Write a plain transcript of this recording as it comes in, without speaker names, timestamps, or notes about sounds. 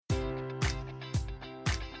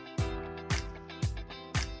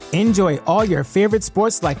Enjoy all your favorite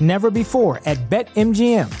sports like never before at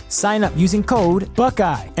BetMGM. Sign up using code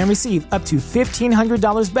Buckeye and receive up to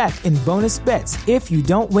 $1,500 back in bonus bets if you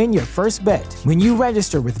don't win your first bet. When you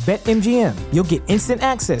register with BetMGM, you'll get instant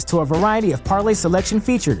access to a variety of parlay selection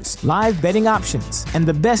features, live betting options, and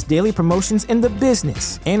the best daily promotions in the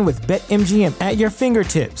business. And with BetMGM at your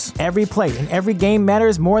fingertips, every play and every game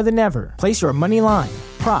matters more than ever. Place your money line,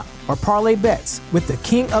 prop, or parlay bets with the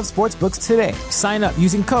king of sportsbooks today. Sign up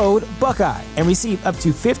using code Buckeye and receive up to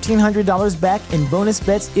 $1,500 back in bonus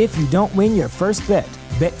bets if you don't win your first bet.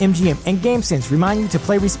 BetMGM and GameSense remind you to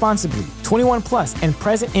play responsibly. 21 plus and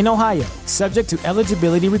present in Ohio, subject to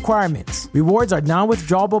eligibility requirements. Rewards are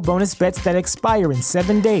non-withdrawable bonus bets that expire in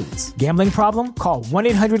 7 days. Gambling problem? Call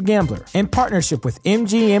 1-800-GAMBLER. In partnership with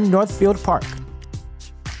MGM Northfield Park.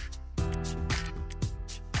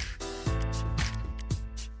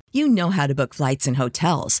 You know how to book flights and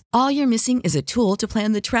hotels. All you're missing is a tool to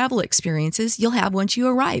plan the travel experiences you'll have once you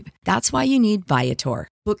arrive. That's why you need Viator.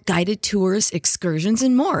 Book guided tours, excursions,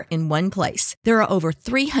 and more in one place. There are over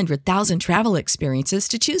 300,000 travel experiences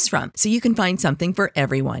to choose from, so you can find something for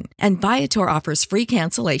everyone. And Viator offers free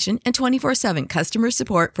cancellation and 24/7 customer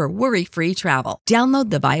support for worry-free travel.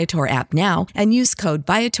 Download the Viator app now and use code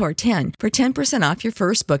Viator10 for 10% off your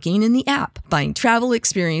first booking in the app. Find travel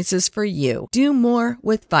experiences for you. Do more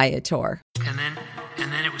with Viator. And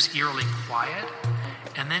then it was eerily quiet.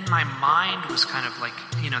 And then my mind was kind of like,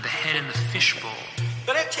 the head in the fishbowl.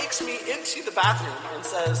 Then it takes me into the bathroom and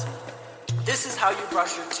says, this is how you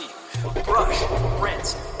brush your teeth. Brush,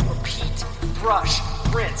 rinse, repeat. Brush,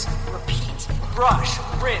 rinse, repeat. Brush,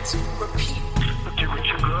 rinse, repeat. But there were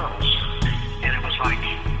 2 girls. And it was like,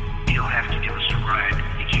 you don't have to give us a ride.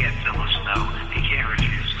 You can't fill us, no. You can't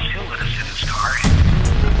refuse us. He'll let us in his car.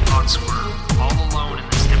 The thoughts were all alone in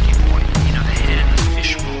this empty void. The head in the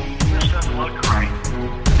fishbowl. This doesn't look right.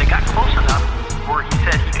 They got close enough where he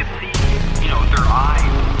said he could see, their eyes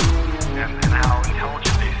and how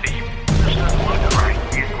intelligent they seem. This doesn't look right.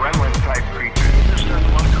 These gremlin type creatures. This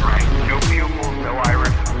doesn't look right. No pupils, no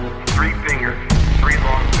iris, 3 fingers, 3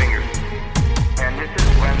 long fingers. And this is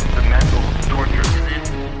when the mental torture.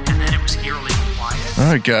 And then it was eerily quiet. All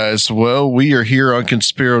right, guys. Well, we are here on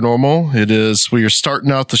Conspiranormal. We are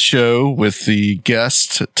starting out the show with the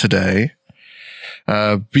guest today.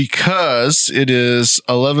 Because it is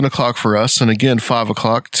 11 o'clock for us, and again, 5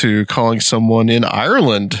 o'clock to calling someone in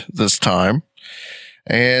Ireland this time.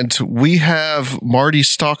 And we have Marty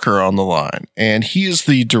Stocker on the line, and he is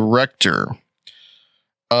the director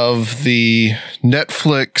of the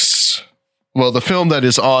Netflix, the film that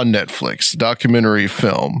is on Netflix, documentary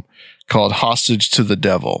film called Hostage to the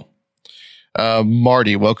Devil.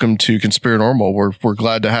 Marty, welcome to Conspiranormal. We're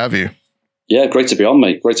glad to have you. Yeah, great to be on,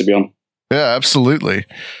 mate. Great to be on. Yeah, absolutely.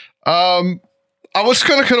 I was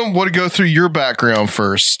going to kind of want to go through your background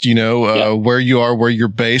first, where you are, where you're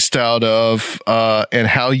based out of, and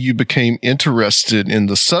how you became interested in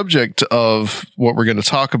the subject of what we're going to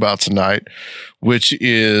talk about tonight, which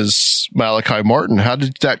is Malachi Martin. How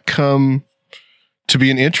did that come to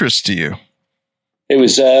be an interest to you? It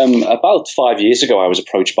was about 5 years ago. I was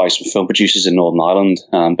approached by some film producers in Northern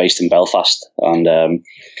Ireland, based in Belfast, and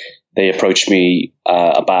they approached me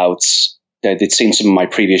about. They'd seen some of my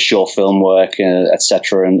previous short film work,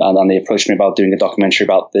 etc., and they approached me about doing a documentary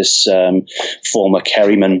about this former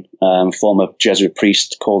Kerryman, former Jesuit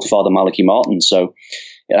priest called Father Malachi Martin. So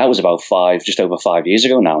that was about just over 5 years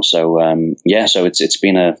ago now. So so it's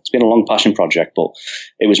been a long passion project, but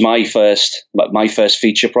it was my first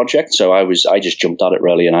feature project. So I just jumped at it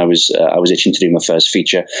really, and I was itching to do my first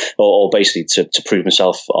feature, or basically to prove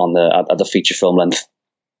myself at the feature film length.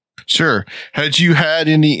 Sure. Had you had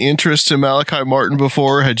any interest in Malachi Martin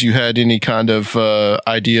before? Had you had any kind of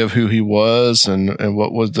idea of who he was and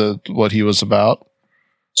what he was about?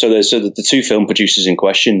 So the 2 film producers in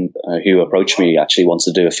question who approached me actually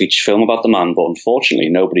wanted to do a feature film about the man, but unfortunately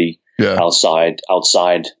nobody outside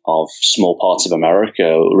of small parts of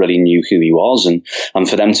America really knew who he was, and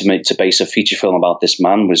for them to base a feature film about this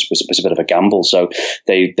man was a bit of a gamble. So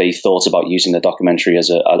they thought about using the documentary as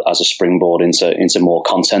a springboard into more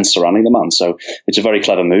content surrounding the man. So it's a very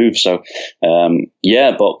clever move. So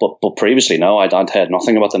but previously no, I'd heard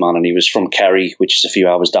nothing about the man, and he was from Kerry, which is a few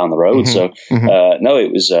hours down the road. Mm-hmm. So no,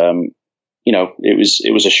 it was.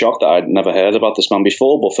 It was a shock that I'd never heard about this man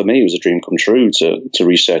before, but for me, it was a dream come true to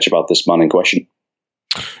research about this man in question.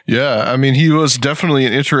 Yeah, I mean, he was definitely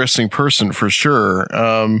an interesting person for sure.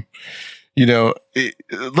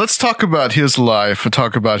 Let's talk about his life and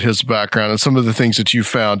talk about his background and some of the things that you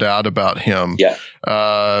found out about him. Yeah.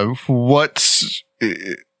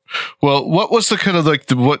 Well, what was the kind of like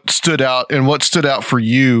what stood out for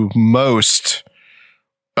you most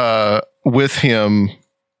with him,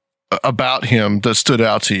 about him, that stood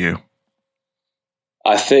out to you?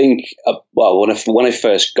 I think, when I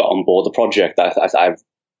first got on board the project, I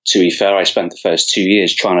to be fair, I spent the first 2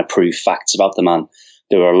 years trying to prove facts about the man.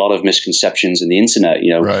 There were a lot of misconceptions in the internet.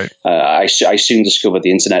 Right. I soon discovered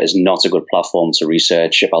the internet is not a good platform to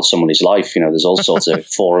research about somebody's life. There's all sorts of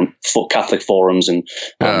Catholic forums and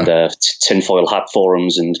tinfoil hat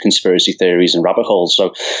forums and conspiracy theories and rabbit holes.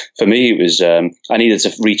 So for me, it was I needed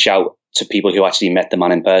to reach out to people who actually met the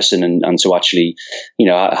man in person and to actually,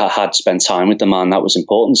 had spent time with the man. That was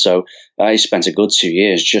important. So I spent a good 2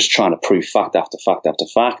 years just trying to prove fact after fact after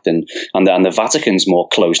fact. And the Vatican's more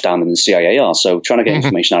closed down than the CIA are. So trying to get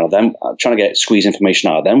information out of them, squeeze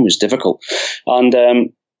information out of them was difficult.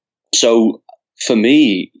 And so for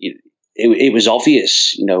me, it was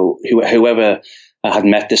obvious, whoever had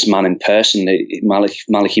met this man in person,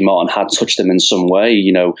 Malachi Martin had touched them in some way,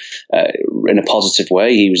 in a positive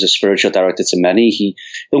way. He was a spiritual director to many.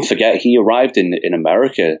 Don't forget, he arrived in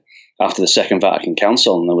America after the Second Vatican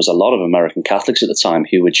Council, and there was a lot of American Catholics at the time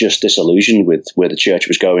who were just disillusioned with where the church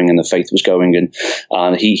was going and the faith was going, and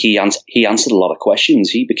he answered a lot of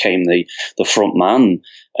questions. He became the front man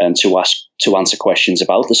to answer questions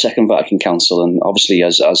about the Second Vatican Council. And obviously,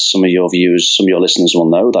 as some of your viewers, some of your listeners will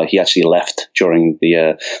know, that he actually left during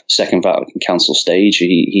the Second Vatican Council stage.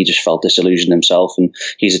 He just felt disillusioned himself, and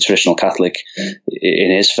he's a traditional Catholic in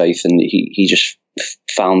his faith, and he just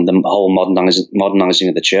found the whole modernizing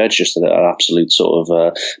of the church just an absolute sort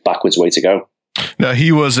of backwards way to go. Now,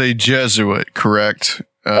 he was a Jesuit, correct?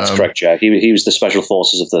 That's correct, yeah. He was the special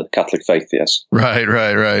forces of the Catholic faith, yes. Right,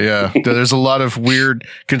 yeah. There's a lot of weird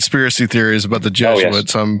conspiracy theories about the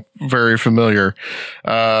Jesuits. Oh, yes. I'm very familiar.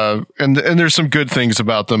 And there's some good things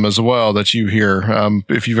about them as well that you hear.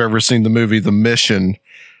 If you've ever seen the movie The Mission,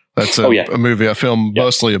 that's a movie I filmed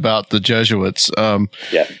mostly about the Jesuits.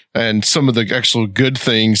 And some of the actual good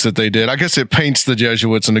things that they did. I guess it paints the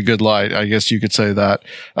Jesuits in a good light. I guess you could say that.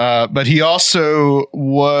 But he also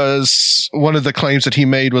was, one of the claims that he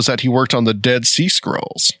made was that he worked on the Dead Sea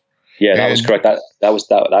Scrolls. Yeah, that was correct.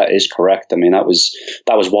 That is correct. I mean, that was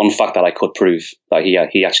one fact that I could prove, that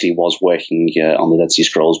he actually was working on the Dead Sea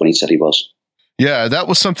Scrolls when he said he was. Yeah, that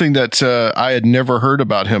was something that I had never heard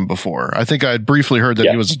about him before. I think I had briefly heard that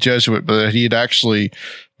he was a Jesuit, but that he had actually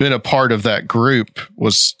been a part of that group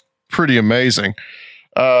was pretty amazing.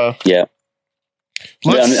 And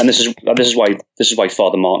this is why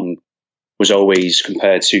Father Martin was always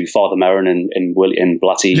compared to Father Merrin in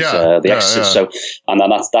Blatty's The Exorcist. So, and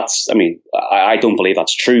that's. I mean, I don't believe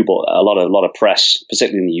that's true, but a lot of press,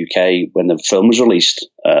 particularly in the UK, when the film was released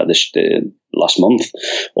last month,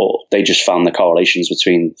 or they just found the correlations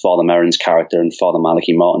between Father Merrin's character and Father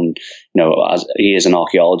Malachi Martin. As he is an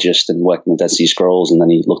archaeologist and worked in the Dead Sea Scrolls, and then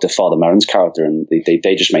he looked at Father Merrin's character, and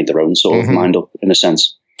they just made their own sort of mind up in a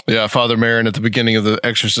sense. Yeah, Father Merrin at the beginning of the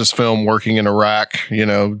Exorcist film, working in Iraq,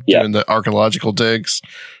 doing the archaeological digs.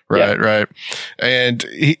 Right. And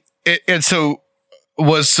so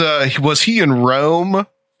was he in Rome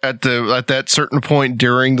at that certain point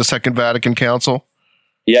during the Second Vatican Council?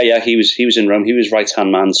 Yeah, he was in Rome. He was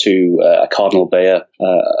right-hand man to Cardinal Bayer,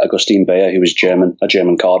 Augustine Bayer, who was a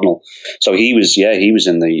German cardinal. So he was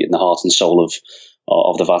in the heart and soul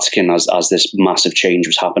of the Vatican as this massive change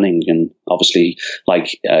was happening. And obviously,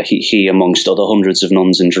 he amongst other hundreds of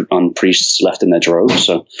nuns and priests left in their droves.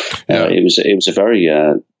 So it was a very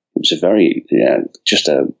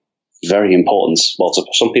important, well, to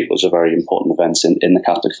some people it's a very important event in the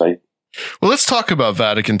Catholic faith. Well, let's talk about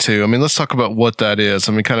Vatican II. I mean, let's talk about what that is.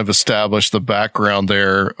 I mean, kind of establish the background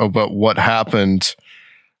there about what happened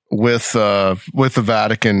with the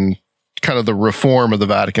Vatican, kind of the reform of the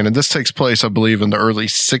Vatican. And this takes place, I believe, in the early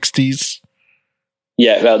 60s.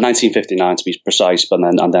 Yeah, well, 1959 to be precise, but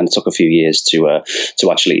then it took a few years to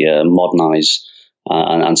actually modernize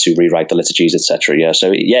and to rewrite the liturgies, etc. Yeah,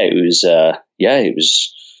 so it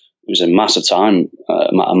was a massive time.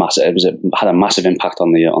 Had a massive impact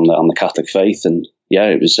on the Catholic faith, and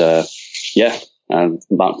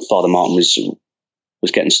Father Martin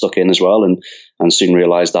was getting stuck in as well, and soon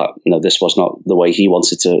realised that this was not the way he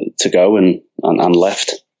wanted to go, and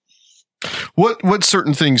left. What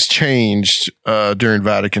certain things changed during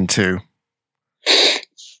Vatican II?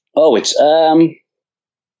 Oh, it's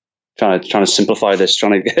trying to simplify this,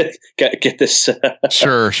 trying to get this.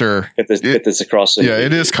 Sure. Get this across.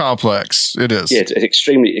 It is complex. It is. Yeah, it's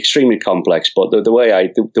extremely complex. But the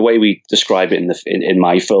way we describe it in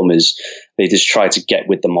my film is they just tried to get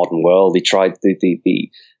with the modern world. They tried.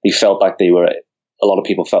 They felt like they were a lot of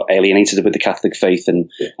people felt alienated with the Catholic faith, and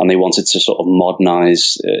they wanted to sort of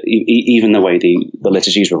modernize even the way the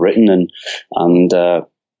liturgies were written, and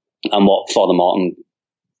what Father Martin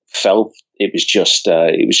felt it was just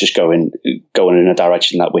going in a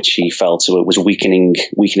direction that which he felt was weakening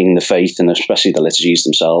the faith, and especially the liturgies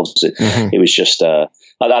themselves. It was just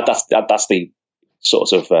that's the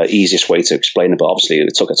sort of easiest way to explain it. But obviously,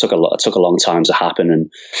 it took a long time to happen,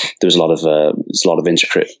 and there was a lot of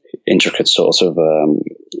intricate sorts of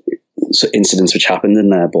incidents which happened in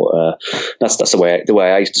there. But that's the way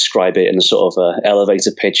I describe it in a sort of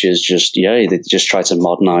elevator pitch is just they just try to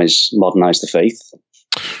modernize the faith.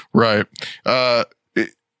 Right. A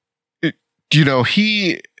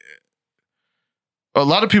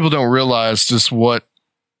lot of people don't realize just what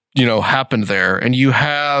happened there. And you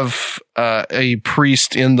have a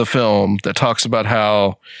priest in the film that talks about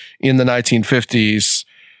how in the 1950s,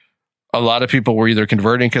 a lot of people were either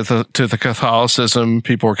converting to the Catholicism,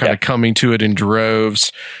 people were kind of coming to it in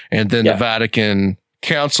droves, and then the Vatican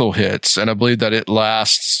Council hits, and I believe that it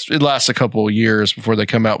lasts a couple of years before they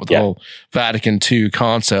come out with the whole Vatican II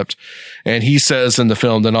concept. And he says in the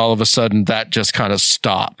film, then all of a sudden that just kind of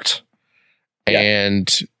stopped,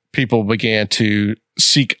 and people began to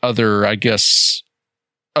seek other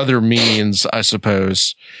means, I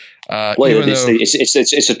suppose.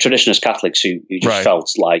 It's a traditionalist Catholics who just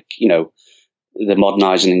felt like, the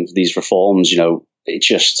modernizing of these reforms, it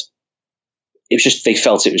was just they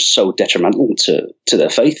felt it was so detrimental to their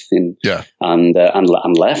faith, and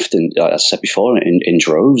left, and as I said before, in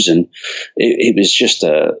droves, and it was just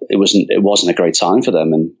it wasn't a great time for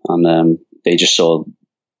them, and they just saw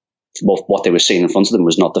what they were seeing in front of them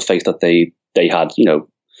was not the faith that they had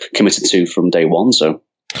committed to from day one. So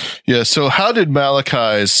so how did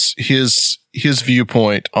Malachi's his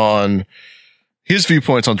viewpoints on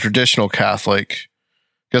traditional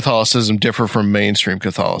Catholicism differ from mainstream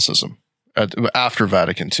Catholicism after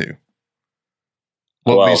Vatican II?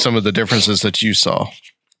 What would be some of the differences that you saw?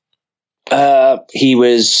 He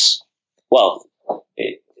was,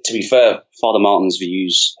 to be fair, Father Martin's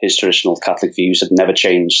views, his traditional Catholic views, had never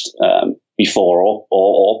changed before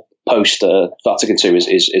or post Vatican II.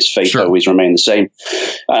 His faith always remained the same,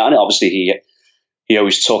 and obviously he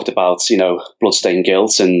always talked about bloodstained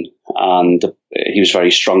guilt, and he was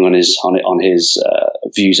very strong on his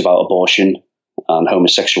views about abortion and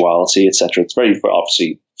homosexuality, etc. It's very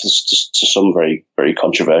obviously to some very, very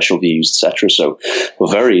controversial views, etc. So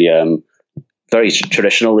we're very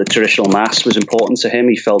traditional. The traditional mass was important to him.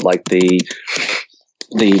 He felt like the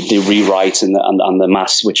rewrite and the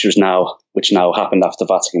mass which now happened after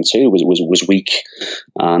Vatican II was weak,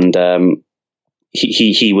 and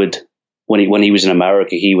he would when he was in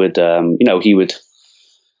America he would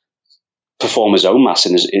perform his own mass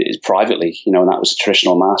privately, and that was a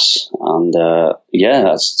traditional mass. And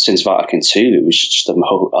since Vatican II, it was just a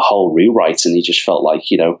whole rewrite, and he just felt like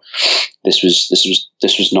this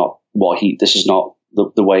was not this is not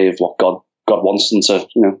the way of what God wants them to.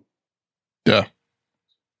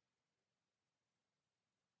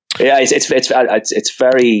 It's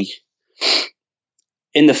very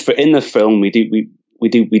in the film we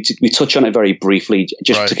touch on it very briefly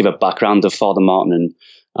just to give a background of Father Martin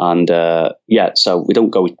and so we don't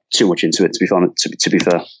go too much into it, to be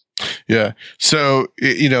fair. Yeah. So,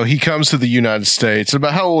 he comes to the United States.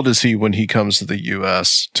 About how old is he when he comes to the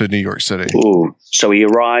U.S., to New York City? Ooh, so he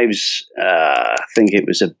arrives, I think it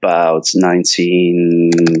was about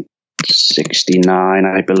 1969,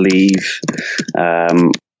 I believe. Let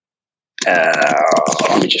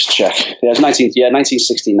me just check. It was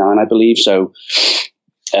 1969, I believe. So,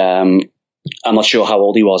 I'm not sure how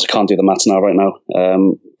old he was. I can't do the maths now right now.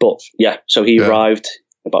 But so he arrived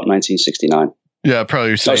about 1969. Yeah,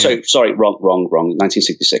 probably. Sorry, wrong.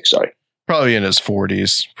 1966. Sorry. Probably in his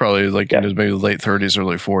 40s. Probably in his maybe late 30s,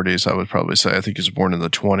 early 40s. I would probably say. I think he was born in the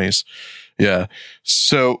 20s. Yeah.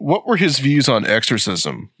 So, what were his views on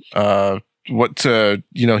exorcism? He had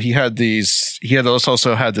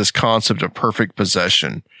also had this concept of perfect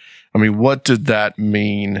possession. I mean, what did that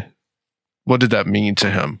mean? What did that mean to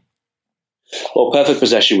him? Well, perfect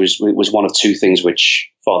possession was one of two things which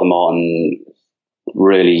Father Martin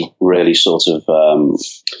really, really sort of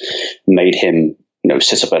made him,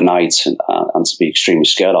 sit up at night and to be extremely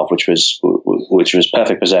scared of, which was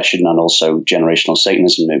perfect possession and also generational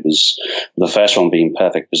Satanism. It was the first one being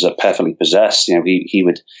perfectly possessed.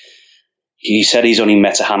 He said he's only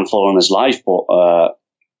met a handful in his life, but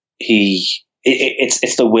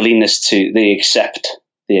it's the willingness they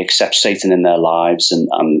accept Satan in their lives, and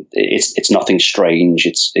it's nothing strange.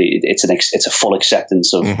 It's a full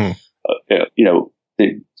acceptance of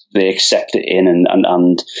they accept it in,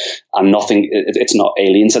 and nothing. It's not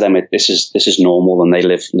alien to them. This is normal, and they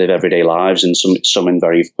live everyday lives, and some in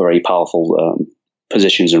very, very powerful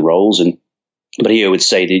positions and roles. But he would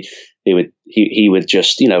say that he would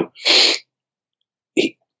just, you know,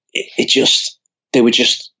 they were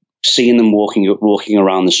just seeing them walking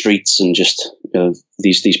around the streets, and just, you know,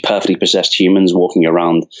 these perfectly possessed humans walking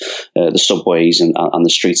around the subways and the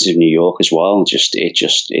streets of New York as well. It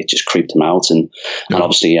just creeped him out, and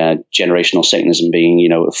obviously generational Satanism being, you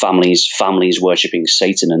know, families worshipping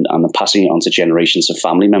Satan and passing it on to generations of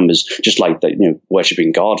family members, just like that, you know,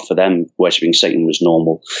 worshipping God. For them, worshipping Satan was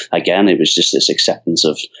normal. Again, it was just this acceptance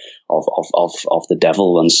of the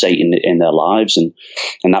devil and Satan in their lives, and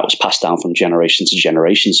that was passed down from generation to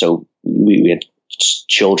generation. So we had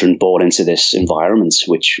children born into this environment,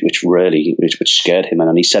 which scared him.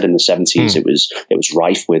 And he said in the 70s it was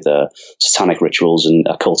rife with satanic rituals and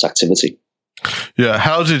occult activity. Yeah.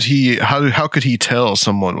 How could he tell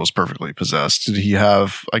someone was perfectly possessed? Did he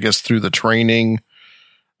have, I guess, through the training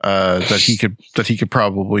that he could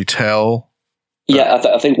probably tell? Yeah,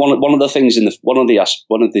 I think one of the things one of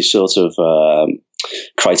the sort of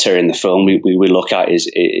criteria in the film we look at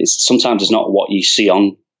is sometimes it's not what you see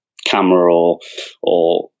on camera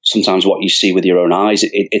or sometimes what you see with your own eyes.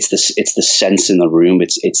 It's the sense in the room.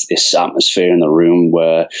 It's this atmosphere in the room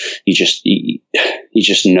where you just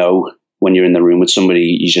know when you're in the room with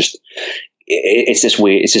somebody. It's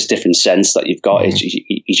this different sense that you've got.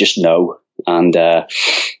 You just know. And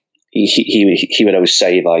he would always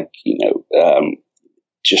say, like, you know,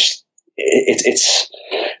 just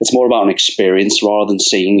it's more about an experience rather than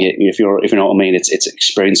seeing it. If you know what I mean, it's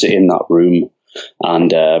experience it in that room.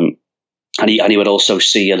 And he would also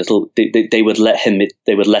see a little. They would let him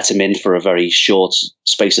in for a very short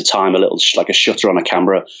space of time, a little, like a shutter on a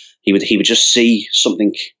camera. He would just see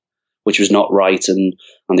something which was not right, and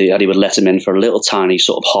he would let him in for a little tiny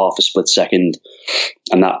sort of half a split second,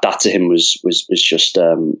 and that to him was just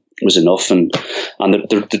was enough. And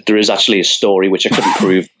there is actually a story which I couldn't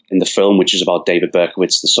prove in the film, which is about David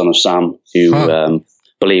Berkowitz, the son of Sam, who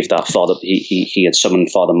believed that he had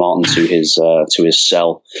summoned Father Martin to his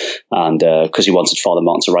cell, and because he wanted Father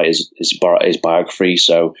Martin to write his biography.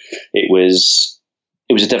 So it was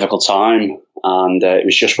a difficult time, and it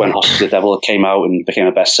was just when Hostage of the Devil came out and became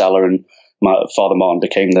a bestseller, and Father Martin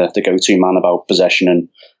became the go-to man about possession, and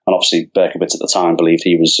obviously Berkowitz at the time believed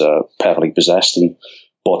he was perfectly possessed,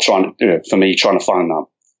 but trying to find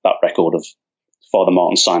that record of Father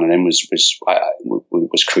Martin signing in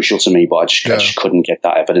was crucial to me, but I just couldn't get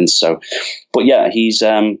that evidence. So, but yeah, he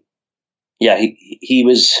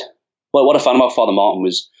was. Well, what I found about Father Martin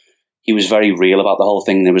was he was very real about the whole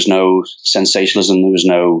thing. There was no sensationalism.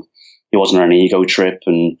 He wasn't on an ego trip,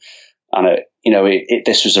 and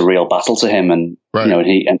this was a real battle to him. And right. You know,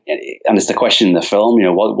 and it's the question in the film. You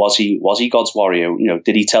know, was he God's warrior? You know,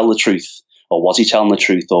 did he tell the truth? Or was he telling the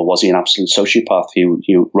truth, or was he an absolute sociopath who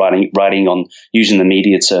riding on using the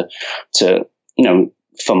media to you know,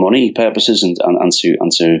 for money purposes and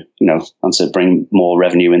to bring more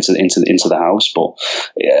revenue into the house? But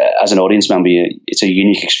as an audience member, it's a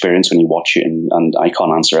unique experience when you watch it, and I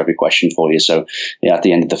can't answer every question for you. So at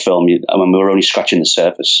the end of the film, we're only scratching the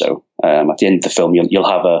surface. So at the end of the film,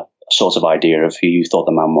 you'll have a sort of idea of who you thought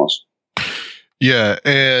the man was. Yeah,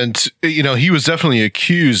 and you know, he was definitely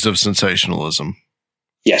accused of sensationalism.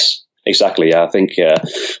 Yes, exactly. Yeah, I think,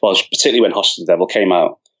 particularly when Hostage of the Devil came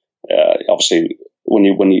out, obviously when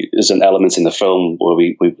there's an element in the film where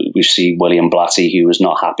we see William Blatty, who was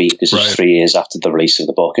not happy because it's 3 years after the release of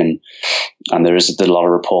the book, and there is a lot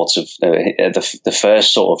of reports of the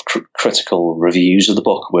first sort of critical reviews of the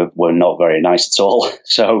book were not very nice at all.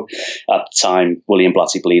 So at the time, William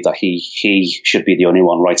Blatty believed that he should be the only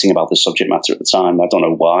one writing about the subject matter at the time. I don't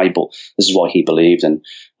know why, but this is what he believed, and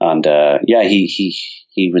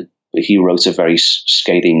he wrote a very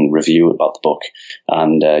scathing review about the book,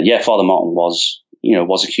 and Father Martin was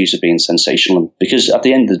accused of being sensational, because at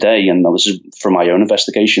the end of the day, and this is from my own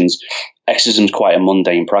investigations, exorcism is quite a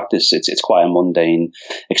mundane practice. It's quite a mundane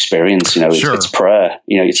experience. You know, it's prayer.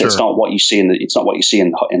 You know, it's not what you see in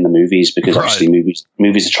the movies, because obviously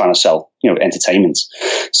movies are trying to sell, you know, entertainment.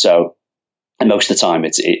 So. And most of the time,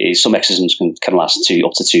 some exorcisms can last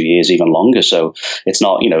up to 2 years, even longer. So it's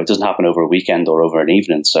not, you know, it doesn't happen over a weekend or over an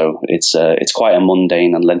evening. So it's quite a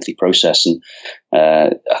mundane and lengthy process. And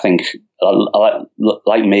I think,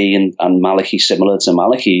 like me and Malachi, similar to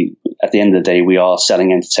Malachi, at the end of the day, we are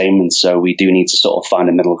selling entertainment. So we do need to sort of find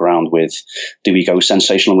a middle ground with, do we go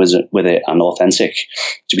sensational with it and authentic?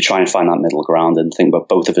 Do we try and find that middle ground? And think about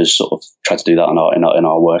both of us sort of try to do that in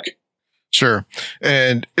our work. Sure.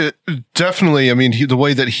 And definitely, I mean, the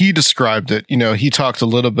way that he described it, he talked a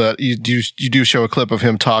little bit, you do show a clip of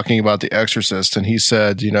him talking about The Exorcist, and he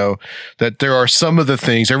said, that there are some of the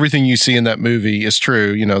things, everything you see in that movie is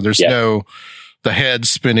true. There's the head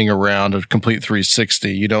spinning around a complete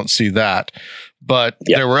 360. You don't see that. But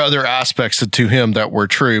there were other aspects to him that were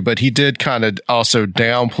true, but he did kind of also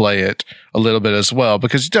downplay it a little bit as well,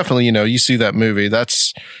 because definitely, you see that movie,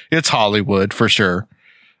 it's Hollywood for sure.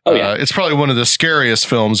 Oh, yeah. It's probably one of the scariest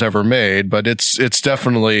films ever made, but it's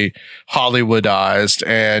definitely Hollywoodized,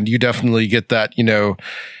 and you definitely get that,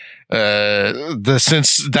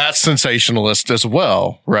 that sensationalist as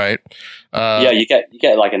well, right? You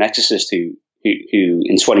get like an exorcist who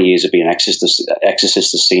in 20 years of being an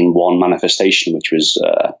exorcist has seen one manifestation, which was,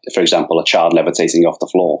 for example, a child levitating off the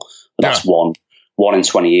floor. But that's one in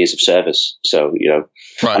 20 years of service. So,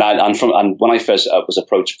 right. And when I first was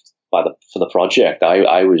approached for the project,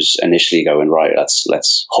 I was initially going, right,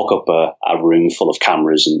 let's hook up a room full of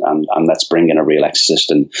cameras and let's bring in a real exorcist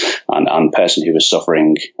and person who was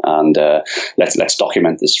suffering, and let's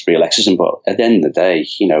document this real exorcism. But at the end of the day,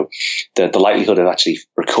 the likelihood of actually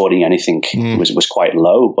recording anything was quite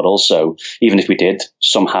low. But also, even if we did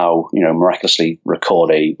somehow, miraculously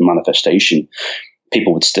record a manifestation,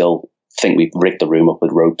 people would still think we've rigged the room up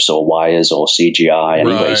with ropes or wires or CGI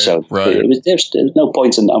anyway. Right, so there's no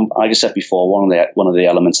point. And like I said before, one of the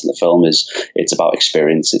elements in the film is it's about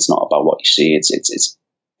experience. It's not about what you see. It's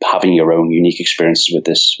having your own unique experiences with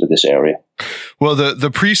this area. Well,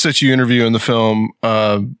 the priest that you interview in the film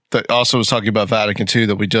that also was talking about Vatican II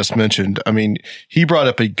that we just mentioned, I mean, he brought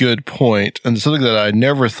up a good point, and something that I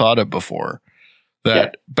never thought of before,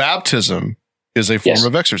 that baptism is a form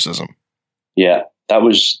of exorcism. Yeah. That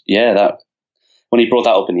when he brought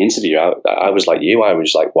that up in the interview, I was like you. I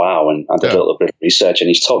was like, wow, and I did a little bit of research, and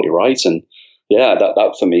he's totally right. And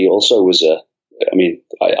that for me also was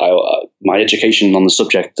my education on the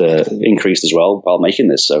subject increased as well while making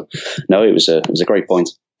this. So no, it was a great point.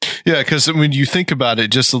 Yeah, because when you think about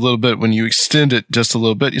it just a little bit, when you extend it just a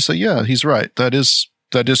little bit, you say, yeah, he's right. That is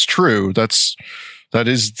true. That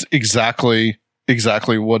is exactly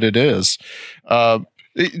what it is.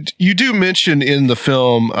 You do mention in the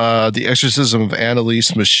film the exorcism of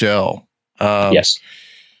Anneliese Michel. Yes.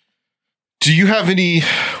 Do you have any?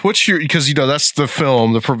 Because that's the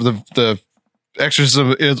film. The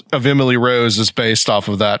exorcism of Emily Rose is based off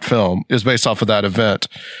of that film. Is based off of that event.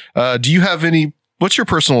 Do you have any? What's your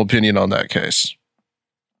personal opinion on that case?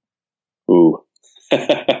 Ooh.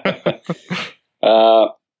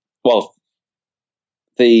 Well,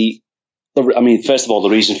 first of all, the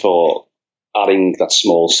reason for adding that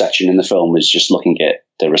small section in the film is just looking at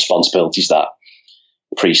the responsibilities that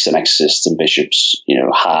priests and exorcists and bishops,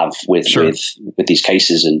 have with these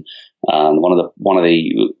cases. And one of the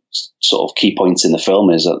sort of key points in the film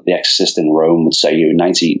is that the exorcist in Rome would say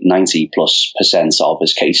 90+% of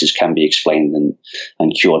his cases can be explained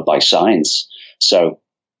and cured by science. So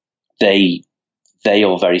they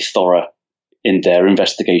are very thorough in their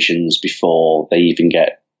investigations before they even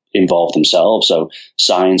get involved themselves. So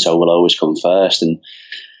science will always come first. And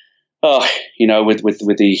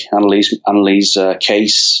with the Anneliese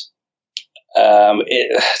case,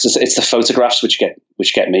 it's the photographs which get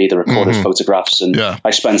me, the recorded photographs. And I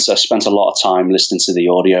spent a lot of time listening to the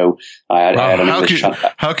audio.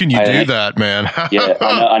 How can you do that, man? Yeah,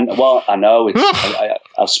 I know.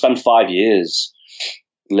 I've spent 5 years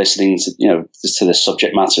listening to the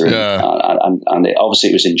subject matter, and obviously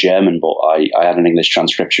it was in German, but I had an English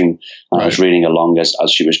transcription, and I was reading along as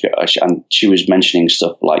she was mentioning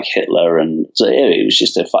stuff like Hitler, and so it was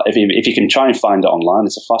just if you can try and find it online,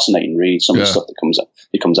 it's a fascinating read. Some of the stuff that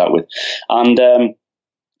comes out with, and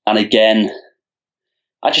again,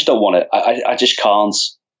 I just don't want to. I just can't.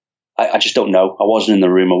 I just don't know. I wasn't in the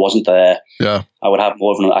room. I wasn't there. Yeah, I would have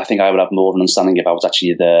more of an understanding if I was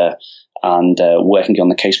actually there and working on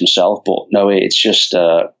the case myself. But no, it's just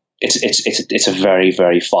it's a very,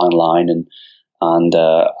 very fine line, and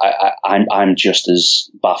I'm just as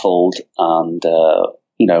baffled and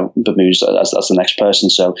bemused as the next person.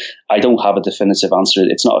 So I don't have a definitive answer.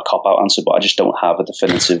 It's not a cop out answer, but I just don't have a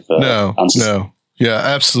definitive answer. No, yeah,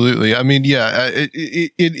 absolutely. I mean,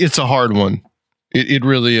 it's a hard one. It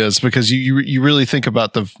really is, because you really think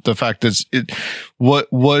about the fact that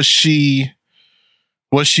what was she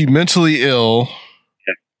mentally ill,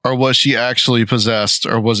 or was she actually possessed,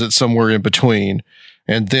 or was it somewhere in between?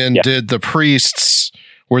 And then did the priests,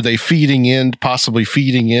 were they possibly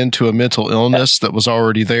feeding into a mental illness that was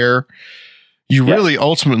already there? You really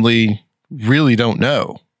ultimately really don't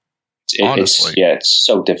know. Honestly. It's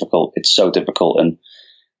so difficult. It's so difficult. And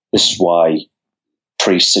this is why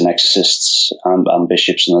priests and exorcists and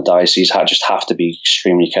bishops in the diocese just have to be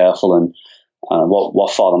extremely careful. And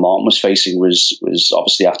what Father Martin was facing was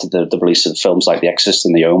obviously after the release of films like The Exorcist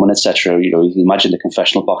and The Omen, etc. You can imagine the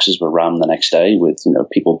confessional boxes were rammed the next day with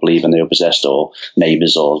people believing they were possessed, or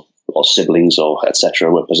neighbours or siblings or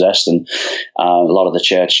etc. were possessed, and a lot of the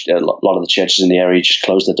churches in the area just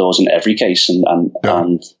closed their doors in every case, and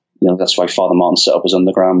that's why Father Martin set up his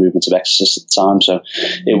underground movement of exorcists at the time. So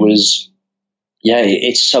it was. Yeah,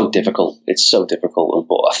 it's so difficult. It's so difficult.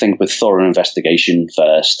 But I think with thorough investigation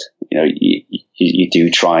first, you do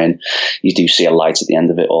try and you do see a light at the end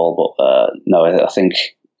of it all. But no, I think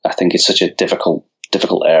it's such a difficult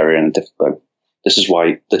area, and this is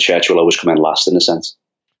why the church will always come in last, in a sense.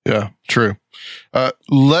 Yeah, true. I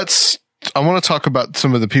want to talk about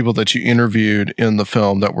some of the people that you interviewed in the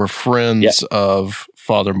film that were friends of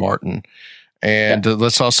Father Martin, and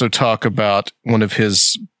let's also talk about one of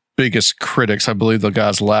his biggest critics. I believe the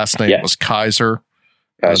guy's last name was Kaiser,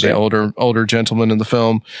 the older gentleman in the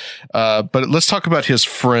film. But let's talk about his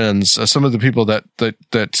friends, some of the people that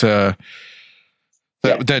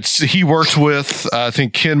he worked with. I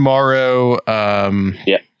think Ken Morrow,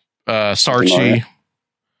 Sarchi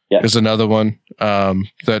is another one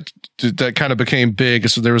that kind of became big.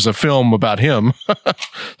 So there was a film about him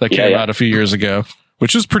that came out a few years ago,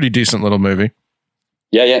 which is a pretty decent little movie.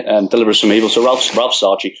 Deliver Us from Evil. So Ralph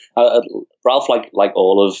Sarchi, Ralph, like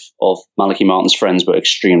all of Malachi Martin's friends, were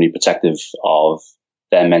extremely protective of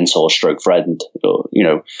their mentor, stroke friend.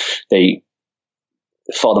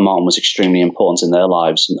 Father Martin was extremely important in their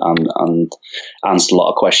lives and answered a lot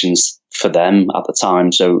of questions for them at the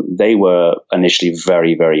time. So they were initially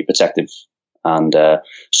very, very protective. And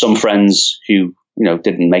some friends who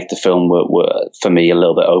didn't make the film were for me a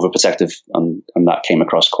little bit overprotective, and that came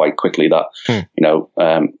across quite quickly. That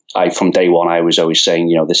I from day one I was always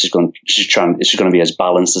saying, this is going to be as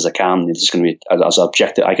balanced as I can. This is going to be as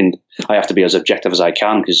objective. I have to be as objective as I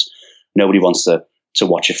can, because nobody wants to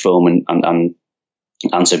watch a film and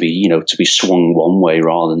to be swung one way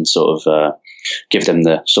rather than sort of give them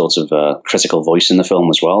the sort of critical voice in the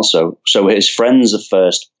film as well. So his friends at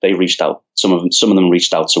first, they reached out. Some of them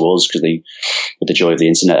reached out to us because with the joy of the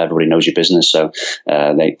internet, everybody knows your business. So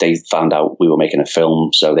they found out we were making a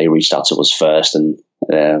film, so they reached out to us first, and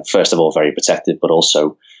first of all very protective, but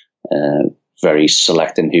also very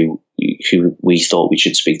selecting who we thought we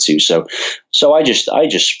should speak to. So I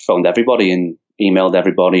just phoned everybody and emailed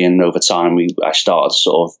everybody, and over time I started to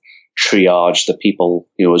sort of triage the people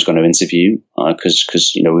I was going to interview,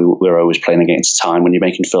 because we're always playing against time. When you're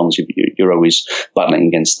making films, you're always battling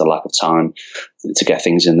against the lack of time to get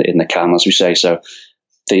things in the can, as we say. So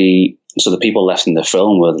the people left in the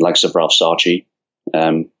film were the likes of Ralph Sarchi,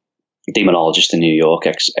 demonologist in New York,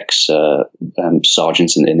 ex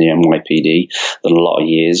sergeant in the NYPD, done a lot of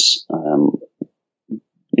years.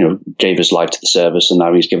 Gave his life to the service, and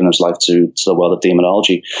now he's given his life to the world of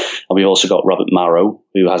demonology. And we've also got Robert Marrow,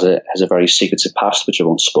 who has a very secretive past, which I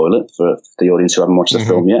won't spoil it for the audience who haven't watched the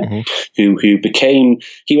film yet. Who he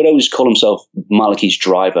would always call himself Malachi's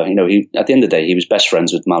driver. He at the end of the day he was best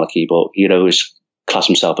friends with Malachi, but he'd always class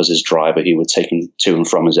himself as his driver. He would take him to and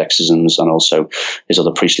from his exorcisms and also his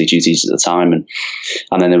other priestly duties at the time.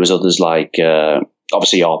 And then there was others like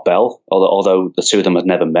obviously Art Bell, although the two of them had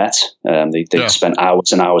never met. They spent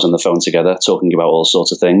hours and hours on the phone together talking about all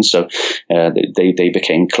sorts of things. So they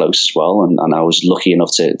became close as well. And I was lucky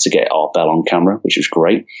enough to get Art Bell on camera, which was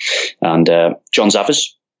great. And John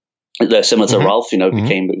Zavers, similar to Ralph, it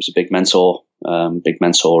was a big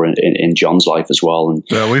mentor in John's life as well. And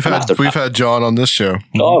yeah, we've had John on this show.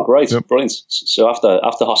 Oh, great. Yep. Brilliant. So after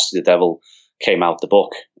Hostage of the Devil came out, the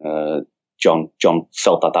book, John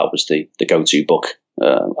felt that was the go-to book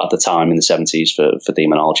at the time in the 70s for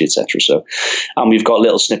demonology, etc. So, and we've got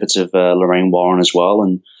little snippets of Lorraine Warren as well,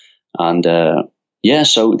 and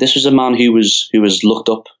so this was a man who was looked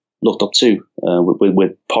up to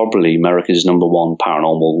with probably America's number one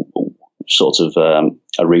paranormal sort of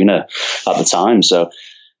arena at the time. So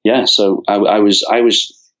I was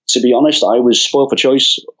to be honest, I was spoiled for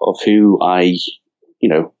choice of who I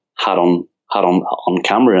had on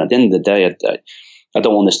camera. And at the end of the day, I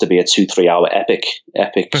don't want this to be a 2-3 hour epic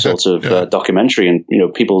sort of documentary. And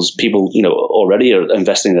people already are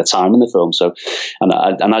investing their time in the film. So,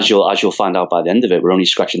 and as you'll find out by the end of it, we're only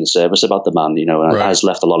scratching the surface about the man. And it has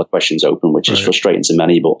left a lot of questions open, which is frustrating to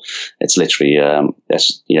many. But it's literally,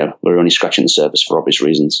 we're only scratching the surface for obvious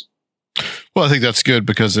reasons. Well, I think that's good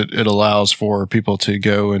because it allows for people to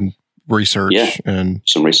go and research and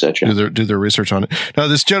some research. Do their research on it. Now,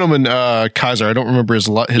 this gentleman Kaiser, I don't remember his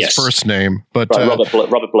first name, but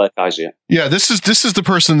Robert Blair Kaiser. Yeah, this is the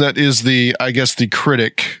person that is the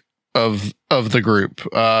critic of the group.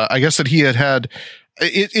 I guess that he had.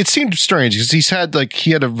 It seemed strange because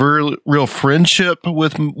he had a real friendship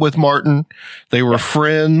with Martin. They were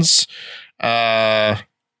friends, and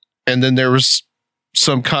then there was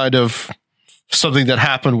some kind of something that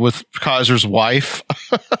happened with Kaiser's wife.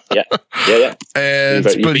 yeah. And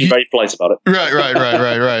he's very polite about it.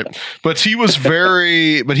 Right. But he was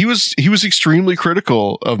he was extremely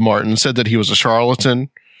critical of Martin. Said that he was a charlatan.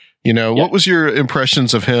 What was your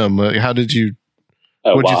impressions of him? How did you?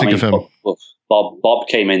 What did you think of him? Bob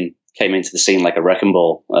came into the scene like a wrecking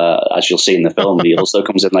ball, as you'll see in the film. He also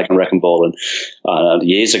comes in like a wrecking ball. And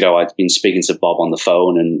years ago, I'd been speaking to Bob on the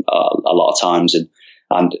phone, and a lot of times,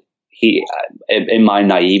 and he, in my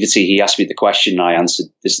naivety, he asked me the question, and I answered.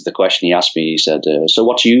 This is the question he asked me. He said, "So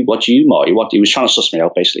what do you, Marty? He was trying to suss me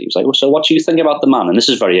out. Basically, he was like, well, so what do you think about the man?" And this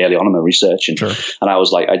is very early on in my research, and I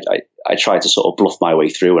was like, I tried to sort of bluff my way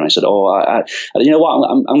through, and I said, you know what,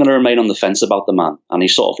 I'm going to remain on the fence about the man. And he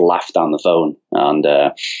sort of laughed down the phone, and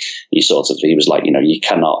he was like, you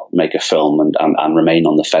cannot make a film and remain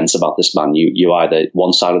on the fence about this man. You either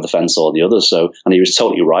one side of the fence or the other. So, and he was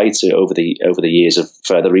totally right. Over the years of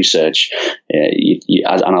further research,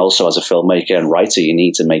 and also as a filmmaker and writer, you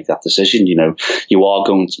need to make that decision. You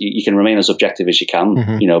can remain as objective as you can,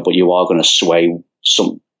 but you are going to sway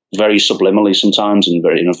very subliminally sometimes, and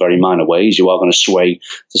in very minor ways. You are going to sway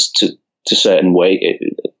to certain way,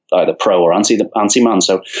 either pro or anti man.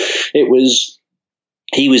 So he was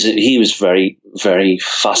very, very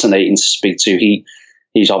fascinating to speak to.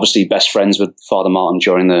 He's obviously best friends with Father Martin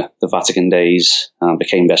during the Vatican days,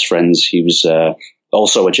 became best friends. He was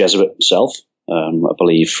also a Jesuit himself, I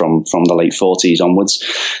believe from the late 40s onwards,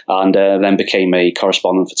 and then became a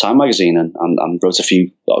correspondent for Time magazine and wrote a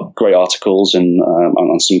few great articles and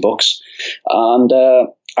some books. And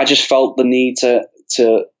I just felt the need to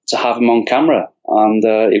have him on camera. And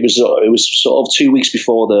it was sort of 2 weeks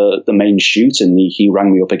before the main shoot, and he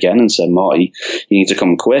rang me up again and said, "Marty, you need to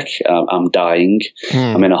come quick. I'm dying.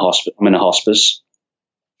 I'm in a hospice.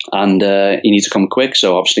 And you need to come quick."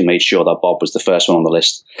 So obviously made sure that Bob was the first one on the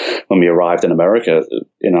list when we arrived in America,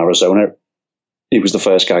 in Arizona. He was the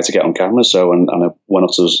first guy to get on camera. So, and I went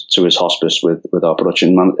up to his hospice with our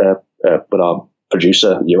production man, with our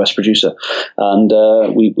producer, US producer, and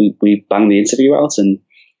we banged the interview out, and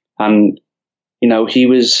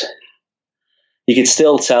you could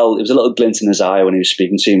still tell, it was a little glint in his eye when he was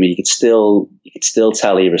speaking to me. You could still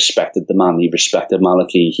tell he respected the man. He respected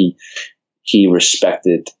Malachi. He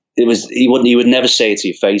respected. He would never say it to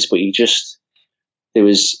your face, but he just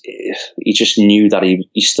knew that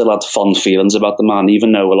he still had fond feelings about the man,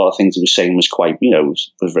 even though a lot of things he was saying was quite,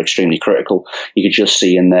 was extremely critical. You could just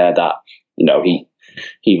see in there that,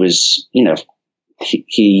 he was,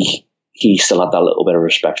 he still had that little bit of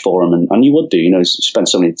respect for him, and you would do, spent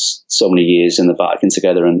so many years in the Vatican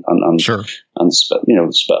together, and sure, and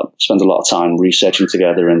spent a lot of time researching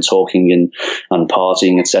together and talking and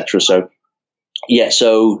partying, etc. So yeah,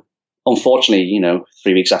 so unfortunately,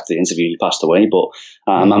 3 weeks after the interview, he passed away. But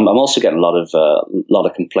I'm also getting a lot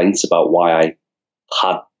of complaints about why I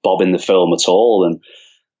had Bob in the film at all, and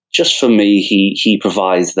just for me, he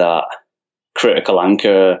provides that critical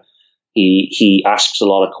anchor. He asks a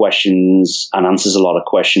lot of questions and answers a lot of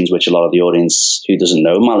questions, which a lot of the audience who doesn't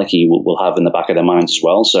know Malachi will have in the back of their minds as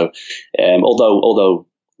well. So, although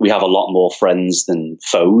we have a lot more friends than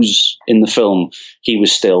foes in the film, he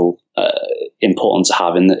was still important to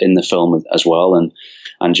have in the film as well,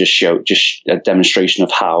 and just a demonstration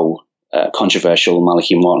of how controversial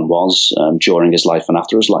Malachi Martin was during his life and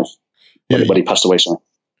after his life when he passed away. Sorry.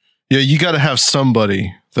 Yeah, you got to have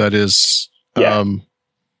somebody that is.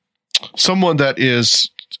 Someone that is,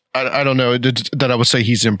 I don't know, that I would say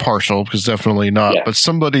he's impartial, because definitely not, but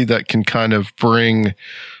somebody that can kind of bring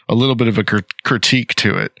a little bit of a critique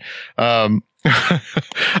to it. I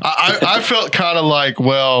felt kind of like,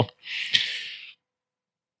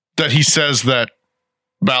 that he says that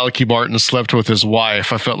Malachi Martin slept with his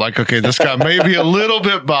wife. I felt like, okay, this guy may be a little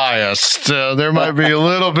bit biased. There might be a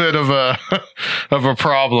little bit of a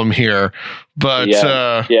problem here, but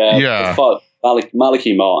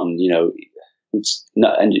Malachi Martin, it's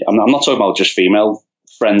not, and I'm not talking about just female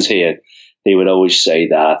friends here. They would always say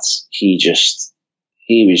that he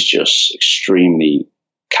was just extremely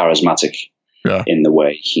charismatic in the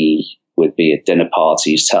way he would be at dinner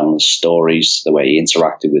parties, telling us stories, the way he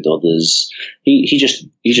interacted with others. He just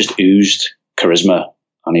oozed charisma,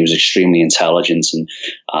 and he was extremely intelligent.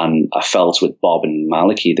 And I felt with Bob and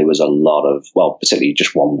Malachi, there was a lot of, well, particularly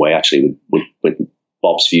just one way actually with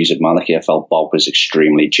Bob's views of Malachi. I felt Bob was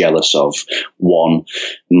extremely jealous of, one,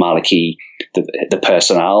 Malachi, the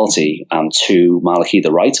personality, and two, Malachi,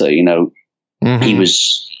 the writer. You know, he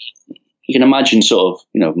was, you can imagine sort of,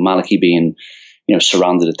 you know, Malachi being, you know,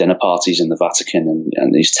 surrounded at dinner parties in the Vatican,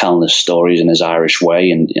 and he's telling his stories in his Irish way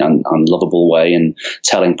and lovable way, and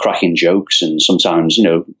telling cracking jokes, and sometimes, you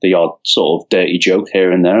know, the odd sort of dirty joke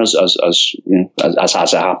here and there as you know, as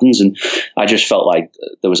it happens. And I just felt like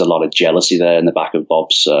there was a lot of jealousy there in the back of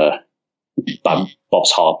Bob's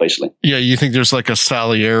heart, basically. Yeah, you think there's like a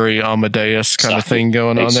Salieri Amadeus kind of thing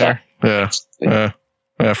going on there? Yeah.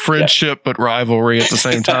 Friendship, but rivalry at the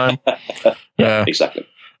same time. Yeah, exactly.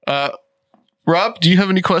 Rob, do you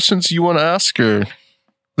have any questions you want to ask? Or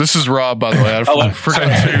this is Rob, by the way. I forgot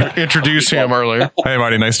to introduce him earlier. Hey,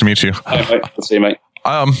 Marty, nice to meet you. Hi, mate. Good to see you, mate.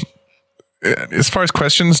 As far as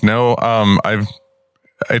questions, no.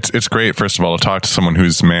 It's great, first of all, to talk to someone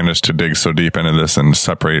who's managed to dig so deep into this and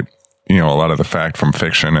separate, you know, a lot of the fact from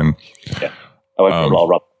fiction. And yeah, I went through a lot of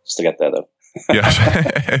rubs to get there, though.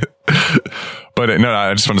 Yeah. But no,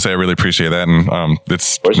 I just want to say I really appreciate that, and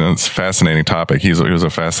it's a fascinating topic. He was a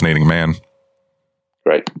fascinating man.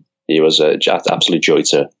 Great. He was an absolute joy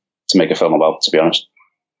to make a film about, to be honest.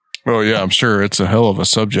 Oh, yeah, I'm sure it's a hell of a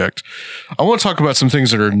subject. I want to talk about some things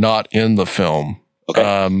that are not in the film.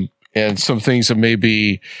 Okay. And some things that may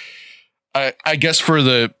be, I guess,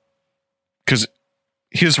 because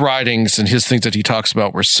his writings and his things that he talks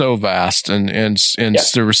about were so vast, and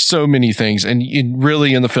there were so many things. And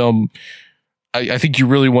really in the film, I think you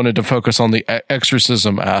really wanted to focus on the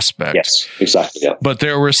exorcism aspect. Yes, exactly. Yeah. But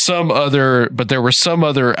there were some other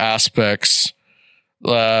aspects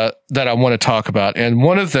that I want to talk about. And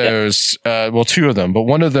one of those, two of them, but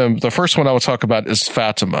one of them, the first one I will talk about is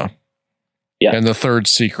Fatima. Yeah. And the third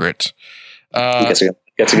secret.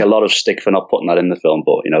 Getting a lot of stick for not putting that in the film,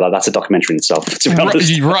 but you know, that's a documentary in itself, to be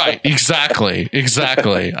honest. Right. Exactly.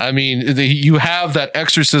 I mean, you have that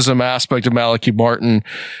exorcism aspect of Malachi Martin,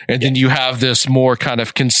 and then you have this more kind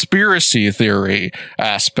of conspiracy theory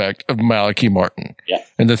aspect of Malachi Martin. Yeah.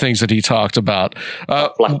 And the things that he talked about.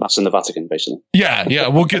 Black Mass in the Vatican, basically. Yeah.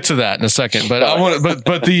 We'll get to that in a second. But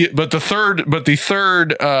the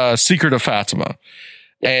third secret of Fatima.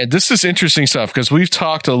 And this is interesting stuff, because we've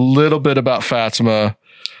talked a little bit about Fatima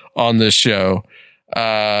on this show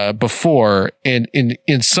before. And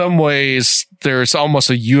in some ways, there's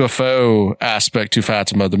almost a UFO aspect to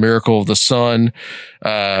Fatima, the miracle of the sun.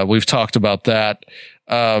 We've talked about that.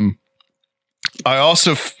 But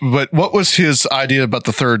what was his idea about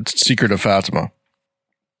the third secret of Fatima?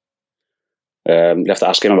 You have to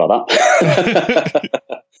ask him about that.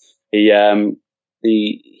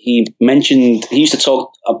 He mentioned, he used to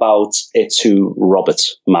talk about it to Robert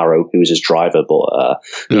Marrow, who was his driver, but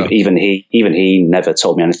even he never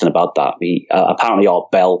told me anything about that. Apparently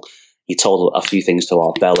Art Bell, he told a few things to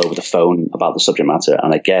Art Bell over the phone about the subject matter.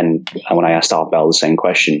 And again, when I asked Art Bell the same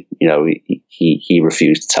question, you know, he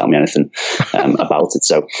refused to tell me anything about it.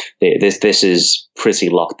 So this is pretty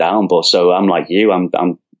locked down. But so I'm like you, I'm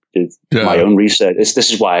my own research.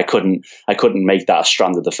 This is why I couldn't make that a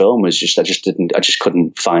strand of the film. Was just I just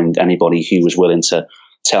couldn't find anybody who was willing to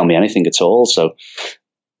tell me anything at all. So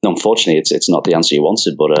unfortunately, it's not the answer you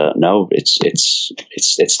wanted. But no, it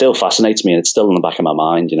still fascinates me, and it's still in the back of my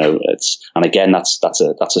mind. You know, and again, that's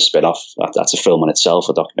a spin-off. That's a film in itself,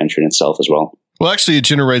 a documentary in itself as well. Well, actually, it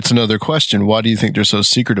generates another question. Why do you think they're so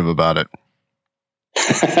secretive about it?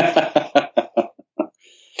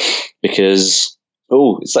 Because.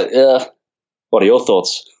 Oh, it's like, what are your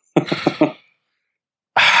thoughts?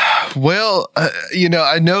 Well,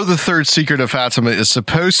 I know the third secret of Fatima is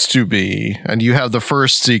supposed to be, and you have the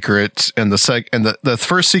first secret, and the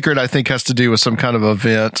first secret I think has to do with some kind of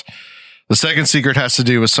event. The second secret has to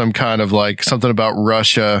do with some kind of like something about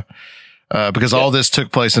Russia, because all this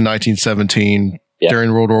took place in 1917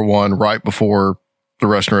 during World War I, right before the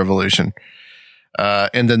Russian Revolution.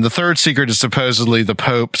 And then the third secret is supposedly the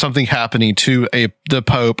Pope, something happening to the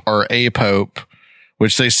Pope or a Pope,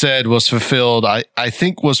 which they said was fulfilled. I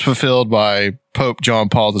think was fulfilled by Pope John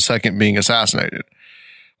Paul II being assassinated.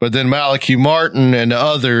 But then Malachi Martin and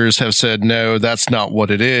others have said, no, that's not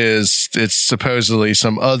what it is. It's supposedly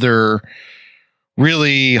some other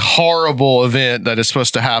really horrible event that is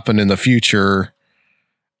supposed to happen in the future.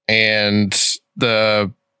 And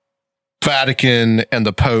the Vatican and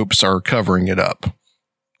the popes are covering it up.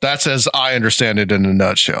 That's as I understand it in a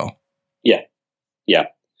nutshell. Yeah.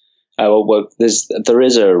 Well, there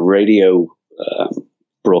is a radio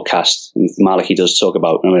incredible cast. Maliki does talk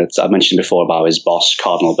about, I mentioned before about his boss,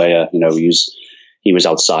 Cardinal Bayer. He was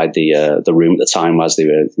outside the room at the time as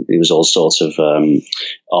there was all sorts of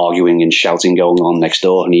arguing and shouting going on next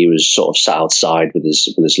door, and he was sort of sat outside with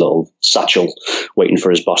his little satchel, waiting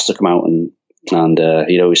for his boss to come out. And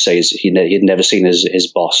he'd always say he'd never seen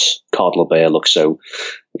his boss, Cardinal Bayer, look so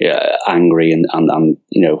angry and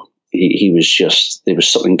he was just, there was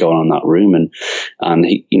something going on in that room, and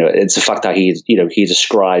he, it's the fact that he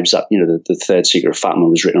describes that the third secret of Fatima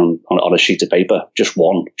was written on a sheet of paper, just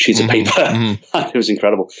one sheet of paper. It was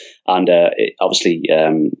incredible, and it obviously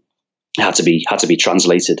had to be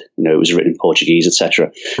translated. It was written in Portuguese, etc.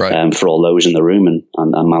 Right. For all those in the room, and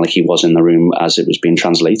Maliki was in the room as it was being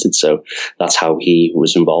translated. So that's how he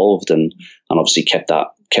was involved, and obviously kept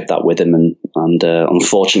that with him, and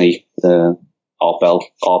unfortunately. Art Bell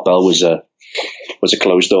was a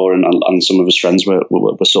closed door, and some of his friends were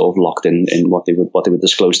sort of locked in what they would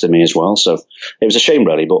disclose to me as well. So it was a shame,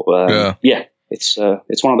 really. But it's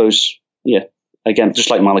one of those. Yeah, again, just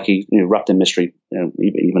like Maliki, wrapped in mystery.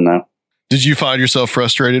 Even now. Did you find yourself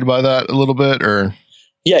frustrated by that a little bit, or?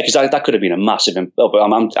 Yeah, because that could have been a massive. But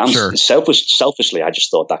I'm sure. Selfishly, I just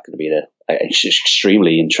thought that could have been an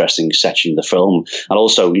extremely interesting section of the film, and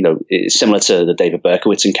also, it's similar to the David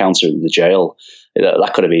Berkowitz encounter in the jail.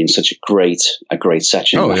 That could have been such a great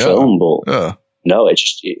section of the film, but no,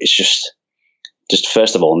 it's just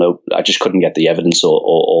first of all, no, I just couldn't get the evidence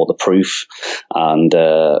or the proof, and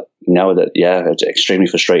it's extremely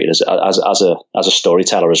frustrated as a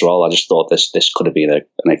storyteller as well. I just thought this could have been an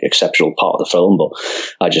exceptional part of the film, but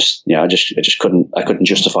I just couldn't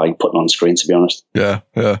justify putting on screen, to be honest. Yeah.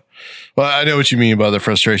 Well, I know what you mean by the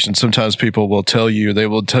frustration. Sometimes people will tell you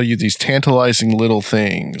these tantalizing little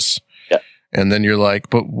things, and then you're like,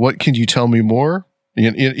 but what can you tell me more? So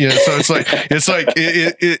it's like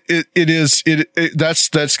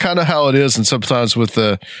that's kind of how it is. And sometimes with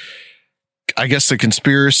the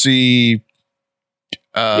conspiracy,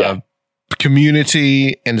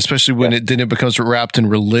 community, and especially when it becomes wrapped in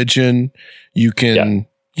religion, you can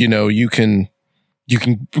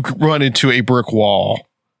run into a brick wall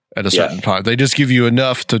at a certain time. They just give you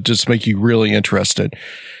enough to just make you really interested.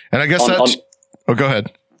 And I guess go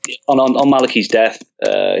ahead. On Maliki's death,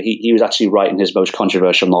 he was actually writing his most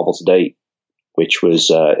controversial novel to date, which was,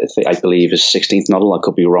 I believe, his 16th novel. I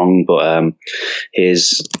could be wrong, but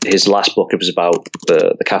his last book, it was about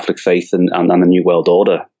the Catholic faith and the New World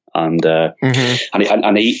Order. And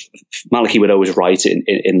Maliki would always write it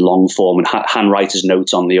in long form and handwrite his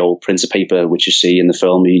notes on the old printer paper, which you see in the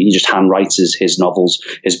film. He just handwrites his novels,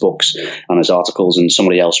 his books, and his articles, and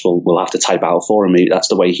somebody else will have to type out for him. That's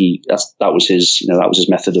the way that was his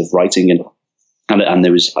method of writing. And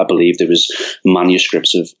there was, I believe,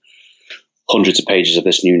 manuscripts of hundreds of pages of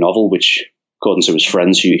this new novel, which, according to his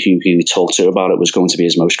friends who he talked to about it, was going to be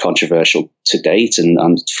his most controversial to date. And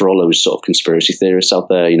for all those sort of conspiracy theorists out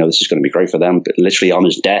there, this is going to be great for them. But literally on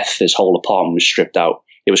his death, his whole apartment was stripped out.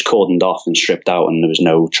 It was cordoned off and stripped out, and there was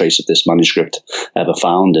no trace of this manuscript ever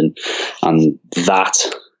found. And that,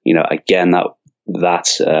 again, that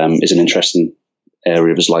is an interesting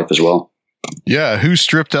area of his life as well. Yeah. Who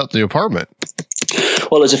stripped out the apartment?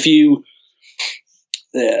 Well, there's a few.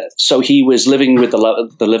 So he was living with the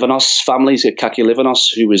Livanos family, Kaki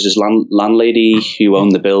Livanos, who was his landlady, who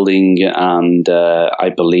owned the building, and I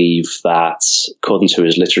believe that, according to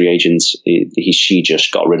his literary agent, she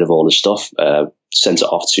just got rid of all his stuff, sent it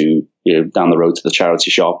off to down the road to the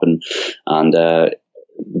charity shop, and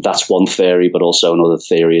that's one theory. But also another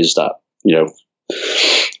theory is that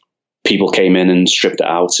people came in and stripped it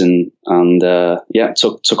out and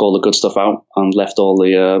took all the good stuff out and left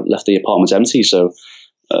the apartment empty. So.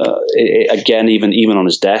 Again, even on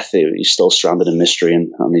his death, he's still stranded in mystery,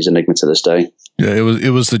 and he's an enigma to this day. Yeah, it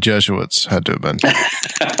was the Jesuits. Had to have been.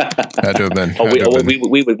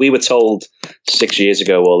 We were told 6 years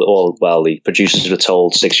ago, the producers were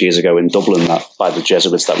told 6 years ago in Dublin that by the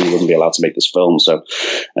Jesuits that we wouldn't be allowed to make this film. So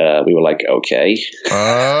we were like, okay.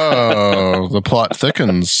 Oh, the plot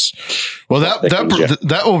thickens. Well,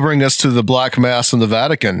 that will bring us to the Black Mass in the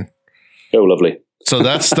Vatican. Oh, lovely. So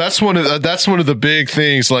that's one of the big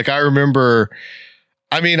things. Like I remember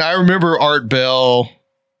Art Bell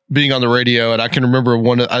being on the radio, and I can remember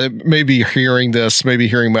maybe hearing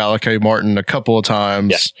Malachi Martin a couple of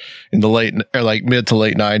times in the mid to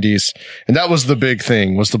late 90s. And that was the big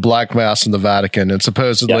thing, was the Black Mass in the Vatican. And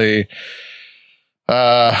supposedly,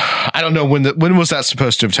 I don't know when was that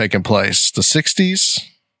supposed to have taken place? The 60s?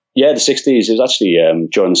 Yeah, the 60s. It was actually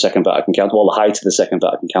during the Second Vatican Council, the height of the Second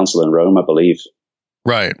Vatican Council in Rome, I believe.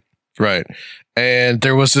 Right. Right. And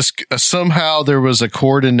there was this, somehow there was a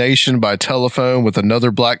coordination by telephone with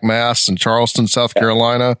another black mass in Charleston, South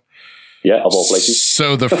Carolina. Yeah, of all places.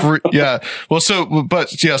 So the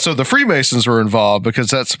so the Freemasons were involved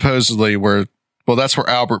because that's supposedly that's where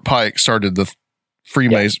Albert Pike started the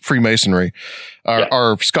Freemasonry,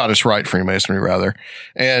 or Scottish Rite Freemasonry rather.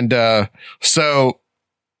 And,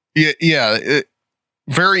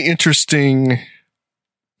 very interesting.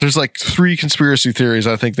 There's like 3 conspiracy theories.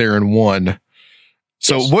 I think they're in one.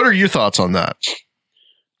 So what are your thoughts on that?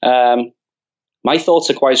 My thoughts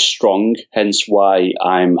are quite strong, hence why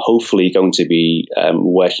I'm hopefully going to be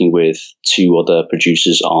working with 2 other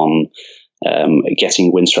producers on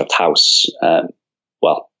getting Windswept House.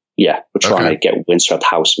 We're trying to get Windswept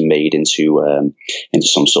House made into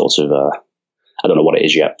some sort of I don't know what it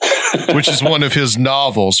is yet. Which is one of his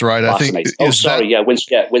novels, right? I think.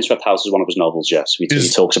 Windswept House is one of his novels. Yes, he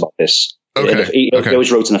talks about this. Okay. He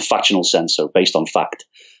always wrote in a factional sense, so based on fact.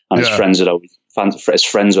 And his friends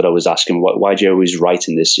would always ask him, "Why do you always write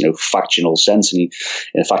in this, factional sense?" And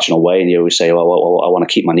in a factional way, and he always say, "Well, I want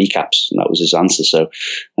to keep my kneecaps," and that was his answer. So,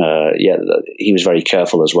 he was very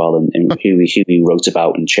careful as well, and who he wrote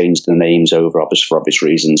about, and changed the names over, for obvious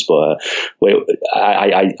reasons. But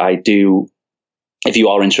I do. If you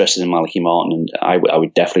are interested in Malachi Martin, and I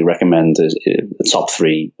would definitely recommend the top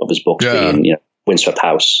 3 of his books being, Windswept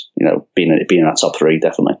House, being in that top 3,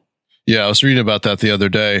 definitely. Yeah, I was reading about that the other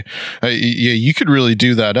day. You could really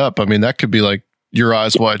do that up. I mean, that could be like Your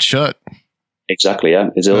Eyes Wide Shut. Exactly,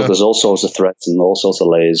 yeah. There's all sorts of threats and all sorts of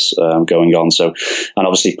layers going on. So, and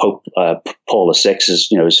obviously Pope Paul VI is,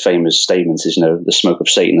 his famous statement is, the smoke of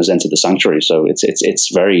Satan has entered the sanctuary. So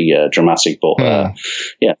it's very dramatic, but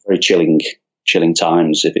very chilling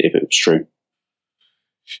times if it was true.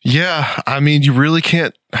 Yeah, I mean, you really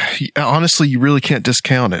can't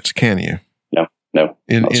discount it, can you? No.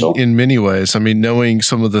 In many ways. I mean, knowing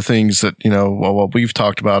some of the things that, what we've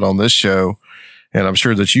talked about on this show, and I'm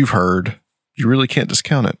sure that you've heard, you really can't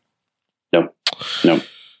discount it. No.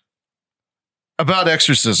 About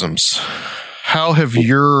exorcisms, how have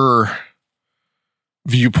your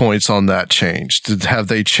viewpoints on that changed? Have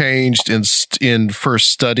they changed in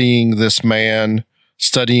first studying this man,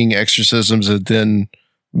 studying exorcisms, and then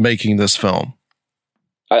making this film?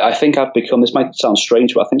 I think I've become, this might sound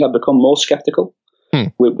strange, but I think I've become more skeptical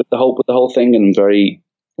with the whole thing, and very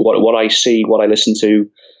what I see, what I listen to,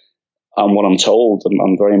 and what I'm told.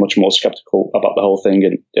 I'm very much more skeptical about the whole thing,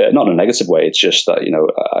 and not in a negative way. It's just that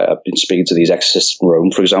I've been speaking to these exorcists in Rome,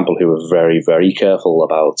 for example, who are very, very careful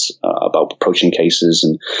about approaching cases,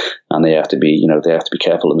 and they have to be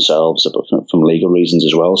careful themselves from legal reasons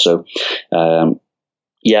as well. So I'm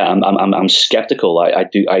skeptical. I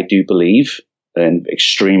do believe in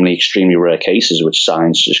extremely, extremely rare cases which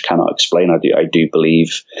science just cannot explain. I do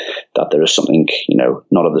believe that there is something,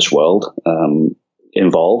 not of this world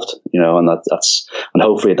involved, and and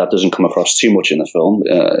hopefully that doesn't come across too much in the film,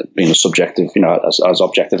 being subjective, as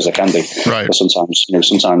objective as I can be. Right. But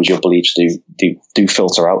sometimes your beliefs do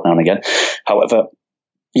filter out now and again. However,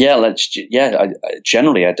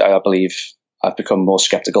 generally I believe I've become more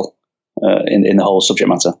skeptical in the whole subject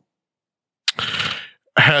matter.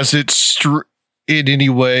 Has it in any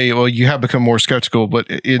way? Well, you have become more skeptical, but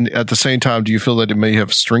at the same time, do you feel that it may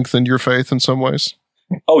have strengthened your faith in some ways?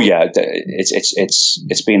 Oh yeah,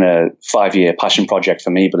 it's been a 5-year passion project for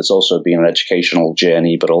me, but it's also been an educational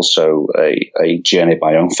journey, but also a journey of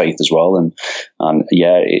my own faith as well. And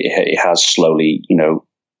it has slowly,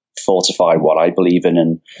 fortified what I believe in,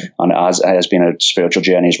 and it has been a spiritual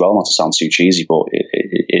journey as well. Not to sound too cheesy, but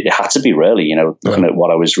it had to be really, looking at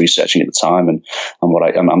what I was researching at the time, and what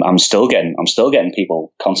I'm still getting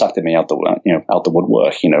people contacting me out the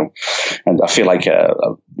woodwork, and I feel like I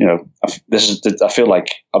feel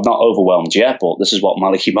like I'm not overwhelmed yet, but this is what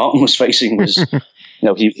Malachi Martin was facing. Was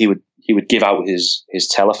he would give out his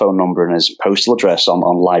telephone number and his postal address on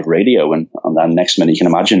live radio, and then next minute you can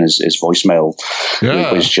imagine his voicemail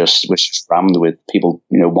was just rammed with people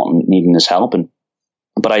needing his help.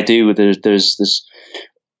 But I do, there's this,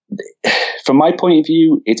 from my point of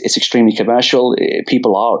view, it's extremely commercial.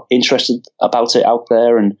 People are interested about it out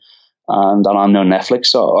there, and I know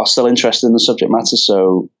Netflix are still interested in the subject matter.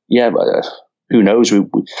 So who knows? We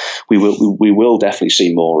will definitely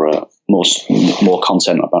see more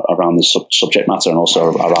content around this subject matter, and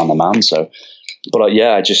also around the man. So, but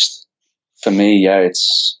for me,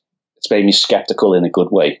 it's made me skeptical in a good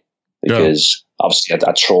way, because obviously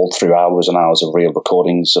I trawled through hours and hours of real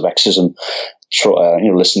recordings of exorcism,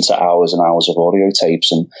 listened to hours and hours of audio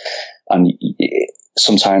tapes, and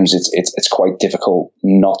sometimes it's quite difficult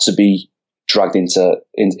not to be dragged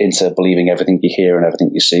into believing everything you hear and everything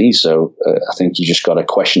you see. So I think you just got to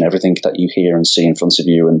question everything that you hear and see in front of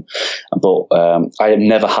you. But I have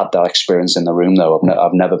never had that experience in the room, though.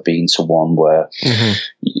 I've never been to one where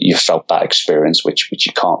you felt that experience, which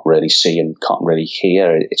you can't really see and can't really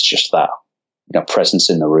hear. It's just that presence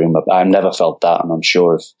in the room. I've never felt that, and I'm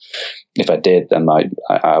sure if I did, then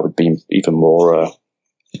I would be even more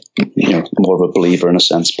more of a believer in a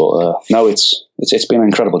sense. But no, it's been an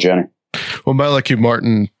incredible journey. Well, Matthew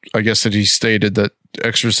Martin, I guess that he stated that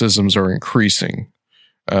exorcisms are increasing.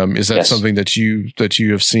 Is that something that you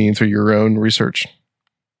have seen through your own research?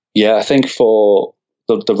 Yeah, I think for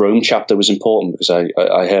the Rome chapter was important because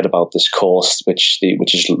I heard about this course which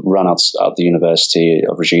is run out the University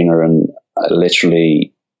of Regina, and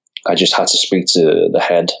I just had to speak to the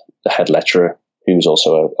head lecturer, who was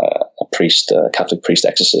also a priest, a Catholic priest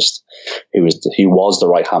exorcist, who was the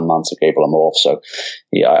right hand man to Gabriel Amorth. So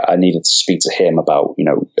I needed to speak to him about,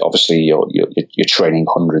 obviously you're training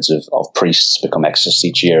hundreds of priests to become exorcists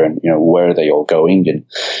each year, and where are they all going?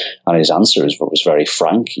 And his answer was very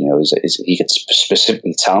frank. He could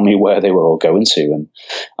specifically tell me where they were all going to,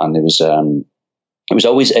 and it was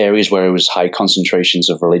always areas where it was high concentrations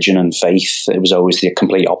of religion and faith. It was always the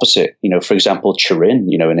complete opposite. For example, Turin,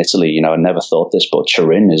 in Italy, I never thought this, but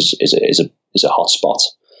Turin is a hot spot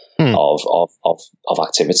of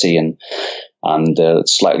activity and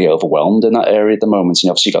slightly overwhelmed in that area at the moment. And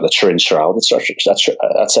obviously you've got the Turin Shroud,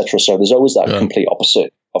 etc. So there's always that complete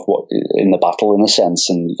opposite of what in the battle, in a sense.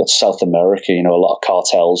 And you've got South America, a lot of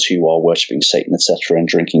cartels who are worshipping Satan, etc., and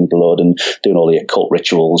drinking blood and doing all the occult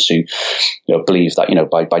rituals, who believe that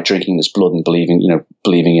by drinking this blood and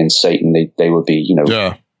believing in Satan, they would be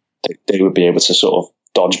they would be able to sort of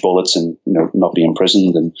dodge bullets and not be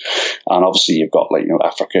imprisoned, and obviously you've got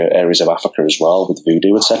Africa, areas of Africa as well with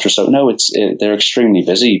voodoo, etc. So no, they're extremely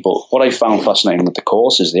busy. But what I found fascinating with the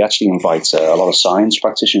course is they actually invite a lot of science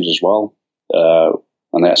practitioners as well,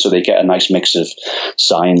 so they get a nice mix of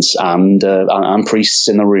science and priests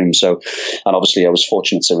in the room. So, and obviously I was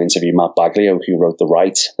fortunate to interview Matt Baglio, who wrote The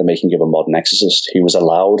Rite, The Making of a Modern Exorcist. He was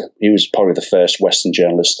probably the first Western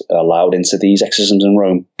journalist allowed into these exorcisms in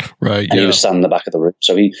Rome. Right. And he was standing in the back of the room.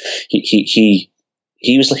 So he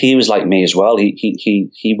was like me as well.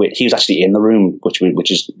 He was actually in the room,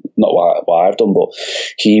 which is not what I've done, but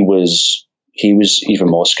he was even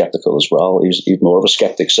more skeptical as well. He was even more of a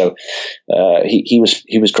skeptic. So he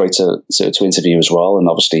was great to interview as well. And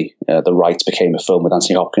obviously, The Rite became a film with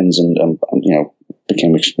Anthony Hopkins and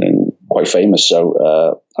became quite famous.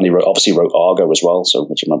 So and he wrote Argo as well. So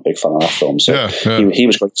which I'm a big fan of that film. So he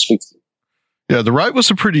was great to speak to. Yeah, The Rite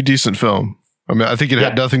was a pretty decent film. I mean, I think it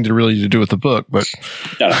had nothing to do with the book, but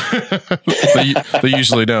no. they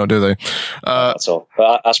usually don't, do they? That's all.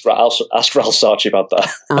 Ask Ralph Sarchi about that.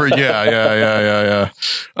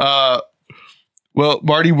 Yeah. Well,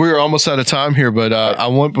 Marty, we're almost out of time here, but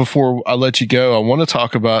before I let you go, I want to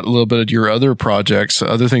talk about a little bit of your other projects,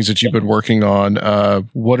 other things that you've been working on.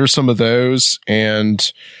 What are some of those,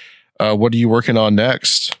 and what are you working on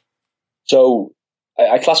next? So,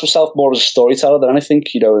 I class myself more as a storyteller than anything.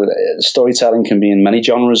 Storytelling can be in many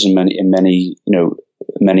genres and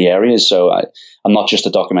many areas. So I'm not just a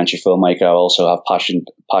documentary filmmaker. I also have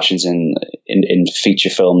passions in feature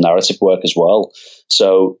film narrative work as well.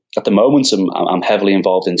 So at the moment, I'm heavily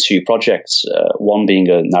involved in two projects. One being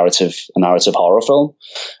a narrative horror film.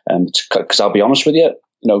 Because I'll be honest with you,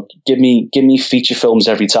 give me feature films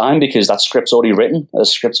every time, because that script's already written. The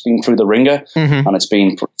script's been through the ringer, and it's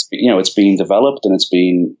been developed, and it's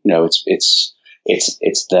been,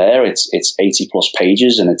 it's there. It's 80 plus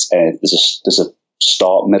pages, and there's a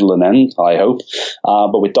start, middle, and end, I hope.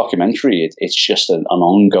 But with documentary, it's just an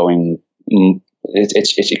ongoing.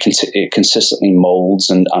 It consistently molds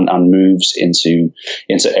and moves into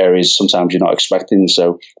areas sometimes you're not expecting.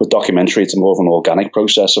 So with documentary, it's more of an organic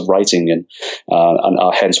process of writing, and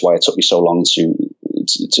hence why it took me so long to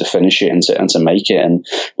finish it and to make it.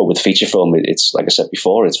 But with feature film, it's like I said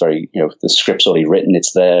before, it's very the script's already written,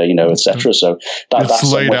 it's there, etc. So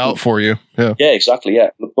that's laid out for you. Yeah, exactly. Yeah,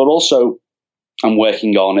 but also, I'm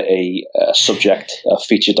working on a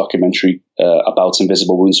feature documentary about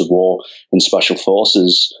invisible wounds of war in special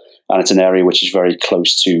forces, and it's an area which is very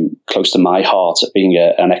close to my heart. Being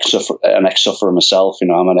an ex-sufferer myself,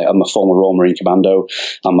 I'm a former Royal Marine Commando,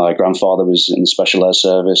 and my grandfather was in the Special Air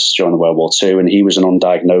Service during World War II, and he was an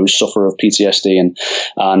undiagnosed sufferer of PTSD, and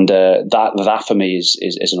that for me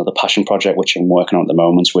is another passion project which I'm working on at the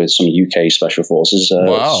moment with some UK Special Forces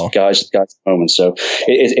guys at the moment. So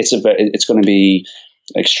it's going to be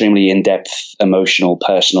extremely in-depth, emotional,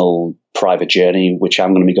 personal private journey, which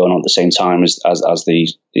I'm going to be going on at the same time as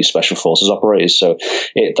the special forces operators. So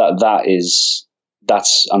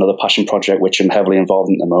that's another passion project which I'm heavily involved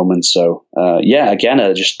in at the moment. So again,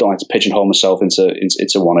 I just don't like to pigeonhole myself into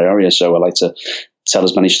one area. So I like to tell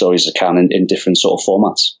as many stories as I can in different sort of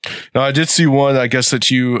formats. Now, I did see one, I guess,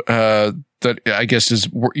 that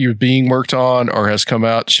you're being worked on or has come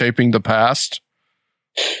out, Shaping the Past.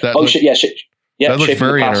 That looked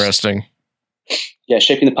very interesting. Yeah,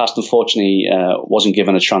 Shaping the Past, unfortunately, wasn't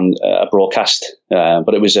given a broadcast,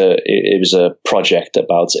 but it was a project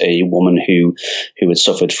about a woman who had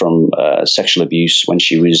suffered from sexual abuse when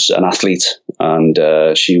she was an athlete, and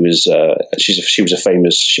she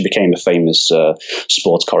became a famous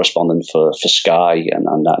sports correspondent for Sky and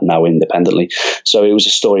now independently. So it was a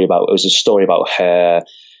story about her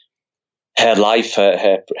life,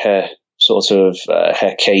 her sort of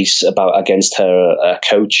her case against her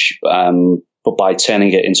coach. But by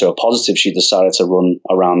turning it into a positive, she decided to run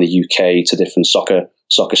around the UK to different soccer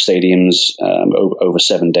stadiums over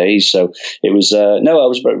 7 days. So it was I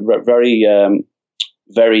was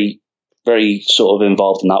very, very sort of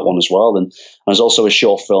involved in that one as well. And there's also a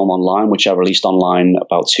short film online which I released online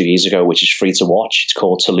about 2 years ago, which is free to watch. It's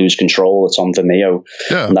called To Lose Control. It's on Vimeo,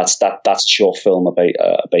 and that's a short film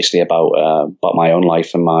basically about my own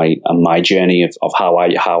life and my journey of how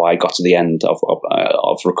I got to the end of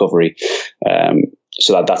recovery.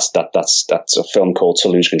 So that's a film called To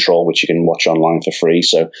Lose Control, which you can watch online for free.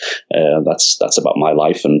 So that's about my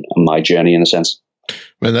life and my journey in a sense.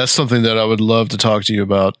 Man, that's something that I would love to talk to you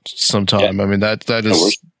about sometime. Yeah. I mean,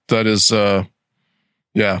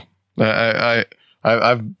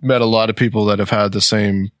 I've met a lot of people that have had the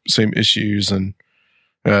same issues, and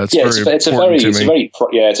it's a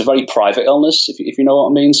very private illness, if you know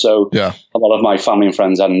what I mean. So a lot of my family and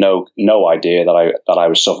friends had no idea that I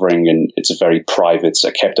was suffering, and it's a very private.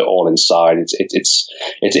 I kept it all inside.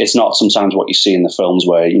 It's not sometimes what you see in the films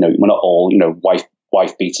where we're not all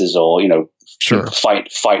wife beaters or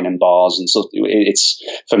fighting in bars and stuff. It's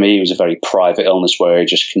for me, it was a very private illness where I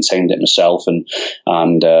just contained it myself, and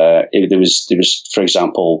there was, for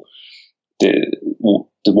example,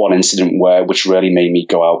 the one incident which really made me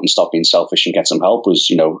go out and stop being selfish and get some help was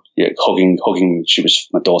hugging.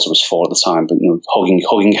 My daughter was 4 at the time, but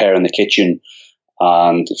hugging her in the kitchen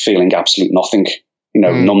and feeling absolute nothing.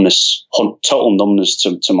 Numbness, total numbness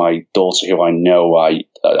to my daughter, who I know I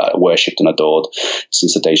worshipped and adored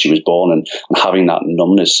since the day she was born, and having that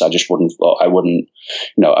numbness, I wouldn't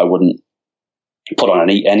put on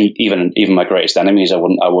any even my greatest enemies. I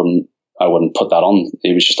wouldn't put that on.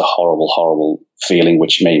 It was just a horrible feeling,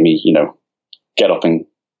 which made me get up and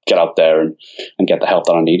get out there and get the help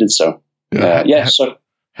that I needed. So so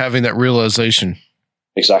having that realization,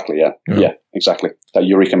 exactly, exactly, that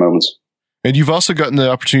eureka moment. And you've also gotten the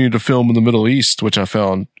opportunity to film in the Middle East, which I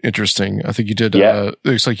found interesting. I think you did. It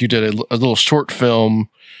looks like you did a little short film,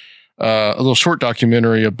 a little short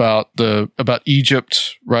documentary about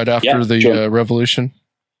Egypt right after the revolution.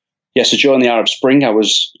 Yeah, so during the Arab Spring, I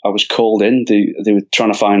was called in. They were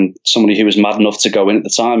trying to find somebody who was mad enough to go in at the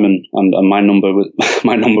time, and my number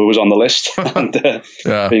was on the list. And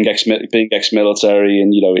being ex-military,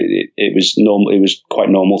 and it was normal. It was quite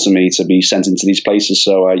normal to me to be sent into these places.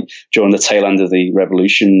 So during the tail end of the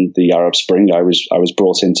revolution, the Arab Spring, I was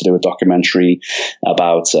brought in to do a documentary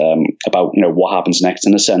about what happens next,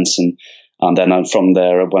 in a sense, and then from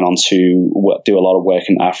there I went on to do a lot of work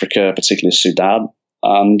in Africa, particularly Sudan.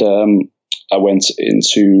 And I went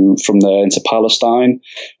from there into Palestine,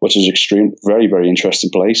 which is very, very interesting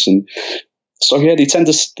place. And so they tend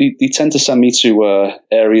to send me to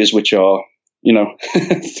areas which are no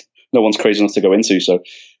one's crazy enough to go into. So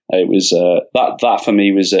it was that for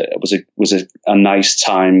me was a nice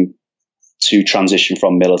time to transition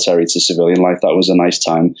from military to civilian life. That was a nice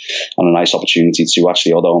time and a nice opportunity to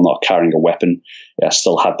actually, although I'm not carrying a weapon, I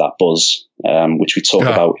still had that buzz, which we talk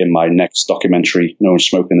about in my next documentary, No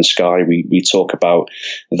Smoke in the Sky. We talk about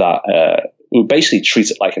that. We basically treat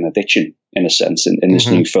it like an addiction, in a sense. In this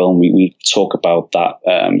new film, we talk about that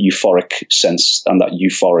euphoric sense and that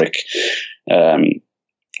euphoric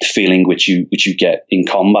feeling which you get in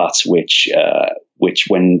combat, which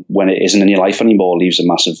when it isn't in your life anymore leaves a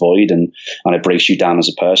massive void and it breaks you down as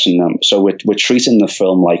a person. So we're treating the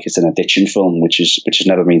film like it's an addiction film, which has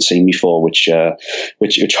never been seen before, which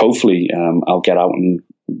hopefully I'll get out and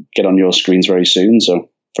get on your screens very soon. So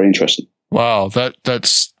very interesting. Wow, that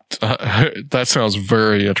sounds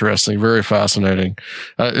very interesting, very fascinating.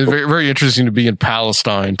 Very, very interesting to be in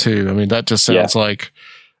Palestine too. I mean, that just sounds like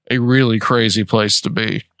a really crazy place to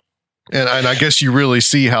be. And I guess you really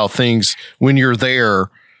see how things, when you're there,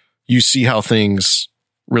 you see how things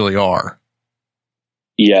really are.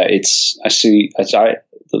 Yeah,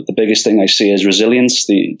 the biggest thing I see is resilience.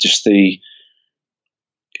 It's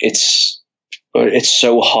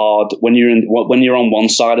so hard when you're on one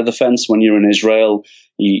side of the fence. When you're in Israel,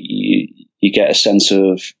 you get a sense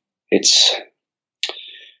of it's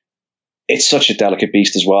such a delicate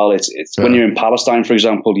beast as well. It's when you're in Palestine, for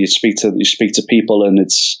example, you speak to people and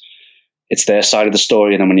it's their side of the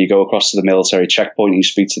story, and then when you go across to the military checkpoint, you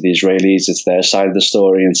speak to the Israelis, it's their side of the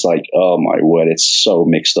story, and it's like, oh my word, it's so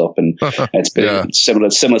mixed up, and it's been similar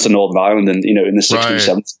to Northern Ireland, and in the 60s,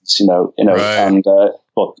 70s, and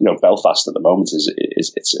but Belfast at the moment is an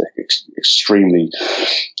extremely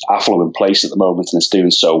affluent place at the moment, and it's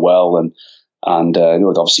doing so well, and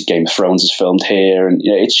obviously Game of Thrones is filmed here, and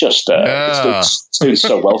it's just it's doing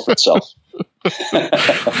so well for itself.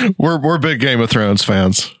 We're big Game of Thrones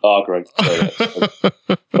fans. Oh, great!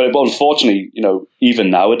 But unfortunately,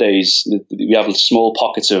 even nowadays, we have small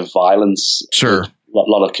pockets of violence. Sure, a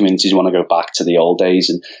lot of communities want to go back to the old days,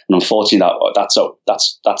 and unfortunately, that's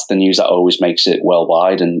the news that always makes it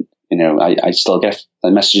worldwide. And I still get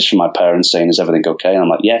messages from my parents saying, "Is everything okay?" And I'm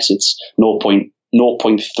like, "Yes, it's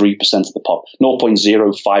 0.03% of the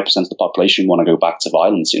 0.05% of the population want to go back to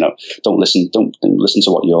violence. Don't listen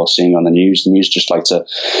to what you're seeing on the news. The news just like to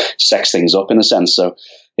sex things up in a sense. So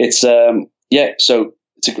it's So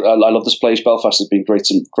I love this place. Belfast has been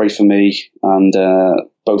great for me, and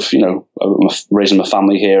both raising my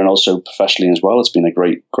family here and also professionally as well. It's been a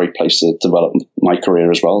great place to develop my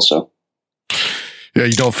career as well. So. Yeah,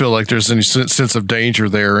 you don't feel like there's any sense of danger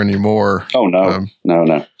there anymore. Oh no,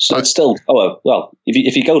 no. So it's still. Well,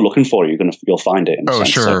 if you go looking for it, you'll find it.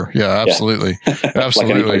 Sure. So, yeah, absolutely,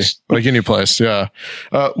 absolutely. Like any place. Yeah.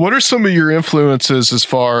 What are some of your influences as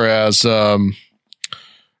far as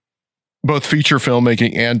both feature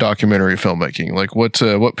filmmaking and documentary filmmaking? Like what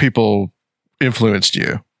people influenced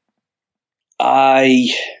you? For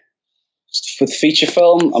feature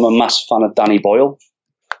film, I'm a massive fan of Danny Boyle.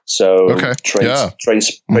 So Train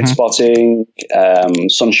Spotting,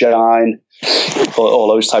 Sunshine, all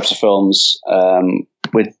those types of films.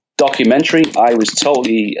 With documentary, I was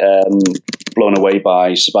totally blown away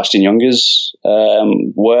by Sebastian Junger's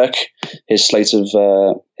work, his slate of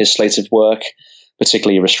work,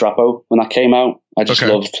 particularly Restrepo when that came out. I just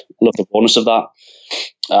loved the bonus of that.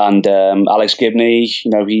 And Alex Gibney,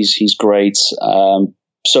 he's great.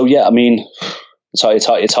 So yeah, I mean.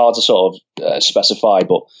 It's hard to sort of specify,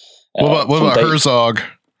 but what about Herzog?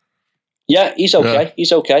 Yeah, he's okay. Yeah.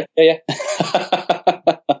 He's okay. Yeah.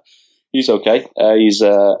 He's okay. He's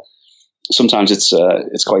sometimes it's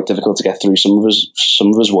quite difficult to get through some of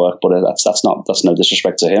his work, but that's no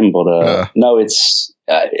disrespect to him. But no, it's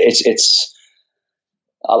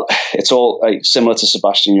all similar to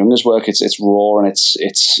Sebastian Junger's work. It's raw and it's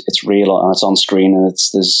real and it's on screen, and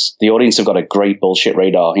there's the audience have got a great bullshit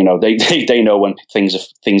radar. They know when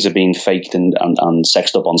things are being faked and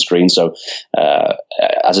sexed up on screen. So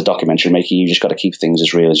as a documentary maker, you just got to keep things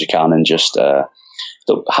as real as you can and just have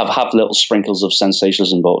little sprinkles of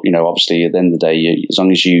sensationalism. But obviously at the end of the day, as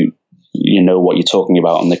long as you know what you're talking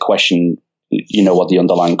about and the question. What the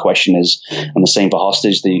underlying question is, and the same for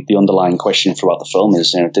Hostage. The underlying question throughout the film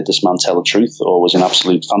is, did this man tell the truth, or was he an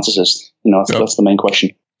absolute fantasist? That's the main question.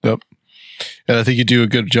 Yep. And I think you do a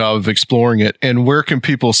good job of exploring it. And where can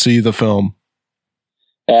people see the film?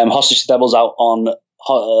 Hostage to the Devil's out on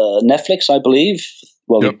Netflix, I believe.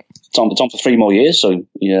 Well, it's on for 3 more years, so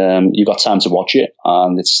you've got time to watch it.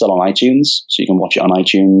 And it's still on iTunes, so you can watch it on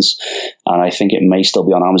iTunes. And I think it may still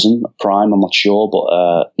be on Amazon Prime, I'm not sure. But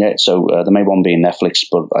so the main one being Netflix,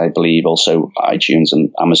 but I believe also iTunes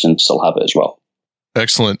and Amazon still have it as well.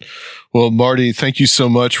 Excellent. Well, Marty, thank you so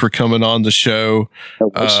much for coming on the show.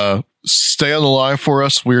 Stay on the line for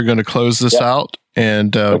us. We're going to close this out.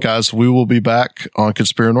 And guys, we will be back on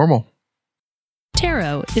Conspiranormal.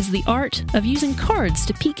 Tarot is the art of using cards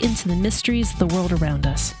to peek into the mysteries of the world around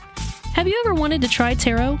us. Have you ever wanted to try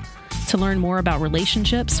tarot? To learn more about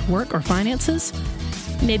relationships, work, or finances?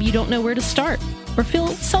 Maybe you don't know where to start, or feel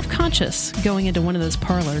self-conscious going into one of those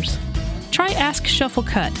parlors. Try Ask Shuffle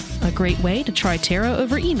Cut, a great way to try tarot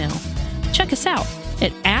over email. Check us out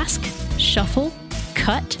at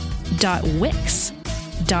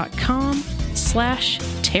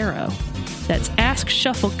askshufflecut.wix.com/tarot. That's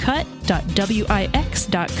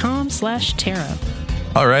askshufflecut.wix.com/tarot.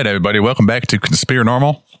 All right, everybody. Welcome back to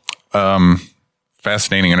Conspiranormal.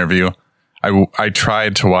 Fascinating interview. I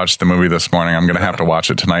tried to watch the movie this morning. I'm going to have to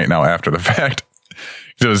watch it tonight now after the fact.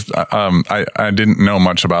 Because I didn't know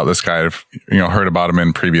much about this guy. I've heard about him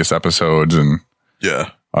in previous episodes, and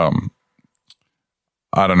I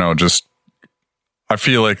don't know. Just I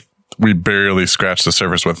feel like we barely scratched the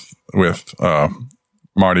surface with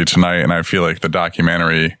Marty tonight, and I feel like the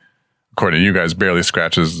documentary, according to you guys, barely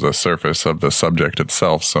scratches the surface of the subject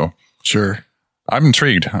itself. So sure, I'm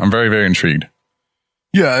intrigued. I'm very, very intrigued.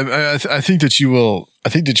 Yeah, I think that you will. I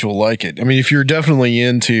think that you'll like it. I mean, if you're definitely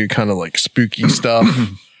into kind of like spooky stuff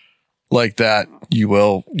like that, you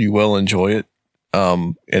will enjoy it.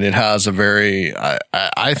 And it has a very,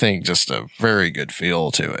 I think, just a very good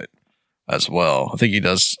feel to it as well. I think he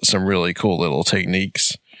does some really cool little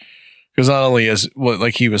techniques, because not only is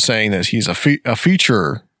like he was saying that he's a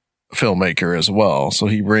feature filmmaker as well, so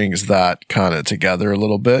he brings that kind of together a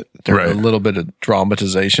little bit. There are a little bit of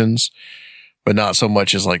dramatizations, but not so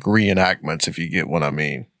much as like reenactments, if you get what I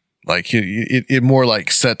mean. Like it more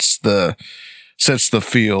like sets the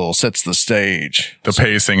feel, sets the stage, the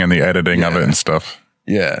pacing and the editing of it and stuff.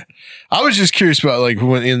 Yeah. I was just curious about like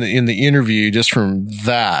when in the interview, just from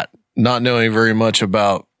that, not knowing very much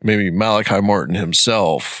about maybe Malachi Martin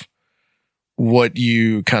himself, what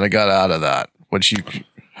you kind of got out of that, I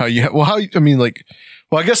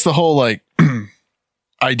guess the whole like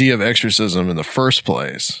idea of exorcism in the first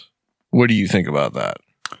place. What do you think about that?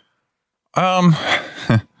 I'm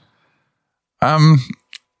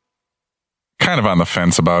kind of on the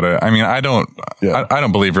fence about it. I mean, I don't I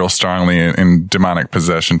don't believe real strongly in demonic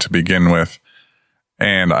possession to begin with.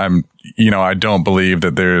 And I don't believe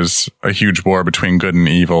that there's a huge war between good and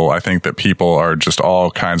evil. I think that people are just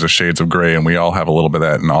all kinds of shades of gray, and we all have a little bit of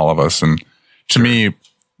that in all of us. And to me,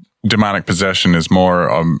 demonic possession is more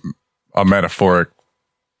a metaphoric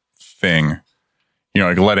thing.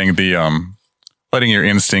 Like letting your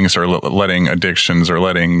instincts or letting addictions or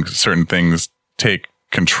letting certain things take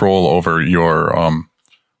control over your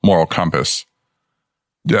moral compass.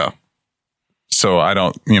 Yeah. So I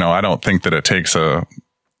don't think that it takes a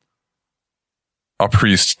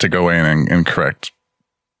priest to go in and correct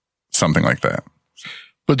something like that.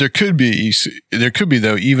 But there could be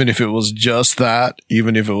though, even if it was just that,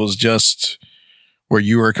 even if it was just where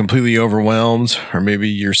you are completely overwhelmed, or maybe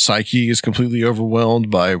your psyche is completely overwhelmed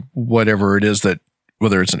by whatever it is, that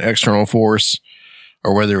whether it's an external force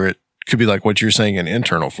or whether it could be like what you're saying, an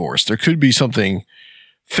internal force. There could be something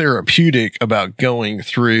therapeutic about going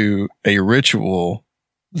through a ritual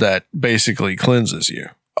that basically cleanses you.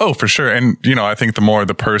 Oh, for sure. And, I think the more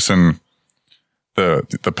the person,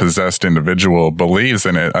 the possessed individual believes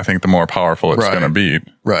in it, I think the more powerful it's going to be.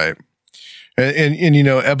 Right. And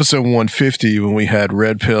episode 150, when we had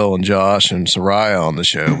Red Pill and Josh and Soraya on the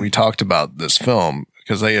show, we talked about this film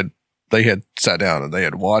because they had sat down and they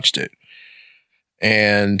had watched it.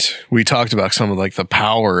 And we talked about some of like the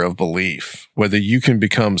power of belief, whether you can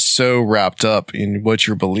become so wrapped up in what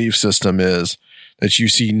your belief system is that you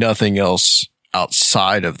see nothing else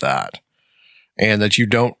outside of that, and that you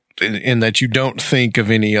don't think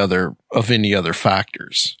of any other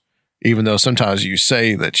factors, even though sometimes you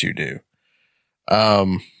say that you do.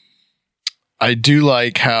 I do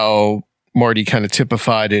like how Marty kind of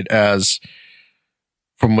typified it as,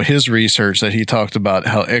 from his research, that he talked about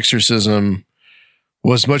how exorcism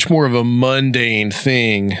was much more of a mundane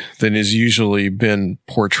thing than is usually been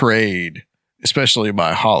portrayed, especially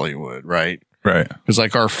by Hollywood, right? Right. Because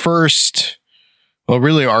like our first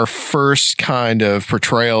kind of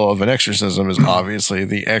portrayal of an exorcism is obviously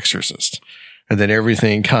The Exorcist. And then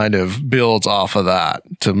everything kind of builds off of that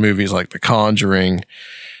to movies like The Conjuring,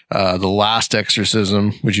 The Last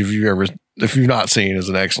Exorcism, which if you've not seen, is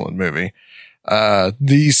an excellent movie.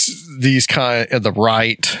 These kind of The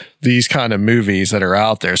Rite, these kind of movies that are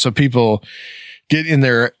out there. So people get in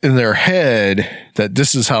their head that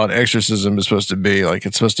this is how an exorcism is supposed to be. Like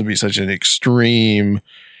it's supposed to be such an extreme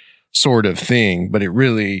sort of thing, but it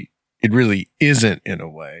really isn't in a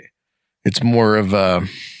way. It's more of a,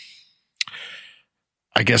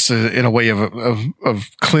 I guess, in a way of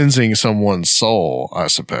cleansing someone's soul, I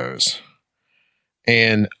suppose.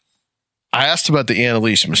 And I asked about the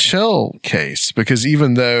Annalise Michelle case because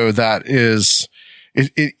even though that is,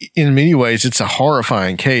 it in many ways, it's a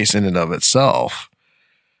horrifying case in and of itself.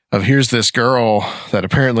 Of here's this girl that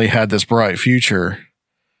apparently had this bright future,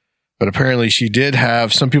 but apparently she did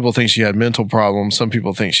have, some people think she had mental problems. Some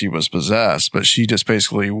people think she was possessed, but she just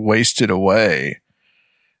basically wasted away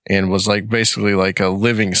and was like basically like a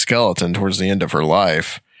living skeleton towards the end of her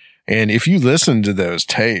life. And if you listen to those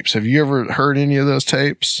tapes, have you ever heard any of those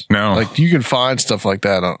tapes? No. Like you can find stuff like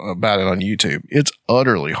that about it on YouTube. It's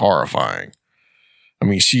utterly horrifying. I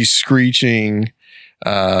mean, she's screeching.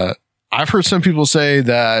 I've heard some people say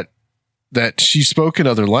that she spoke in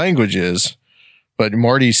other languages, but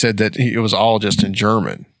Marty said that it was all just in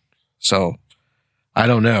German. So I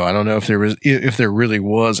don't know. I don't know if there really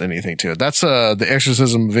was anything to it. That's The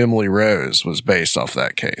Exorcism of Emily Rose was based off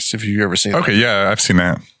that case. If you've ever seen Okay, yeah, I've seen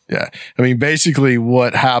that. Yeah. I mean, basically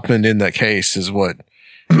what happened in that case is what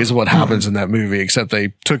happens in that movie, except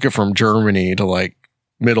they took it from Germany to like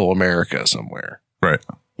middle America somewhere. Right.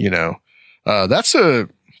 You know, that's a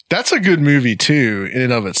good movie too in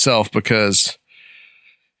and of itself, because,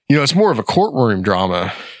 you know, it's more of a courtroom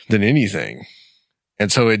drama than anything. And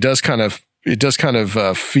so it does kind of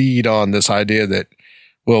feed on this idea that,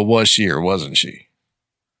 well, was she or wasn't she?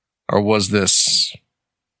 Or was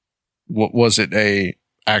it a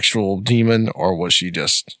actual demon, or was she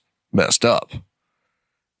just messed up?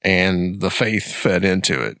 And the faith fed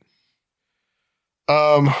into it.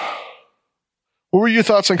 What were your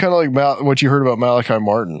thoughts on kind of like what you heard about Malachi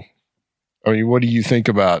Martin? I mean, what do you think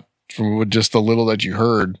about, from just the little that you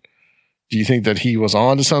heard? Do you think that he was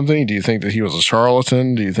on to something? Do you think that he was a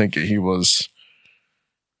charlatan? Do you think that he was?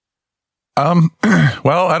 Well,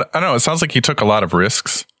 I don't know. It sounds like he took a lot of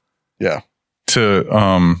risks. Yeah. To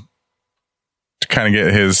kind of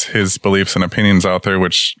get his beliefs and opinions out there,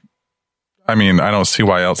 which, I mean, I don't see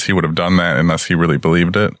why else he would have done that unless he really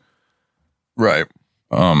believed it. Right.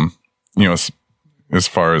 You know, as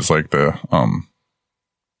far as like the,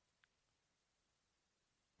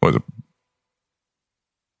 what was it?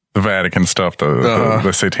 The Vatican stuff,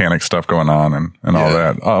 the satanic stuff going on and all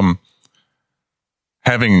that.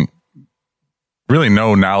 Having really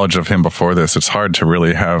no knowledge of him before this, it's hard to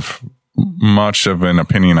really have much of an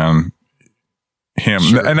opinion on him.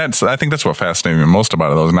 Sure. And I think that's what fascinated me most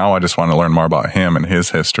about those. Now I just want to learn more about him and his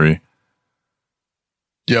history.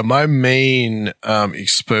 Yeah, my main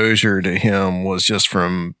exposure to him was just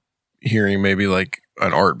from hearing maybe like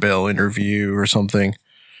an Art Bell interview or something.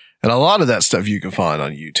 And a lot of that stuff you can find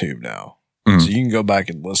on YouTube now. So you can go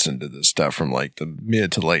back and listen to this stuff from like the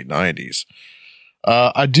mid to late 90s.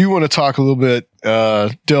 I do want to talk a little bit,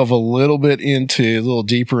 delve a little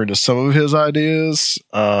deeper into some of his ideas.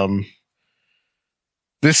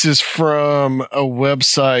 This is from a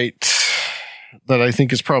website that I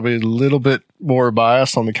think is probably a little bit more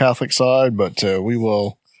biased on the Catholic side, but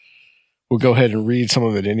we'll go ahead and read some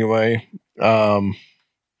of it anyway.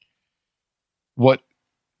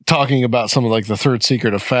 Talking about some of like the third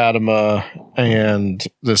secret of Fatima and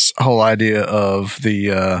this whole idea of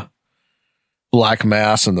the Black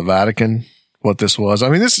Mass in the Vatican, what this was. I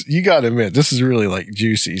mean, you got to admit, this is really like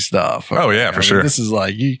juicy stuff. Okay? Oh yeah, for sure. This is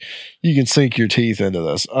like, you can sink your teeth into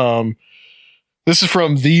this. This is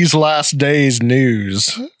from These Last Days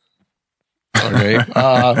News. Okay.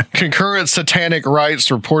 Concurrent satanic rites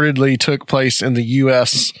reportedly took place in the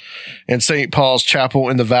U.S. and St. Paul's Chapel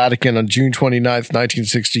in the Vatican on June 29th,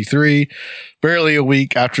 1963, barely a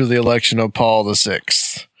week after the election of Paul VI.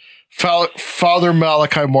 Father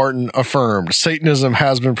Malachi Martin affirmed Satanism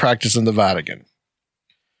has been practiced in the Vatican.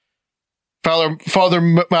 Father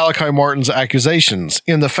Malachi Martin's accusations.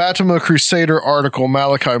 In the Fatima Crusader article,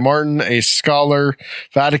 Malachi Martin, a scholar,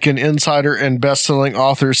 Vatican insider, and best-selling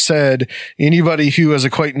author, said anybody who is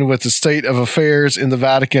acquainted with the state of affairs in the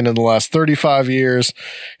Vatican in the last 35 years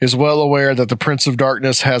is well aware that the Prince of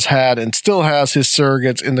Darkness has had and still has his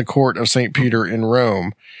surrogates in the court of St. Peter in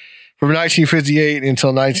Rome. From 1958 until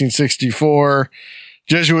 1964,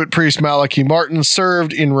 Jesuit priest Malachi Martin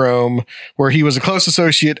served in Rome, where he was a close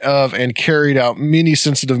associate of and carried out many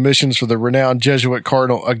sensitive missions for the renowned Jesuit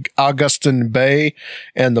Cardinal Augustin Bey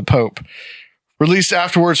and the Pope. Released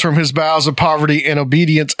afterwards from his vows of poverty and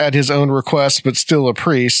obedience at his own request, but still a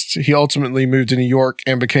priest, he ultimately moved to New York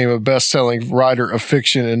and became a best-selling writer of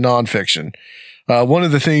fiction and nonfiction. One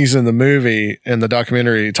of the things in the movie and the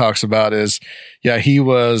documentary he talks about is, he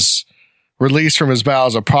was released from his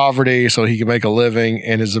vows of poverty so he could make a living,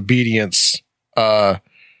 and his obedience,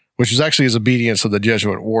 which was actually his obedience to the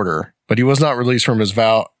Jesuit order, but he was not released from his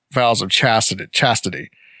vows of chastity,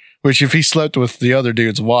 which if he slept with the other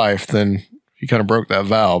dude's wife, then he kind of broke that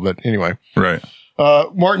vow. But anyway. Right.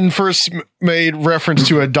 Martin first made reference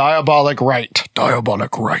to a diabolic rite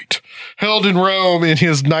held in Rome in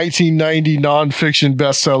his 1990 nonfiction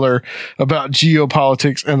bestseller about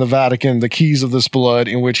geopolitics and the Vatican, The Keys of This Blood,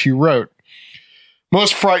 in which he wrote,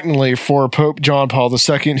 most frighteningly for Pope John Paul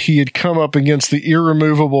II, he had come up against the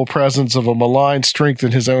irremovable presence of a malign strength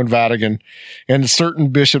in his own Vatican and certain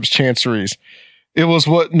bishops' chanceries. It was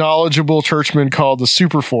what knowledgeable churchmen called the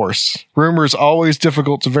superforce. Rumors always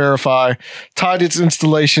difficult to verify, tied its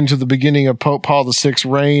installation to the beginning of Pope Paul VI's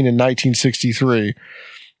reign in 1963.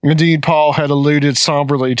 Indeed, Paul had alluded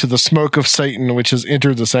somberly to the smoke of Satan which has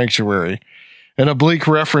entered the sanctuary, an oblique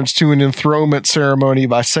reference to an enthronement ceremony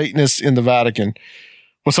by Satanists in the Vatican.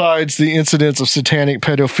 Besides, the incidence of satanic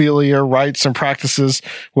pedophilia, rites, and practices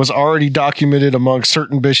was already documented among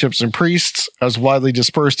certain bishops and priests, as widely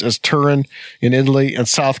dispersed as Turin in Italy and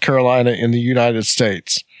South Carolina in the United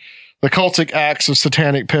States. The cultic acts of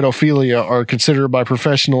satanic pedophilia are considered by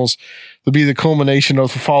professionals to be the culmination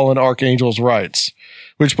of the fallen archangel's rites,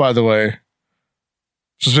 which, by the way,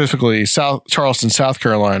 specifically Charleston, South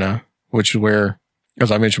Carolina, which is where,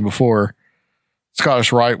 as I mentioned before,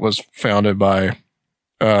 Scottish Rite was founded by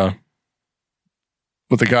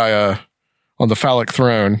with the guy on the phallic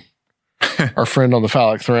throne, our friend on the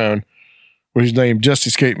phallic throne, whose name just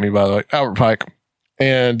escaped me, by the way, Albert Pike.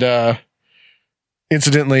 And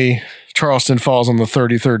incidentally, Charleston falls on the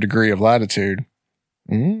 33rd degree of latitude.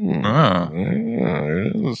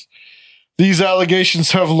 These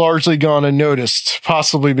allegations have largely gone unnoticed,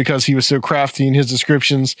 possibly because he was so crafty in his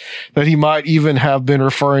descriptions that he might even have been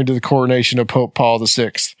referring to the coronation of Pope Paul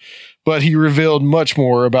VI. But he revealed much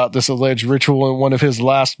more about this alleged ritual in one of his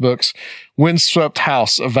last books, Windswept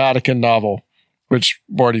House, a Vatican novel, which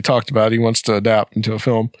Marty talked about. He wants to adapt into a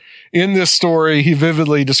film. In this story, he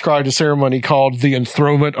vividly described a ceremony called the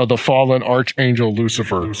enthronement of the fallen archangel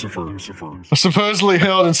Lucifer. Supposedly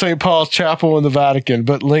held in St. Paul's Chapel in the Vatican,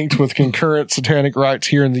 but linked with concurrent satanic rites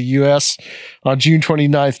here in the U.S. on June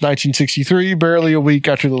 29th, 1963, barely a week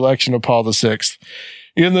after the election of Paul VI.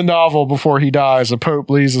 In the novel, before he dies, the Pope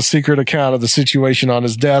leaves a secret account of the situation on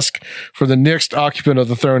his desk for the next occupant of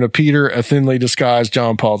the throne of Peter, a thinly disguised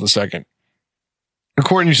John Paul II.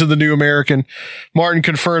 According to the New American, Martin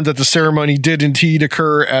confirmed that the ceremony did indeed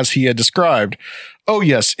occur as he had described. "Oh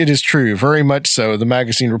yes, it is true, very much so," the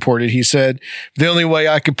magazine reported. He said, "The only way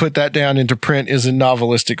I could put that down into print is in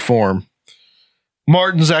novelistic form."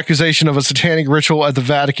 Martin's accusation of a satanic ritual at the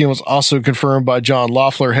Vatican was also confirmed by John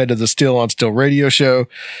Loeffler, head of the Still on Still radio show.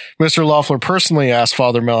 Mr. Loeffler personally asked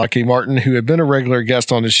Father Malachi Martin, who had been a regular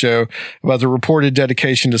guest on his show, about the reported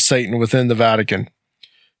dedication to Satan within the Vatican.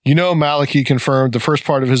 You know, Malachi confirmed the first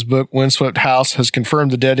part of his book, Windswept House, has confirmed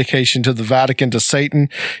the dedication to the Vatican to Satan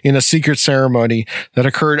in a secret ceremony that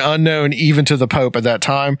occurred unknown even to the Pope at that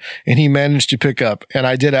time, and he managed to pick up. And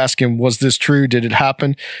I did ask him, was this true? Did it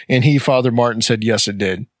happen? And he, Father Martin, said, yes, it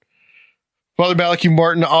did. Father Malachi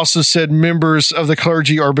Martin also said members of the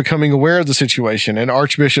clergy are becoming aware of the situation. An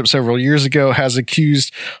archbishop several years ago has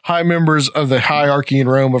accused high members of the hierarchy in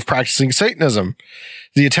Rome of practicing Satanism.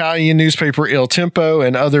 The Italian newspaper Il Tempo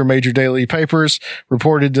and other major daily papers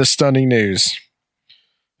reported this stunning news.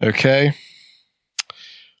 Okay.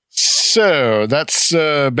 So that's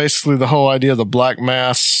basically the whole idea of the Black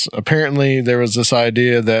Mass. Apparently there was this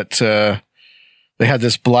idea that they had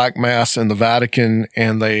this Black Mass in the Vatican,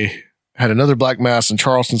 and they had another Black Mass in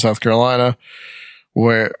Charleston, South Carolina,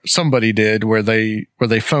 where somebody did, where they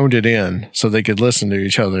phoned it in so they could listen to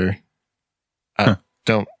each other. I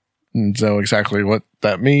don't know exactly what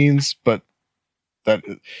that means, but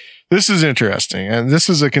this is interesting. And this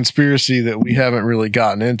is a conspiracy that we haven't really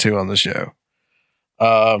gotten into on the show.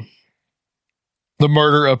 The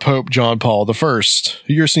murder of Pope John Paul I. Have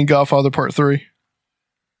you ever seen Godfather Part 3?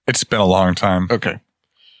 It's been a long time. Okay.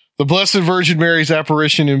 The Blessed Virgin Mary's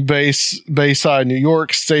apparition in Bayside, New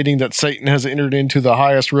York, stating that Satan has entered into the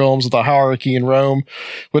highest realms of the hierarchy in Rome,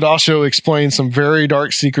 would also explain some very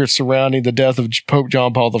dark secrets surrounding the death of Pope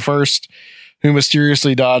John Paul I, who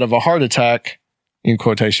mysteriously died of a heart attack, in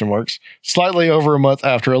quotation marks, slightly over a month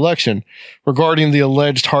after election. Regarding the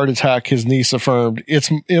alleged heart attack, his niece affirmed,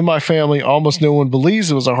 "It's in my family. Almost no one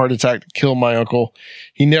believes it was a heart attack that killed my uncle.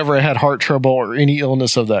 He never had heart trouble or any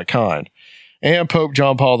illness of that kind." And Pope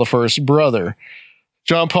John Paul I's brother.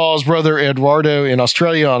 John Paul's brother Eduardo in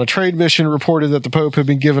Australia on a trade mission reported that the Pope had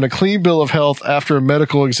been given a clean bill of health after a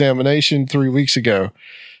medical examination 3 weeks ago.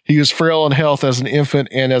 He was frail in health as an infant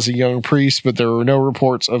and as a young priest, but there were no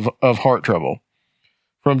reports of heart trouble.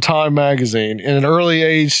 From Time magazine, in an early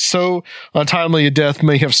age, so untimely a death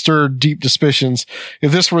may have stirred deep suspicions.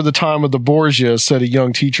 If this were the time of the Borgias, said a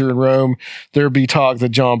young teacher in Rome, there'd be talk that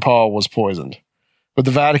John Paul was poisoned. But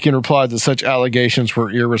the Vatican replied that such allegations were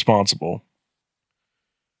irresponsible.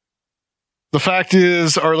 The fact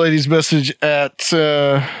is, Our Lady's message at,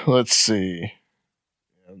 let's see.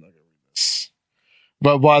 I'm not going to read this.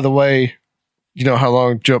 But by the way, you know how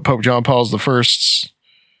long Pope John Paul I,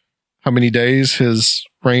 how many days his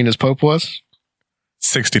reign as Pope was?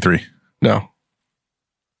 63. No.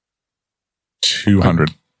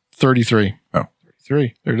 200. 33. Oh.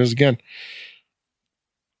 33. There it is again.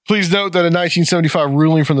 Please note that a 1975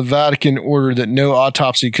 ruling from the Vatican ordered that no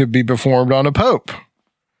autopsy could be performed on a pope.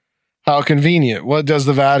 How convenient. What does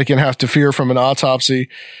the Vatican have to fear from an autopsy?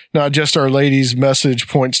 Not just Our Lady's message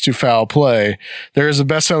points to foul play. There is a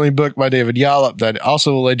best-selling book by David Yallop that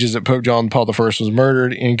also alleges that Pope John Paul I was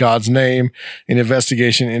murdered in God's name, an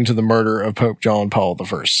investigation into the murder of Pope John Paul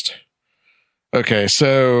I. Okay,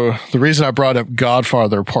 so the reason I brought up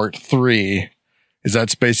Godfather Part 3 is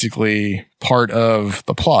that's basically part of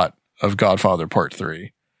the plot of Godfather Part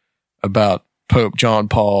 3 about Pope John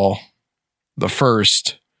Paul I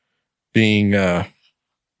being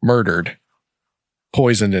murdered,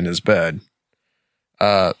 poisoned in his bed.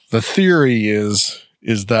 The theory is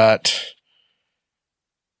that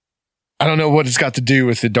I don't know what it's got to do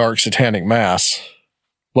with the Dark Satanic Mass,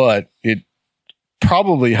 but it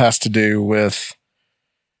probably has to do with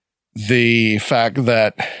the fact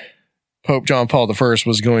that Pope John Paul I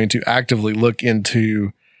was going to actively look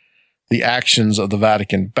into the actions of the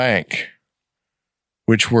Vatican Bank,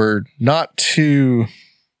 which were not too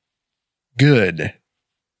good,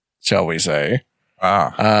 shall we say.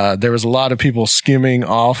 There was a lot of people skimming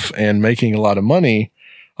off and making a lot of money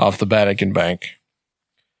off the Vatican Bank.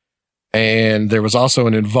 And there was also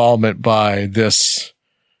an involvement by this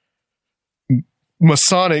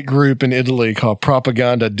Masonic group in Italy called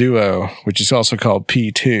Propaganda Duo, which is also called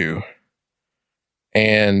P2.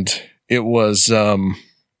 And it was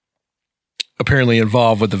apparently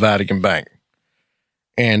involved with the Vatican Bank.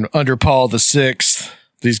 And under Paul VI,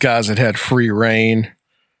 these guys had free reign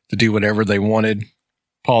to do whatever they wanted.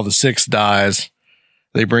 Paul VI dies.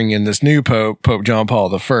 They bring in this new Pope, Pope John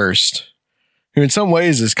Paul I, who in some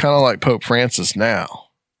ways is kind of like Pope Francis now.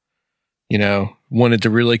 You know, wanted to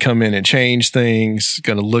really come in and change things,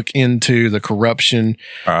 going to look into the corruption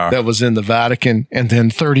that was in the Vatican. And then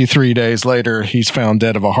 33 days later, he's found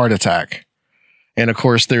dead of a heart attack. And of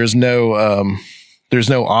course, there's no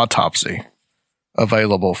autopsy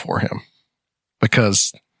available for him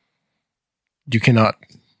because you cannot.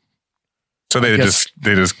 So they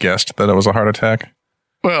just guessed that it was a heart attack.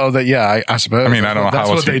 Well, I suppose. I mean, I don't know that's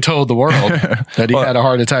how what they told the world, that he had a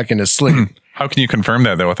heart attack in his sleep. How can you confirm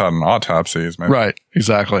that though without an autopsy? Right,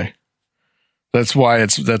 exactly. That's why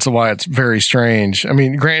it's very strange. I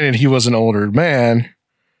mean, granted, he was an older man,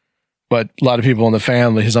 but a lot of people in the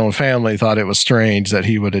family, his own family, thought it was strange that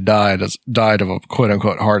he would have died of a quote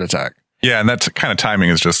unquote heart attack. Yeah, and that kind of timing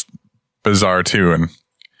is just bizarre too. And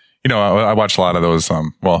you know, I watch a lot of those.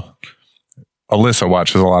 Alyssa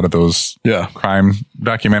watches a lot of those crime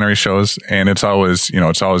documentary shows, and it's always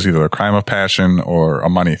either a crime of passion or a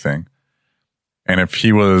money thing. And if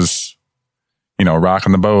he was,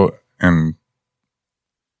 rocking the boat and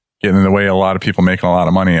getting in the way of a lot of people making a lot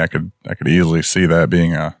of money, I could easily see that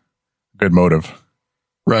being a good motive.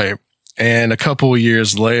 Right. And a couple of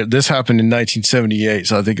years later, this happened in 1978.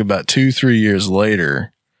 So I think about 2-3 years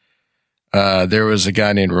later, there was a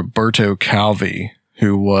guy named Roberto Calvi,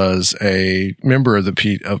 who was a member of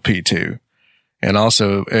P2 and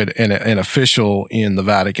also an official in the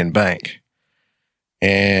Vatican Bank.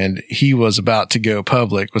 And he was about to go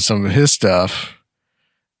public with some of his stuff,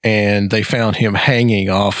 and they found him hanging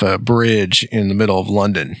off a bridge in the middle of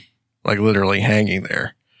London, like literally hanging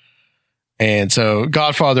there. And so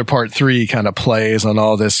Godfather Part 3 kind of plays on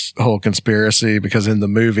all this whole conspiracy, because in the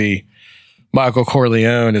movie, Michael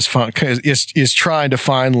Corleone is trying to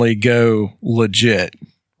finally go legit,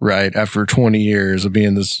 right? After 20 years of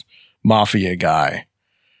being this mafia guy.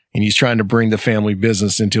 And he's trying to bring the family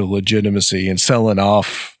business into legitimacy and selling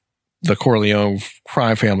off the Corleone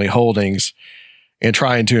crime family holdings and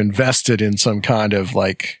trying to invest it in some kind of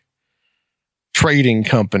like trading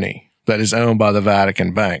company that is owned by the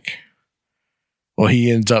Vatican Bank. Well,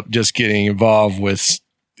 he ends up just getting involved with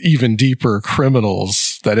even deeper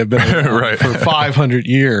criminals that have been around for 500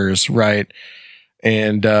 years, right?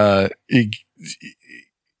 And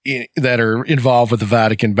that are involved with the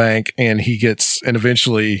Vatican Bank, and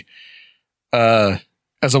eventually, as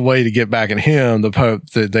a way to get back at him,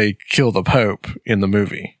 they kill the Pope in the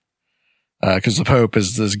movie, because the Pope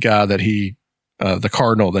is this guy that the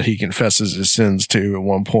cardinal that he confesses his sins to at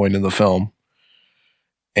one point in the film,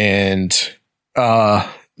 and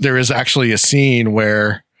there is actually a scene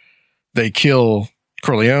where they kill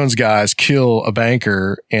Corleone's guys, kill a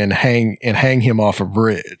banker, and hang him off a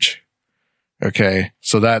bridge. Okay,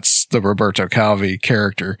 so that's the Roberto Calvi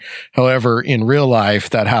character. However, in real life,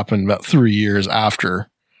 that happened about 3 years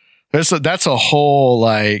after. That's a whole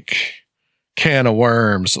like can of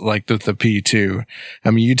worms, like the P2.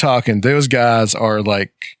 I mean, you talking, those guys are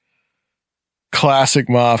like classic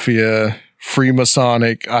mafia,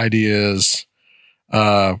 Freemasonic ideas,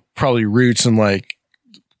 probably roots in like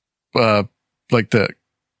the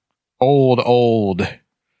old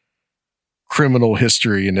criminal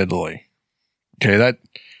history in Italy. Okay,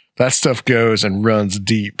 that stuff goes and runs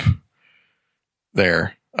deep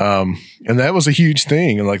there. And that was a huge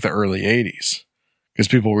thing in like the early 80s because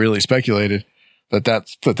people really speculated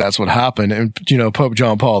that's what happened. And, Pope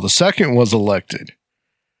John Paul II was elected.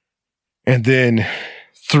 And then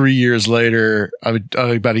 3 years later,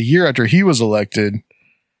 about a year after he was elected,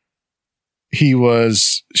 he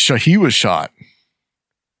was shot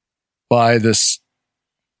by this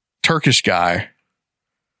Turkish guy.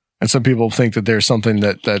 And some people think that there's something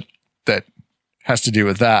that has to do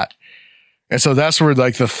with that. And so that's where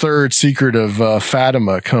like the third secret of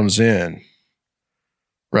Fatima comes in,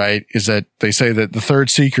 right? Is that they say that the third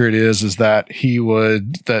secret is that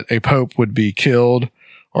that a pope would be killed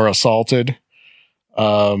or assaulted.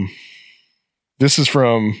 This is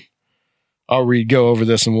from, I'll go over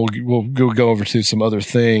this and we'll go over to some other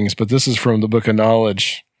things, but this is from the Book of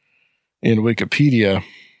Knowledge in Wikipedia.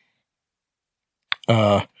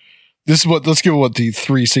 Let's give what the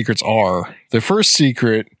three secrets are. The first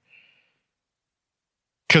secret,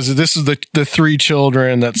 because this is the three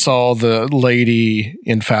children that saw the lady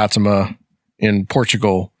in Fatima in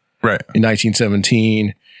Portugal, right, in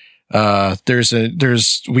 1917.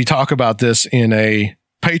 We talk about this in a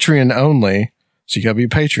Patreon only. So you gotta be a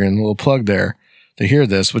Patreon, a little plug there to hear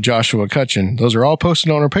this with Joshua Cutchin. Those are all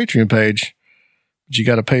posted on our Patreon page, but you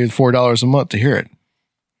got to pay $4 a month to hear it.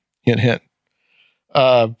 Hint, hint.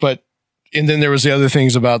 And then there was the other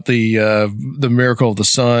things about the miracle of the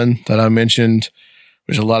sun that I mentioned,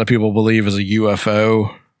 which a lot of people believe is a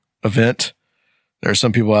UFO event. There are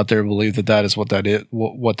some people out there who believe that is what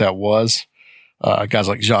that was. Guys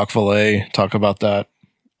like Jacques Vallée talk about that.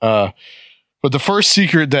 But the first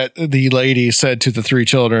secret that the lady said to the three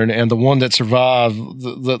children, and the one that survived,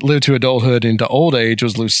 that lived to adulthood into old age,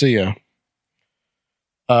 was Lucia.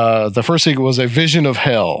 The first secret was a vision of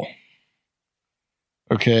hell.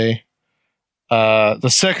 Okay. The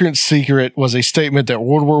second secret was a statement that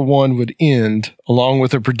World War I would end, along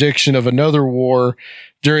with a prediction of another war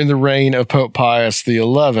during the reign of Pope Pius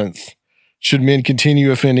XI. Should men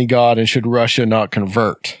continue offending God, and should Russia not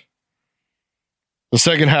convert? The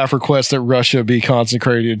second half requests that Russia be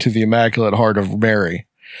consecrated to the Immaculate Heart of Mary.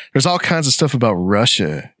 There's all kinds of stuff about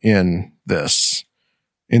Russia in these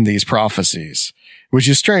prophecies, which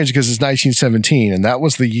is strange because it's 1917, and that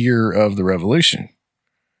was the year of the revolution.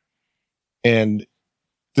 And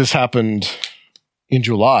this happened in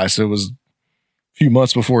July, so it was a few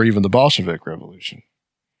months before even the Bolshevik Revolution.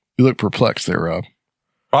 You look perplexed there, Rob.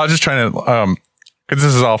 Well, I was just trying to, because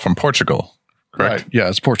this is all from Portugal, correct? Right. Yeah,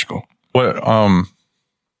 it's Portugal. What,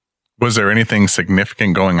 was there anything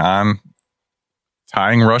significant going on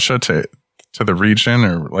tying Russia to the region,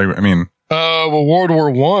 or well, World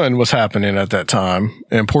War I was happening at that time,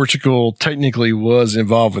 and Portugal technically was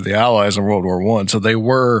involved with the Allies in World War I, so they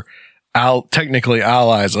were technically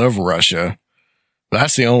allies of Russia.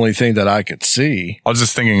 That's the only thing that I could see. I was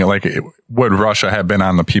just thinking, would Russia have been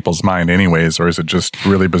on the people's mind anyways, or is it just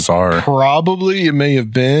really bizarre? Probably it may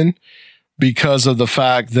have been because of the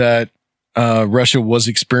fact that Russia was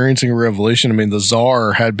experiencing a revolution. I mean, the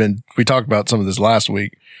Tsar had been, we talked about some of this last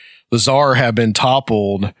week. The Tsar had been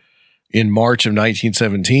toppled in March of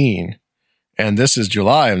 1917, and this is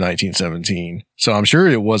July of 1917. So I'm sure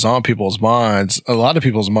it was on people's minds, a lot of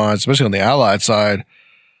people's minds, especially on the Allied side,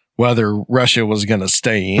 whether Russia was going to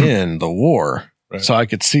stay in the war. Right. So I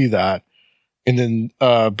could see that. And then,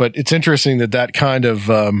 but it's interesting that kind of,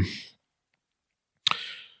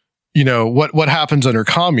 what happens under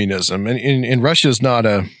communism, and Russia is not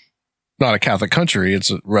a Catholic country.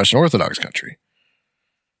 It's a Russian Orthodox country.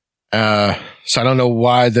 So I don't know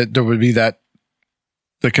why that there would be the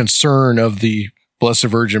concern of the Blessed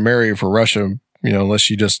Virgin Mary for Russia, unless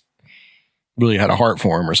she just really had a heart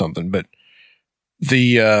for him or something. But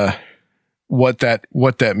what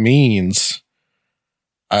that means,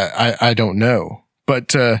 I don't know.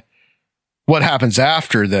 But, what happens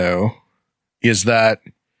after though is that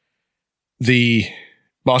the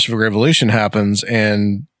Bolshevik Revolution happens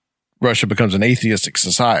and Russia becomes an atheistic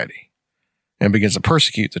society and begins to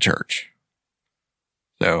persecute the church.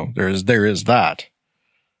 So there is that.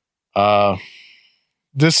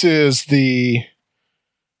 This is the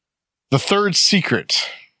third secret.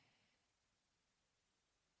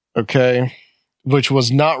 Okay. Which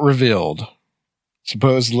was not revealed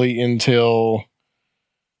supposedly until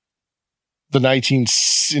the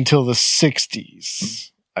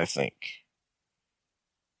 60s, I think.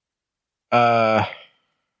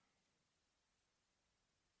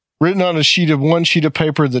 Written on one sheet of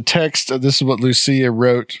paper, the text, this is what Lucia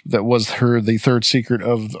wrote, that was the third secret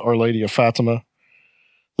of Our Lady of Fatima.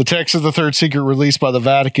 The text of the third secret released by the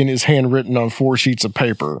Vatican is handwritten on 4 sheets of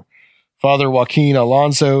paper. Father Joaquin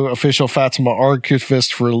Alonso, official Fatima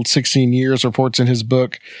archivist for 16 years, reports in his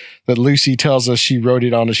book that Lucy tells us she wrote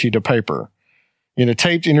it on a sheet of paper. In a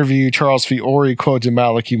taped interview, Charles Fiore quoted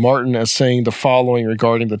Malachi Martin as saying the following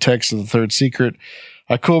regarding the text of the third secret.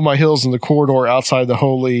 I cooled my heels in the corridor outside the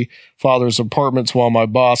Holy Father's apartments while my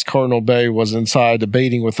boss, Cardinal Bay, was inside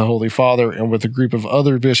debating with the Holy Father and with a group of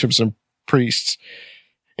other bishops and priests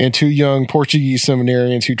and 2 young Portuguese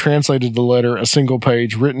seminarians who translated the letter, a single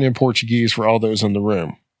page written in Portuguese for all those in the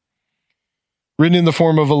room. Written in the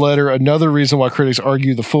form of a letter, another reason why critics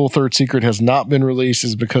argue the full third secret has not been released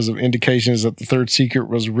is because of indications that the third secret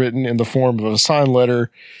was written in the form of a signed letter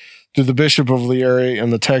to the Bishop of Lieri,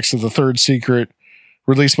 and the text of the third secret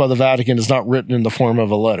released by the Vatican is not written in the form of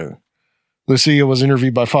a letter. Lucia was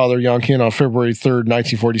interviewed by Father Yonkin on February 3rd,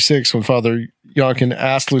 1946. When Father Yonkin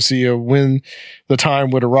asked Lucia when the time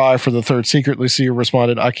would arrive for the third secret, Lucia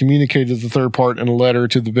responded, I communicated the third part in a letter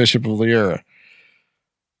to the Bishop of Lieri.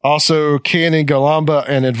 Also, Canon Galamba,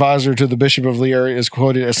 an advisor to the Bishop of Lieri, is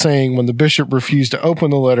quoted as saying, when the bishop refused to open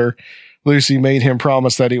the letter, Lucy made him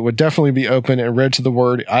promise that it would definitely be open and read to the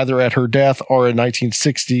word either at her death or in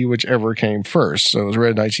 1960, whichever came first. So it was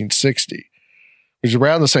read in 1960, which is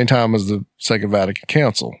around the same time as the Second Vatican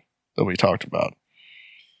Council that we talked about.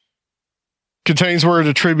 Contains words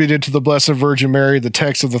attributed to the Blessed Virgin Mary. The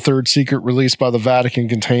text of the third secret released by the Vatican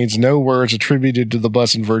contains no words attributed to the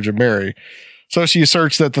Blessed Virgin Mary. So she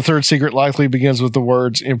asserts that the third secret likely begins with the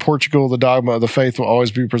words, in Portugal, the dogma of the faith will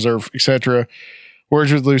always be preserved, etc.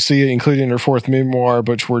 Words with Lucia included in her 4th memoir,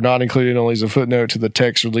 which were not included only as a footnote to the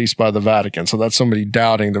text released by the Vatican. So that's somebody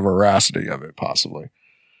doubting the veracity of it, possibly.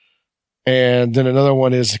 And then another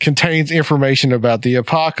one is contains information about the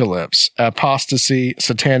apocalypse, apostasy,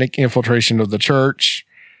 satanic infiltration of the church.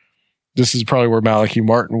 This is probably where Malachi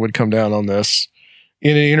Martin would come down on this.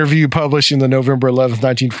 In an interview published in the November 11th,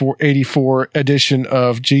 1984 edition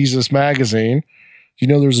of Jesus Magazine. Do you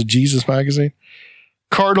know there's a Jesus Magazine?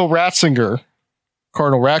 Cardinal Ratzinger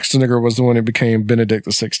was the one who became Benedict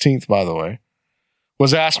XVI, by the way,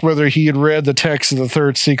 was asked whether he had read the text of the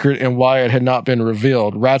third secret and why it had not been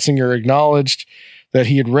revealed. Ratzinger acknowledged that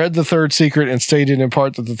he had read the third secret and stated in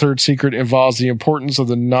part that the third secret involves the importance of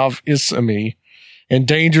the noviciate and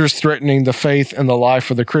dangers threatening the faith and the life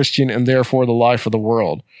of the Christian and therefore the life of the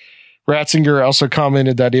world. Ratzinger also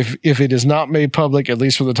commented that if it is not made public, at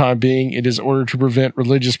least for the time being, it is ordered to prevent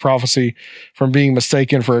religious prophecy from being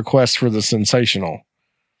mistaken for a quest for the sensational.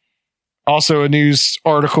 Also, a news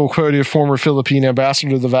article quoted former Philippine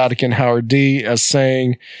ambassador to the Vatican, Howard D., as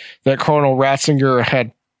saying that Cardinal Ratzinger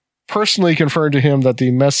had personally confirmed to him that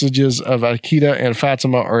the messages of Akita and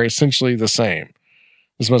Fatima are essentially the same.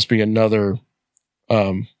 This must be another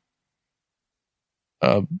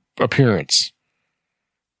appearance.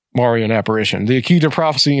 Marian apparition. The Akita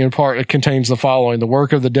prophecy in part contains the following. The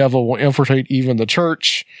work of the devil will infiltrate even the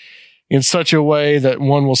church in such a way that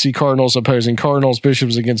one will see cardinals opposing cardinals,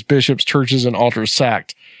 bishops against bishops, churches and altars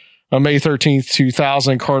sacked. On May 13th,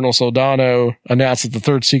 2000, Cardinal Soldano announced that the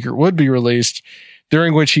third secret would be released,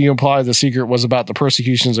 during which he implied the secret was about the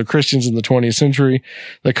persecutions of Christians in the 20th century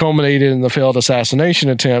that culminated in the failed assassination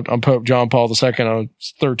attempt on Pope John Paul II on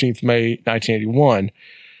 13th May 1981.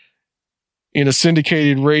 In a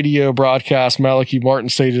syndicated radio broadcast, Malachi Martin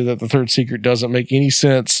stated that the third secret doesn't make any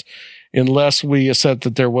sense unless we accept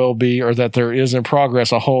that there will be or that there is in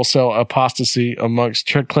progress a wholesale apostasy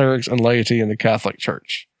amongst clerics and laity in the Catholic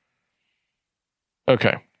Church.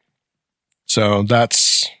 Okay. So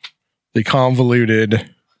that's the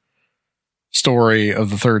convoluted story of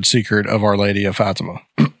the third secret of Our Lady of Fatima.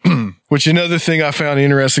 Which another thing I found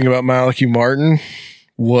interesting about Malachi Martin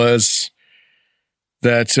was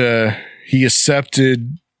that he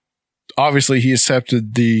accepted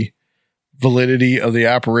the validity of the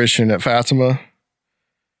apparition at Fatima,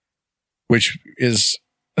 which is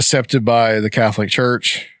accepted by the Catholic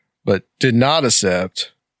Church, but did not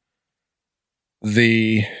accept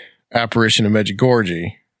the apparition of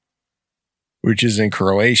Medjugorje, which is in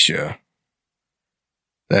Croatia,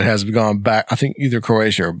 that has gone back, I think either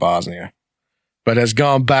Croatia or Bosnia, but has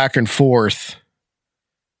gone back and forth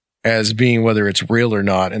as being whether it's real or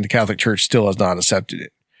not, and the Catholic Church still has not accepted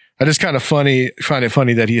it. I just find it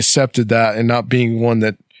funny that he accepted that, and not being one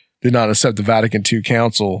that did not accept the Vatican II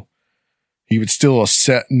Council, he would still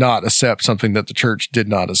not accept something that the Church did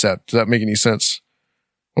not accept. Does that make any sense?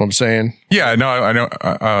 What I'm saying? Yeah, no, I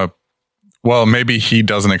know. Well, maybe he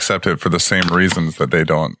doesn't accept it for the same reasons that they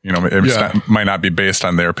don't. It might not be based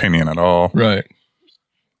on their opinion at all. Right.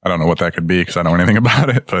 I don't know what that could be because I don't know anything about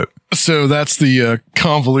it. But so that's the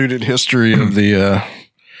convoluted history of the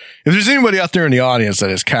If there's anybody out there in the audience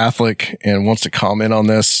that is Catholic and wants to comment on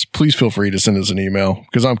this, please feel free to send us an email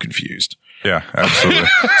because I'm confused. Yeah, absolutely.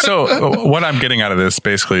 So what I'm getting out of this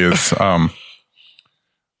basically is the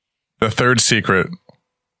third secret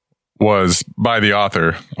was by the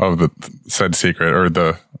author of the said secret, or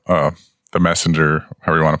the messenger,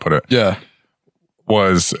 however you want to put it. Yeah.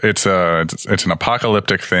 It's an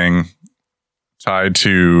apocalyptic thing tied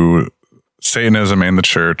to Satanism in the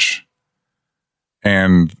church.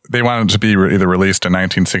 And they wanted it to be either released in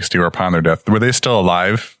 1960 or upon their death. Were they still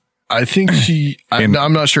alive? I think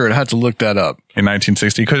I'm not sure. I'd have to look that up. In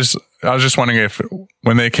 1960? Because I was just wondering if,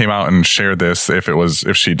 when they came out and shared this, if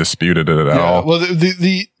she disputed it at all. Well,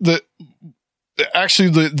 the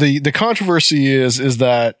controversy is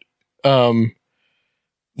that,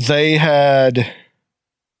 they had,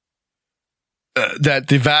 that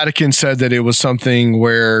the Vatican said that it was something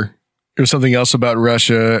else about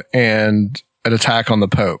Russia and an attack on the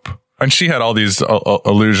Pope. And she had all these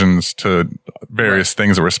allusions to various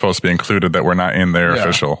things that were supposed to be included that were not in their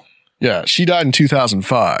official. Yeah. She died in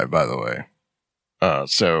 2005, by the way.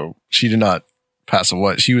 So she did not pass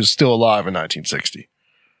away. She was still alive in 1960.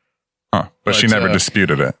 But she never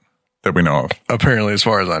disputed it that we know of. Apparently, as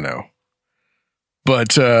far as I know. But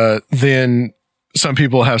then some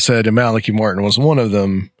people have said, and Malachi Martin was one of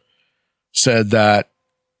them, said that,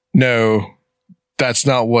 no, that's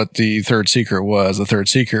not what the third secret was. The third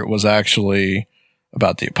secret was actually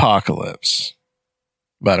about the apocalypse,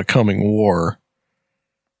 about a coming war.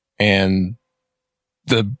 And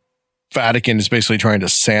the Vatican is basically trying to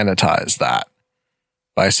sanitize that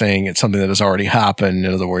by saying it's something that has already happened.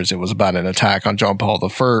 In other words, it was about an attack on John Paul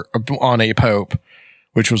I, on a pope,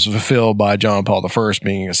 which was fulfilled by John Paul I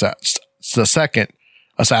being the second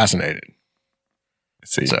assassinated. I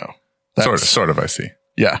see. So sort of, I see.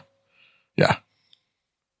 Yeah. Yeah.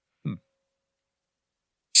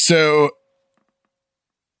 So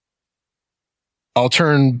I'll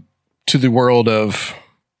turn to the world of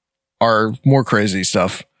our more crazy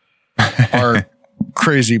stuff, our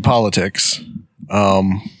crazy politics.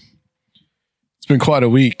 It's been quite a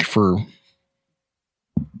week for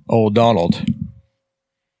old Donald.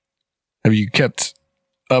 Have you kept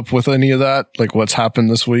up with any of that? Like what's happened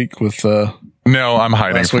this week with No, I'm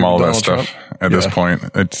hiding from all that stuff at this point.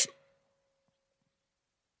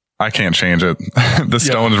 I can't change it. The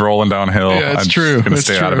stone's rolling downhill. Yeah, it's I'm true. going to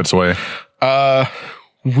stay out of its way.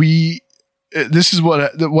 This is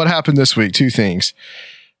what happened this week. Two things.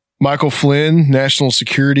 Michael Flynn, National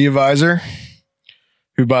Security Advisor,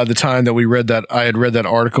 who by the time that I had read that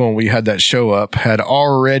article and we had that show up, had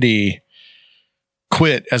already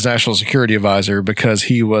quit as National Security Advisor because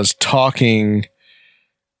he was talking.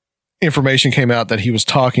 Information came out that he was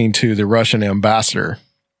talking to the Russian ambassador.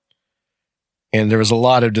 And there was a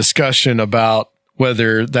lot of discussion about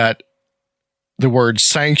whether that the word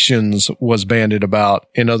sanctions was bandied about.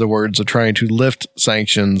 In other words, of trying to lift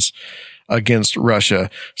sanctions against Russia,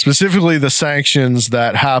 specifically the sanctions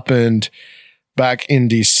that happened back in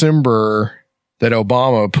December that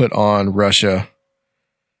Obama put on Russia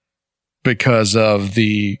because of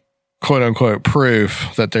the quote unquote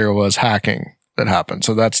proof that there was hacking that happened.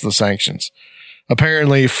 So that's the sanctions.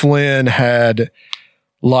 Apparently Flynn had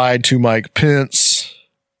lied to Mike Pence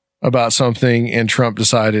about something, and Trump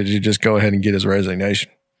decided to just go ahead and get his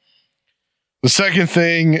resignation. The second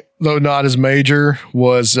thing, though not as major,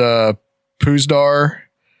 was Pusdar,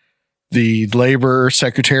 the labor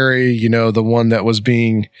secretary, the one that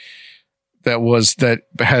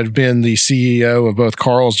had been the CEO of both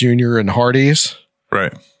Carl's Jr. and Hardee's.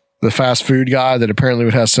 Right. The fast food guy that apparently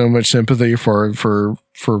would have so much sympathy for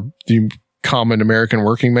the common American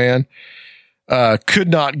working man. Could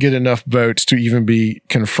not get enough votes to even be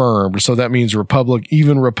confirmed. So that means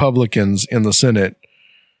even Republicans in the Senate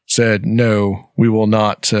said, no, we will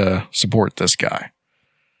not support this guy.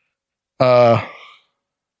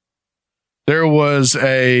 There was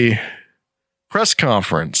a press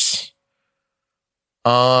conference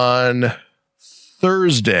on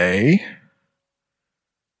Thursday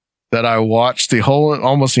that I watched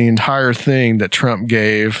almost the entire thing that Trump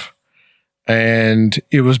gave. And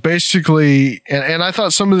it was basically, and I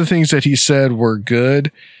thought some of the things that he said were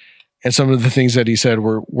good, and some of the things that he said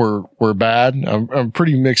were bad. I'm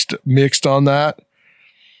pretty mixed on that.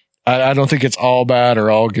 I don't think it's all bad or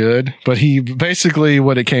all good, but he basically,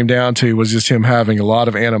 what it came down to was just him having a lot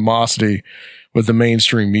of animosity with the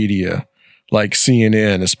mainstream media, like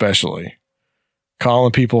CNN especially,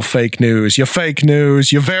 calling people fake news. You're fake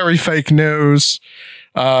news. You're very fake news.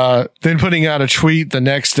 Then putting out a tweet the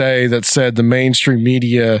next day that said the mainstream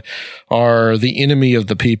media are the enemy of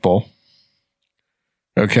the people.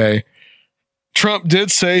 Okay. Trump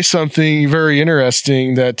did say something very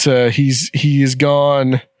interesting that he is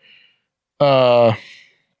gone. That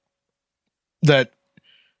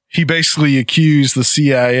he basically accused the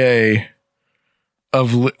CIA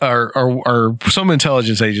of or some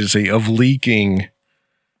intelligence agency of leaking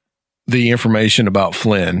the information about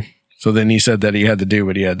Flynn. So then he said that he had to do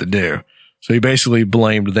what he had to do. So he basically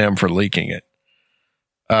blamed them for leaking it.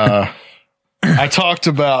 I talked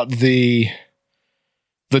about the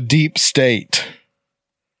deep state.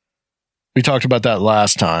 We talked about that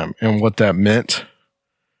last time and what that meant.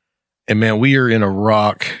 And man, we are in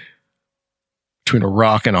between a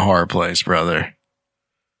rock and a hard place, brother.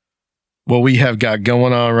 What we have got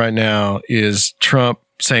going on right now is Trump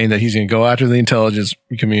saying that he's going to go after the intelligence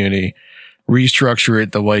community, restructure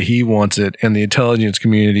it the way he wants it, and the intelligence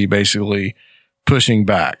community basically pushing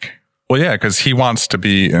back. Well, yeah, because he wants to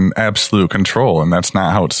be in absolute control, and that's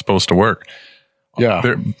not how it's supposed to work.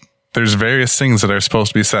 Yeah. There's various things that are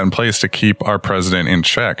supposed to be set in place to keep our president in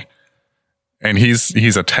check. And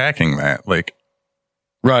he's attacking that. Like,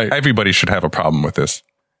 right. Everybody should have a problem with this.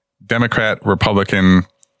 Democrat, Republican,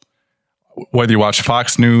 whether you watch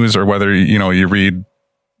Fox News or whether, you read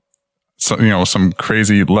some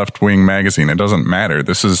crazy left-wing magazine, it doesn't matter.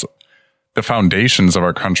 This is the foundations of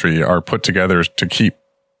our country are put together to keep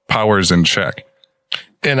powers in check.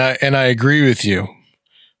 And I agree with you.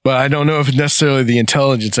 But I don't know if necessarily the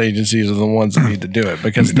intelligence agencies are the ones that need to do it,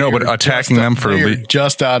 because but attacking them for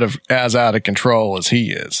just out of control as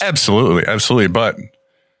he is. Absolutely. But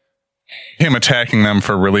him attacking them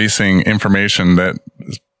for releasing information that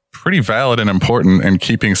is pretty valid and important and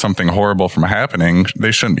keeping something horrible from happening, they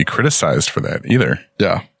shouldn't be criticized for that either.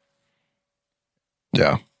 Yeah.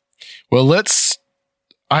 Well,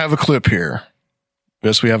 I have a clip here.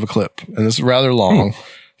 Yes, we have a clip, and this is rather long.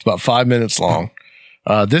 It's about 5 minutes long.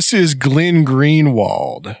 This is Glenn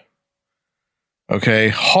Greenwald. Okay.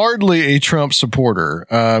 Hardly a Trump supporter.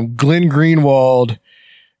 Glenn Greenwald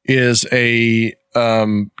is a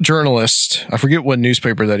journalist. I forget what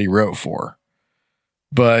newspaper that he wrote for,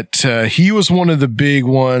 but he was one of the big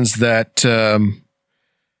ones that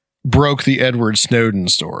broke the Edward Snowden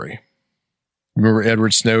story. Remember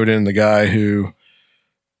Edward Snowden, the guy who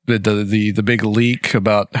did the big leak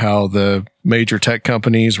about how the major tech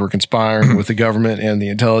companies were conspiring with the government and the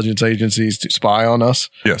intelligence agencies to spy on us?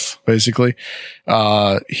 Yes. Basically.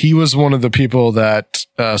 He was one of the people that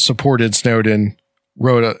supported Snowden,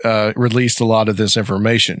 released a lot of this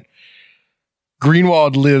information.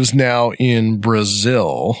 Greenwald lives now in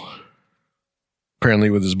Brazil, apparently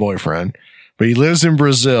with his boyfriend, but he lives in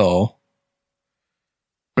Brazil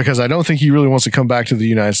because I don't think he really wants to come back to the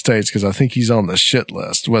United States, because I think he's on the shit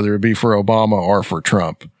list, whether it be for Obama or for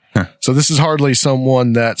Trump. So this is hardly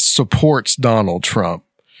someone that supports Donald Trump.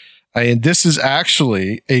 And this is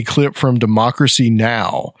actually a clip from Democracy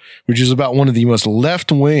Now!, which is about one of the most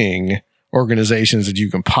left-wing organizations that you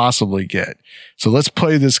can possibly get. So let's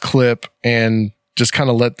play this clip and just kind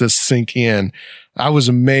of let this sink in. I was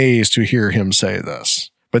amazed to hear him say this.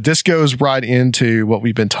 But this goes right into what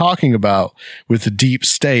we've been talking about with the deep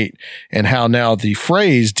state, and how now the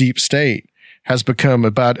phrase deep state has become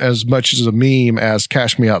about as much as a meme as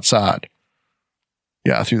Cash Me Outside.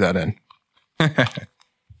 Yeah, I threw that in.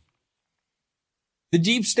 The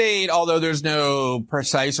deep state, although there's no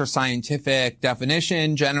precise or scientific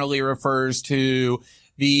definition, generally refers to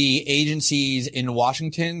the agencies in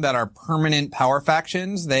Washington that are permanent power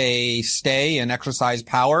factions. They stay and exercise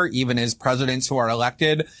power even as presidents who are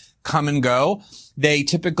elected come and go. They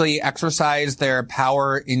typically exercise their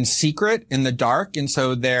power in secret, in the dark, and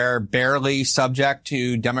so they're barely subject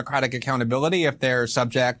to democratic accountability if they're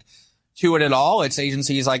subject to it at all. It's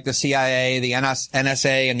agencies like the CIA, the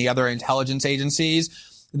NSA, and the other intelligence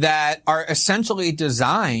agencies that are essentially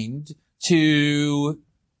designed to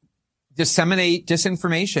disseminate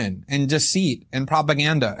disinformation and deceit and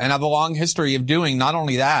propaganda, and have a long history of doing not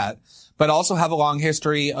only that, but also have a long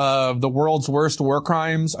history of the world's worst war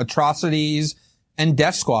crimes, atrocities, and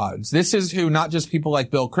death squads. This is who not just people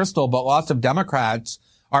like Bill Kristol, but lots of Democrats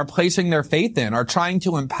are placing their faith in, are trying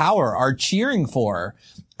to empower, are cheering for,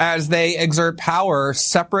 as they exert power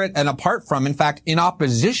separate and apart from, in fact, in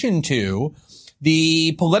opposition to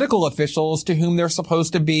the political officials to whom they're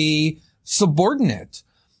supposed to be subordinate.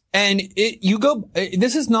 And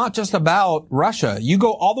this is not just about Russia. You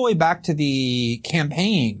go all the way back to the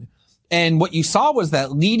campaign, and what you saw was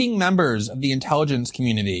that leading members of the intelligence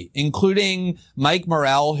community, including Mike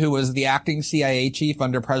Morrell, who was the acting CIA chief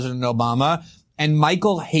under President Obama, and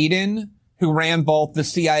Michael Hayden, who ran both the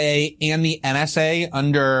CIA and the NSA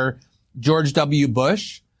under George W.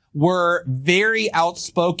 Bush, were very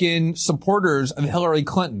outspoken supporters of Hillary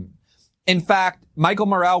Clinton. In fact, Michael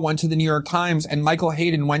Morrell went to the New York Times and Michael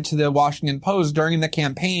Hayden went to the Washington Post during the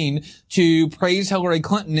campaign to praise Hillary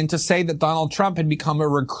Clinton and to say that Donald Trump had become a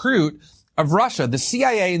recruit of Russia. The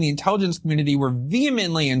CIA and the intelligence community were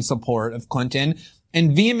vehemently in support of Clinton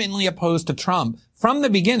and vehemently opposed to Trump from the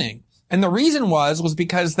beginning. And the reason was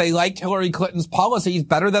because they liked Hillary Clinton's policies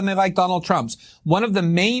better than they liked Donald Trump's. One of the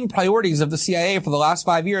main priorities of the CIA for the last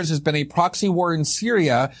 5 years has been a proxy war in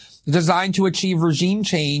Syria designed to achieve regime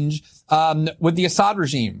change with the Assad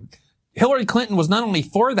regime. Hillary Clinton was not only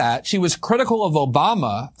for that, she was critical of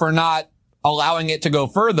Obama for not allowing it to go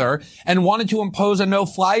further and wanted to impose a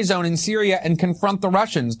no-fly zone in Syria and confront the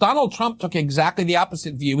Russians. Donald Trump took exactly the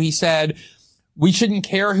opposite view. He said, we shouldn't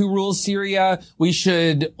care who rules Syria. We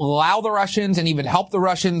should allow the Russians and even help the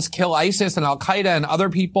Russians kill ISIS and Al-Qaeda and other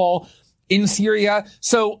people in Syria.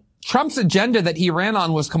 So Trump's agenda that he ran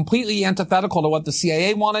on was completely antithetical to what the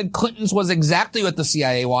CIA wanted. Clinton's was exactly what the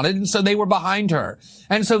CIA wanted, and so they were behind her.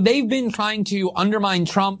 And so they've been trying to undermine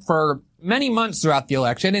Trump for many months throughout the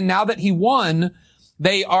election, and now that he won,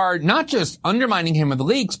 they are not just undermining him with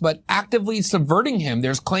leaks, but actively subverting him.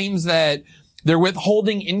 There's claims that they're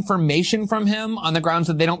withholding information from him on the grounds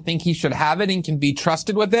that they don't think he should have it and can be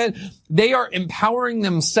trusted with it. They are empowering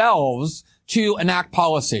themselves to enact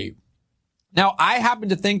policy. Now, I happen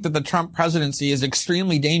to think that the Trump presidency is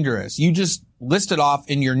extremely dangerous. You just listed off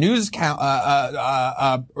in your newscast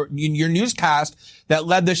that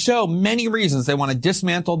led the show many reasons. They want to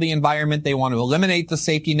dismantle the environment. They want to eliminate the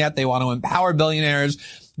safety net. They want to empower billionaires.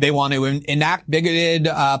 They want to enact bigoted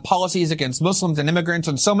policies against Muslims and immigrants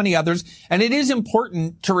and so many others. And it is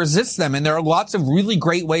important to resist them. And there are lots of really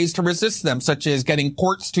great ways to resist them, such as getting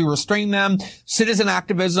courts to restrain them, citizen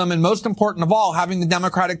activism, and most important of all, having the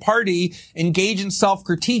Democratic Party engage in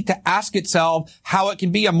self-critique to ask itself how it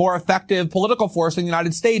can be a more effective political force in the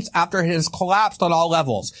United States after it has collapsed on all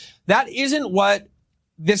levels. That isn't what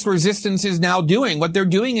this resistance is now doing. What they're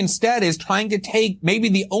doing instead is trying to take maybe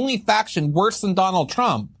the only faction worse than Donald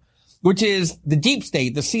Trump, which is the deep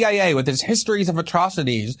state, the CIA with its histories of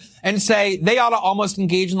atrocities, and say they ought to almost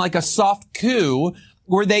engage in like a soft coup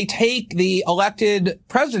where they take the elected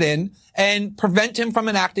president and prevent him from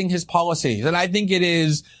enacting his policies. And I think it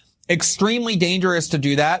is extremely dangerous to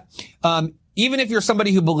do that. Even if you're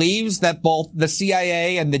somebody who believes that both the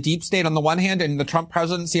CIA and the deep state on the one hand and the Trump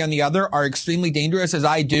presidency on the other are extremely dangerous, as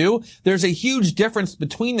I do, there's a huge difference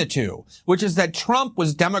between the two, which is that Trump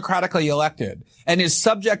was democratically elected and is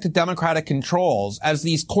subject to democratic controls, as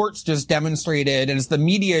these courts just demonstrated, and as the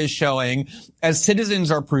media is showing, as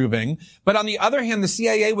citizens are proving. But on the other hand, the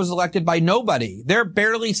CIA was elected by nobody. They're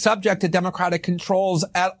barely subject to democratic controls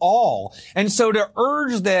at all. And so to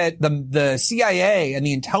urge that the CIA and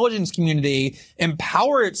the intelligence community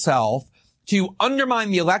empower itself to undermine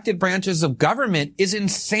the elected branches of government is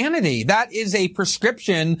insanity. That is a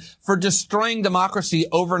prescription for destroying democracy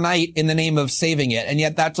overnight in the name of saving it. And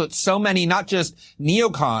yet that's what so many, not just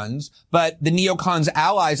neocons, but the neocons'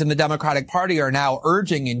 allies in the Democratic Party are now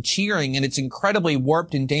urging and cheering. And it's incredibly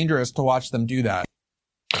warped and dangerous to watch them do that.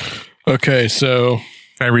 Okay, so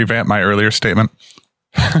can I revamp my earlier statement?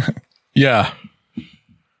 Yeah.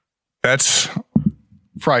 That's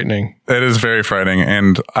frightening. It is very frightening.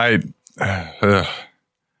 And I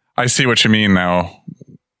see what you mean now.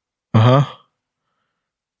 Uh-huh.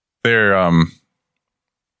 They're,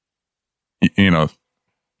 the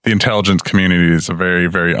intelligence community is a very,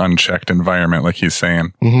 very unchecked environment, like he's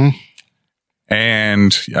saying. Mm-hmm.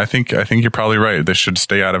 And I think you're probably right. They should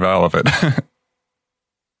stay out of all of it.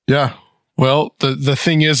 Yeah. Well, the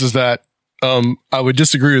thing is that, I would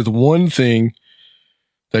disagree with one thing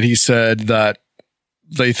that he said, that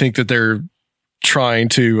they think that they're trying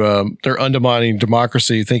to, they're undermining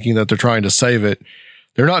democracy, thinking that they're trying to save it.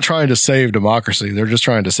 They're not trying to save democracy. They're just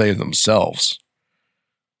trying to save themselves.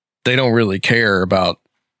 They don't really care about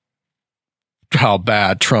how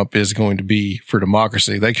bad Trump is going to be for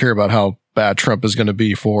democracy. They care about how bad Trump is going to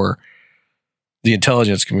be for the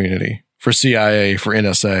intelligence community, for CIA, for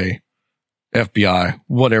NSA, FBI,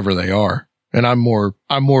 whatever they are. And I'm more,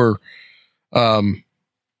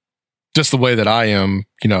 just the way that I am,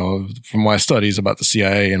 from my studies about the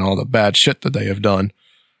CIA and all the bad shit that they have done,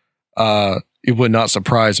 it would not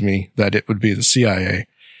surprise me that it would be the CIA.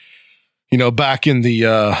 Back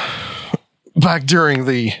during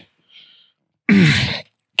the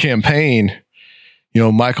campaign,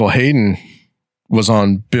 Michael Hayden was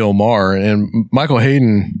on Bill Maher, and Michael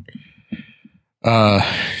Hayden,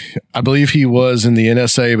 I believe he was in the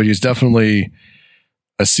NSA, but he's definitely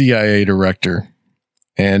a CIA director.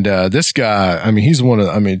 And this guy, he's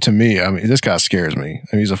to me, this guy scares me.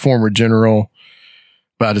 He's a former general,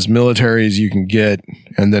 about as military as you can get,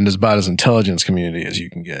 and then as about as intelligence community as you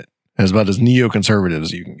can get, and as about as neoconservative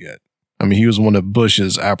as you can get. I mean, he was one of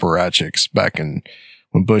Bush's apparatchiks back in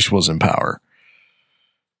when Bush was in power.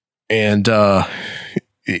 And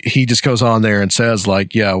he just goes on there and says,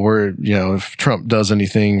 like, yeah, if Trump does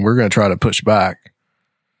anything, we're going to try to push back.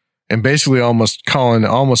 And basically almost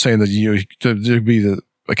saying that there'd be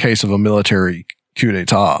a case of a military coup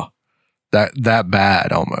d'etat. That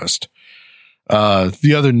bad almost.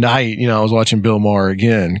 The other night, I was watching Bill Maher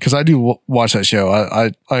again, because I do watch that show.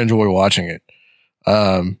 I enjoy watching it.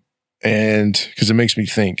 And because it makes me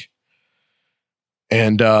think.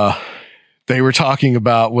 And they were talking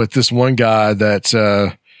about with this one guy that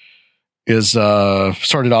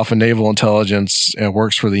started off in naval intelligence and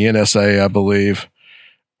works for the NSA, I believe.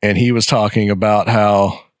 And he was talking about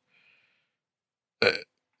how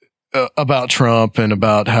about Trump and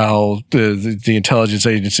about how the intelligence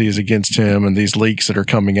agency is against him and these leaks that are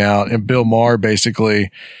coming out. And Bill Maher basically,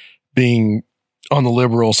 being on the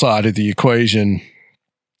liberal side of the equation,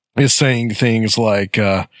 is saying things like,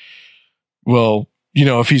 well,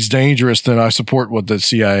 if he's dangerous, then I support what the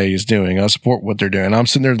CIA is doing. I support what they're doing. I'm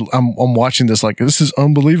sitting there, I'm watching this like, this is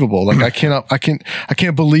unbelievable. Like, I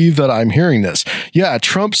can't believe that I'm hearing this. Yeah, I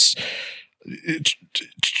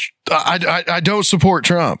don't support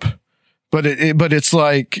Trump, but it's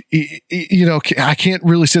like, I can't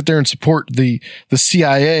really sit there and support the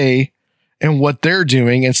CIA and what they're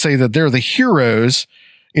doing and say that they're the heroes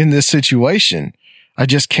in this situation. I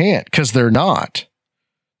just can't, because they're not.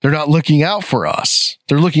 They're not looking out for us.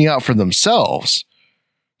 They're looking out for themselves.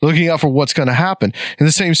 They're looking out for what's going to happen. And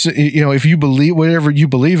the same, if you believe whatever you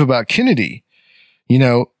believe about Kennedy,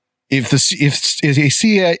 if the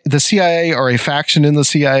CIA or a faction in the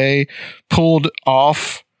CIA pulled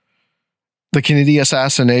off the Kennedy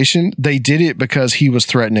assassination, they did it because he was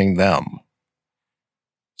threatening them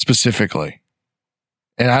specifically.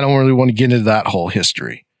 And I don't really want to get into that whole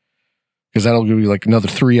history, because that'll give you like another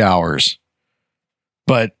 3 hours.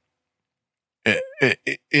 But,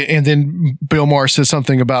 and then Bill Maher says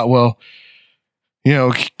something about, well,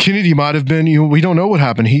 Kennedy might have been, we don't know what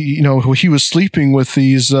happened. He was sleeping with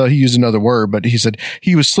these, he used another word, but he said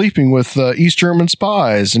he was sleeping with East German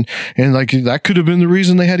spies, and like that could have been the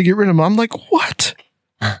reason they had to get rid of him. I'm like, what?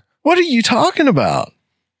 What are you talking about?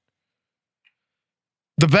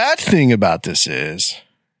 The bad thing about this is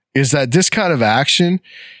that this kind of action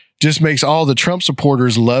just makes all the Trump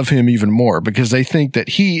supporters love him even more, because they think that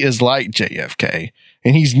he is like JFK,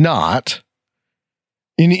 and he's not.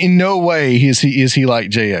 In no way is he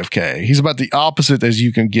like JFK. He's about the opposite as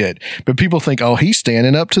you can get. But people think, oh, he's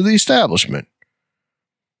standing up to the establishment.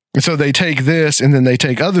 And so they take this, and then they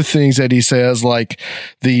take other things that he says, like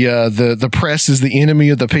the press is the enemy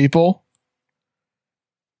of the people.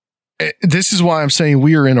 This is why I'm saying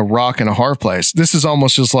we are in a rock and a hard place. This is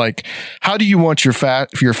almost just like, how do you want your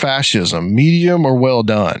fascism, medium or well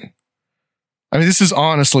done? I mean, this is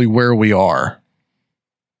honestly where we are.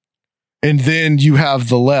 And then you have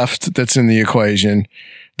the left that's in the equation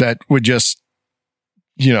that would just,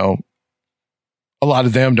 a lot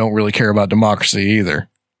of them don't really care about democracy either.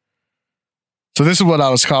 So this is what I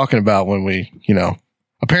was talking about when we,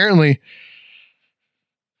 apparently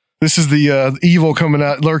this is the evil coming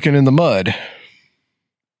out, lurking in the mud.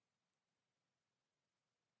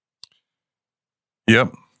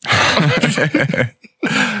 Yep.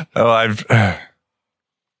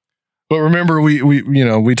 But remember,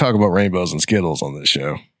 we talk about rainbows and Skittles on this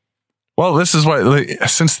show. Well, this is why,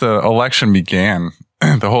 since the election began,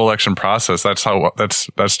 the whole election process,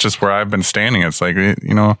 that's just where I've been standing. It's like,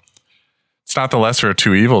 it's not the lesser of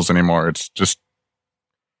two evils anymore. It's just,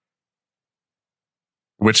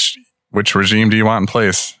 which regime do you want in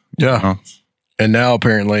place? Yeah. And now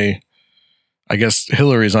apparently, I guess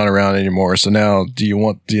Hillary's not around anymore. So now, do you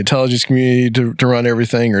want the intelligence community to run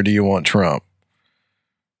everything, or do you want Trump?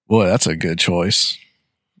 Boy, that's a good choice.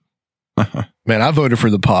 Man, I voted for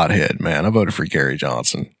the pothead, man. I voted for Gary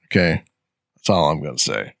Johnson. Okay. That's all I'm going to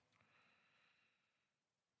say.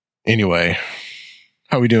 Anyway,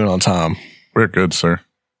 how are we doing on time? We're good, sir.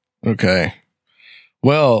 Okay.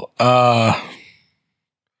 Well,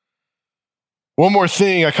 one more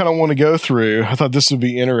thing I kind of want to go through. I thought this would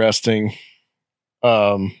be interesting.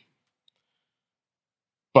 By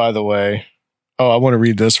the way, I want to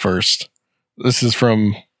read this first. This is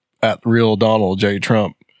from @Real Donald J.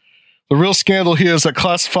 Trump. The real scandal here is that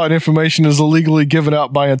classified information is illegally given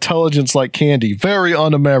out by intelligence like candy. Very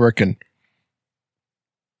un-American.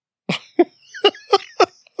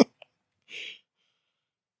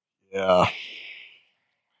 Yeah.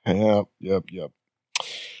 Yep.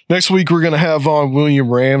 Next week, we're going to have on William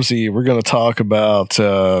Ramsey. We're going to talk about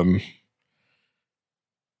Aleister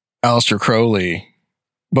Crowley,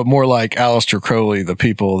 but more like Aleister Crowley, the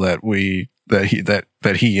people that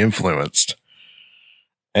he influenced.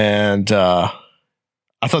 And I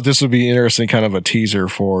thought this would be interesting, kind of a teaser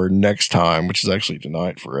for next time, which is actually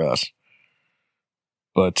tonight for us.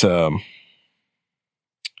 But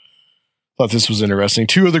thought this was interesting.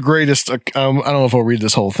 Two of the greatest, I don't know if I'll read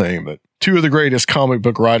this whole thing, but two of the greatest comic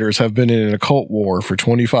book writers have been in an occult war for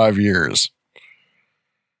 25 years.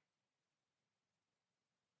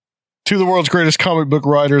 Two of the world's greatest comic book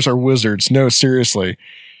writers are wizards. No, seriously.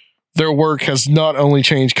 Their work has not only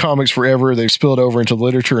changed comics forever, they've spilled over into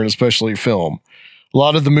literature and especially film. A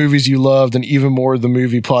lot of the movies you loved and even more of the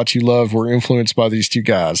movie plots you loved were influenced by these two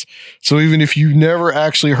guys. So even if you never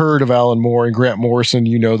actually heard of Alan Moore and Grant Morrison,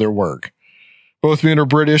 you know their work. Both men are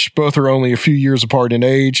British. Both are only a few years apart in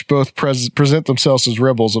age. Both present themselves as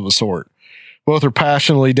rebels of a sort. Both are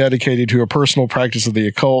passionately dedicated to a personal practice of the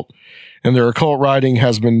occult, and their occult writing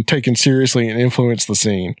has been taken seriously and influenced the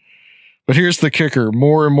scene. But here's the kicker.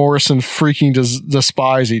 Moore and Morrison freaking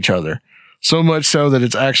despise each other. So much so that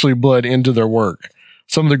it's actually bled into their work.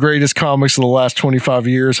 Some of the greatest comics of the last 25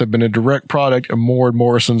 years have been a direct product of Moore and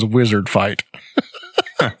Morrison's wizard fight.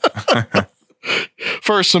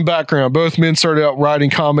 First, some background. Both men started out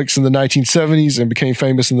writing comics in the 1970s and became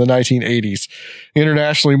famous in the 1980s.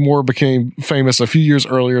 Internationally, Moore became famous a few years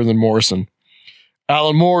earlier than Morrison.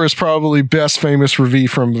 Alan Moore is probably best famous for V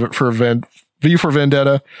for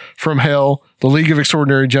Vendetta, From Hell, The League of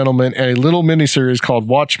Extraordinary Gentlemen, and a little miniseries called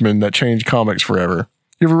Watchmen that changed comics forever.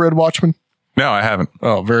 You ever read Watchmen? No, I haven't.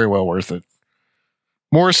 Oh, very well worth it.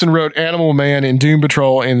 Morrison wrote Animal Man and Doom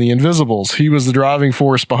Patrol and The Invisibles. He was the driving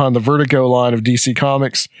force behind the Vertigo line of DC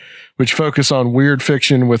Comics, which focused on weird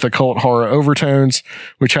fiction with occult horror overtones,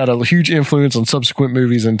 which had a huge influence on subsequent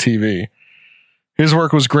movies and TV. His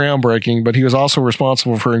work was groundbreaking, but he was also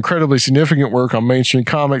responsible for incredibly significant work on mainstream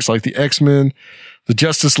comics like the X-Men, the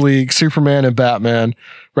Justice League, Superman, and Batman,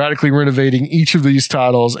 radically renovating each of these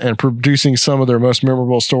titles and producing some of their most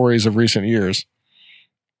memorable stories of recent years.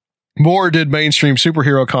 Moore did mainstream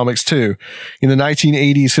superhero comics too. In the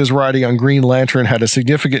 1980s, his writing on Green Lantern had a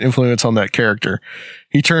significant influence on that character.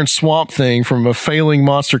 He turned Swamp Thing from a failing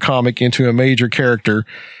monster comic into a major character,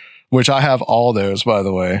 which I have all those, by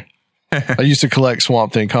the way. I used to collect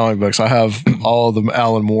Swamp Thing comic books. I have all of the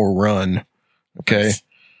Alan Moore run. Okay. Nice.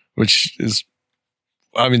 Which is,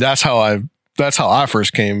 I mean, that's how I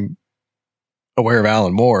first came aware of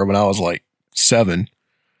Alan Moore when I was like 7.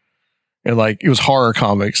 And like, it was horror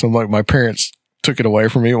comics. And like, my parents took it away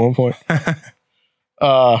from me at one point.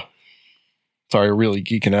 Sorry, really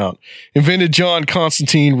geeking out. Invented John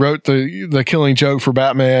Constantine, wrote the Killing Joke for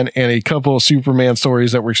Batman and a couple of Superman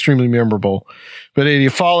stories that were extremely memorable. But he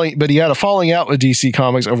had a falling out with DC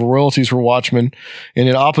Comics over royalties for Watchmen and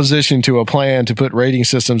in opposition to a plan to put rating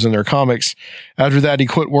systems in their comics. After that, he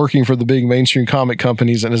quit working for the big mainstream comic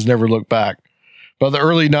companies and has never looked back. By the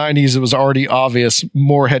early 90s, it was already obvious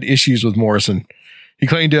Moore had issues with Morrison. He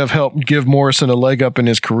claimed to have helped give Morrison a leg up in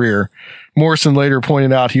his career. Morrison later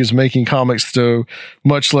pointed out he was making comics to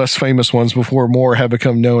much less famous ones before Moore had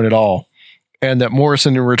become known at all, and that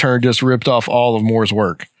Morrison in return just ripped off all of Moore's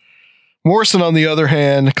work. Morrison, on the other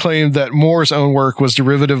hand, claimed that Moore's own work was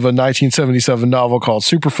derivative of a 1977 novel called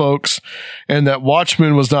Superfolks, and that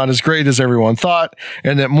Watchmen was not as great as everyone thought,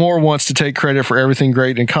 and that Moore wants to take credit for everything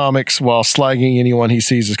great in comics while slagging anyone he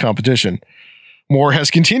sees as competition. Moore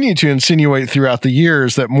has continued to insinuate throughout the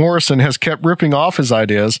years that Morrison has kept ripping off his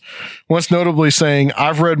ideas, once notably saying,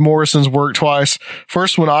 "I've read Morrison's work twice,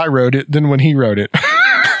 first when I wrote it, then when he wrote it."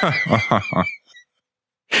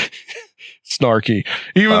 Snarky.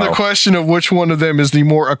 Even the question of which one of them is the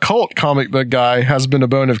more occult comic book guy has been a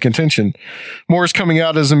bone of contention. Moore's coming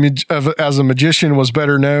out as a magician was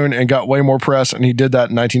better known and got way more press, and he did that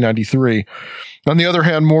in 1993. On the other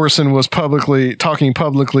hand, Morrison was talking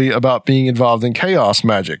publicly about being involved in chaos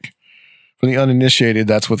magic. For the uninitiated,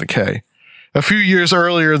 that's with a K. A few years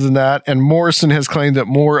earlier than that, and Morrison has claimed that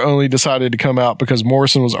Moore only decided to come out because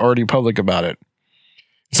Morrison was already public about it.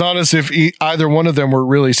 It's not as if either one of them were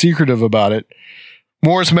really secretive about it.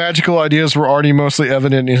 Moore's magical ideas were already mostly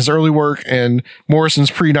evident in his early work, and Morrison's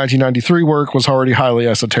pre-1993 work was already highly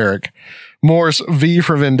esoteric. Moore's V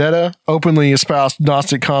for Vendetta openly espoused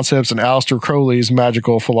Gnostic concepts and Aleister Crowley's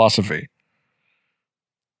magical philosophy.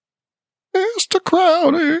 Mr.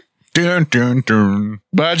 Crowley. Dun, dun, dun.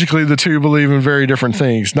 Magically, the two believe in very different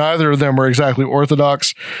things. Neither of them are exactly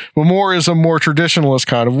orthodox, but Moore is a more traditionalist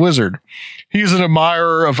kind of wizard. He's an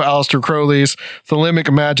admirer of Aleister Crowley's Thelemic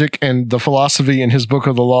magic and the philosophy in his Book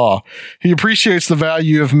of the Law. He appreciates the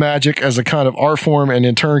value of magic as a kind of art form and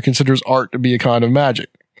in turn considers art to be a kind of magic.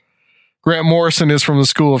 Grant Morrison is from the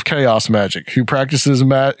school of chaos magic, who practice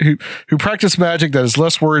magic that is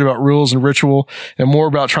less worried about rules and ritual and more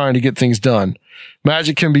about trying to get things done.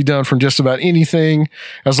 Magic can be done from just about anything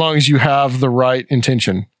as long as you have the right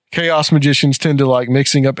intention. Chaos magicians tend to like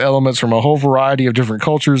mixing up elements from a whole variety of different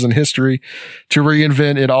cultures and history to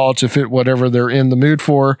reinvent it all to fit whatever they're in the mood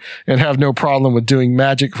for and have no problem with doing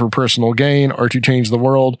magic for personal gain or to change the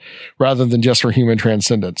world rather than just for human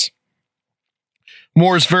transcendence.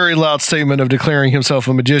 Moore's very loud statement of declaring himself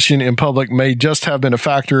a magician in public may just have been a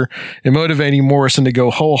factor in motivating Morrison to go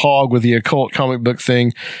whole hog with the occult comic book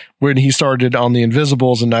thing when he started on The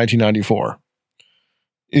Invisibles in 1994.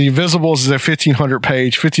 The Invisibles is a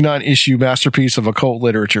 1,500-page, 59-issue masterpiece of occult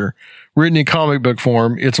literature. Written in comic book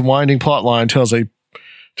form, its winding plotline tells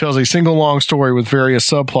a single long story with various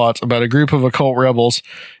subplots about a group of occult rebels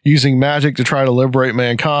using magic to try to liberate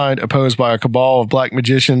mankind, opposed by a cabal of black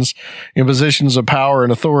magicians in positions of power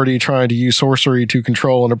and authority trying to use sorcery to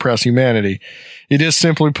control and oppress humanity. It is,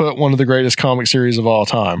 simply put, one of the greatest comic series of all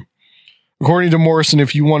time. According to Morrison,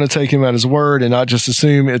 if you want to take him at his word and not just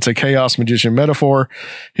assume it's a chaos magician metaphor,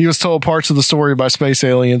 he was told parts of the story by space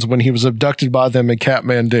aliens when he was abducted by them in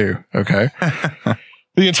Kathmandu. Okay.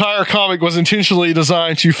 The entire comic was intentionally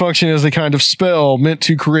designed to function as a kind of spell meant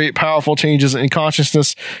to create powerful changes in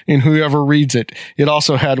consciousness in whoever reads it. It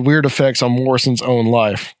also had weird effects on Morrison's own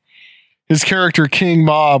life. His character, King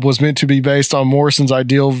Mob, was meant to be based on Morrison's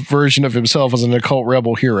ideal version of himself as an occult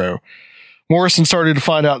rebel hero. Morrison started to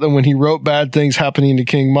find out that when he wrote bad things happening to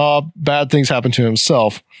King Mob, bad things happened to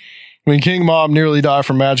himself. When King Mob nearly died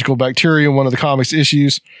from magical bacteria in one of the comic's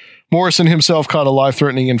issues, Morrison himself caught a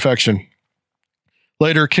life-threatening infection.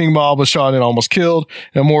 Later, King Mob was shot and almost killed,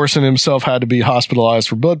 and Morrison himself had to be hospitalized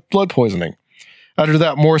for blood poisoning. After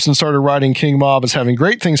that, Morrison started writing King Mob as having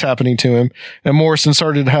great things happening to him, and Morrison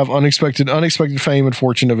started to have unexpected fame and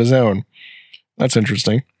fortune of his own. That's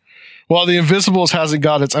interesting. While The Invisibles hasn't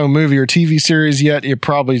got its own movie or TV series yet,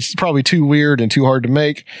 it's probably too weird and too hard to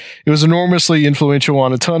make. It was enormously influential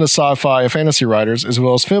on a ton of sci-fi and fantasy writers, as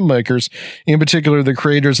well as filmmakers. In particular, the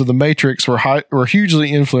creators of The Matrix were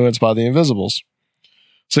hugely influenced by The Invisibles.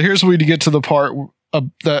 So here's where we get to the part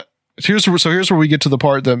that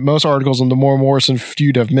most articles on the Moore Morrison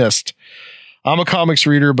feud have missed. I'm a comics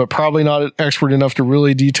reader, but probably not an expert enough to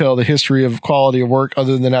really detail the history of quality of work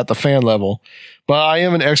other than at the fan level. But I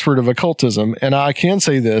am an expert of occultism, and I can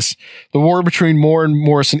say this. The war between Moore and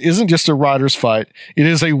Morrison isn't just a writer's fight. It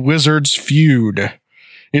is a wizard's feud.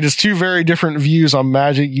 It is two very different views on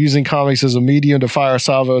magic using comics as a medium to fire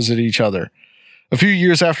salvos at each other. A few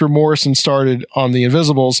years after Morrison started on The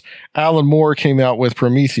Invisibles, Alan Moore came out with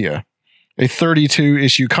Promethea, a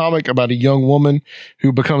 32-issue comic about a young woman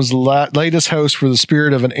who becomes the latest host for the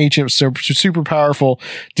spirit of an ancient, super powerful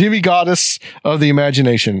demigoddess of the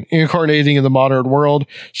imagination. Incarnating in the modern world,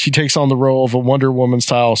 she takes on the role of a Wonder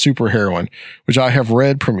Woman-style superheroine, which I have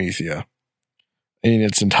read Promethea in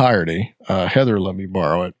its entirety. Heather let me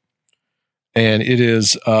borrow it. And it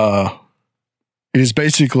is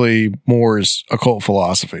basically Moore's occult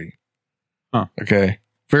philosophy. Huh. Okay.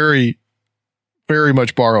 Very, very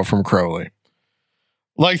much borrowed from Crowley.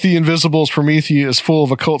 Like The Invisibles, Promethea is full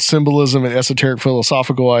of occult symbolism and esoteric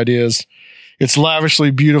philosophical ideas. It's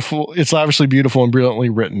lavishly beautiful and brilliantly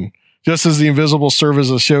written. Just as The Invisibles serve as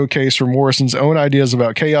a showcase for Morrison's own ideas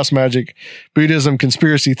about chaos magic, Buddhism,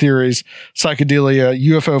 conspiracy theories, psychedelia,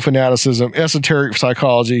 UFO fanaticism, esoteric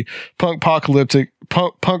psychology, punk politics,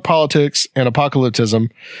 and apocalypticism,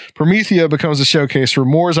 Promethea becomes a showcase for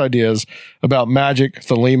Moore's ideas about magic,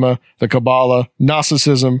 Thelema, the Kabbalah,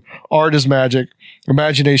 Gnosticism, art as magic,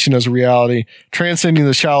 imagination as reality, transcending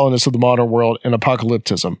the shallowness of the modern world, and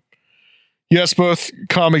apocalypticism. Yes, both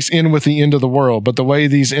comics end with the end of the world, but the way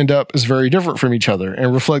these end up is very different from each other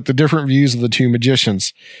and reflect the different views of the two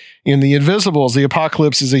magicians. In The Invisibles, the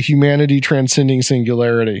apocalypse is a humanity transcending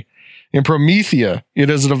singularity. In Promethea, it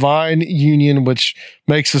is a divine union which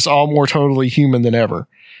makes us all more totally human than ever.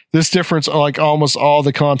 This difference, like almost all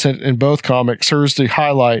the content in both comics, serves to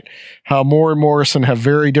highlight how Moore and Morrison have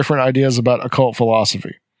very different ideas about occult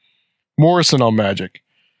philosophy. Morrison on magic.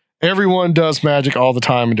 Everyone does magic all the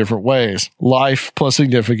time in different ways. Life plus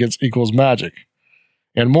significance equals magic.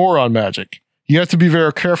 And Moore on magic. You have to be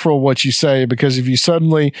very careful what you say, because if you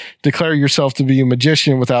suddenly declare yourself to be a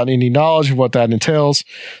magician without any knowledge of what that entails,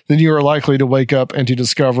 then you are likely to wake up and to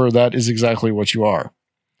discover that is exactly what you are.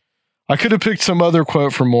 I could have picked some other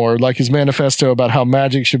quote from Moore, like his manifesto about how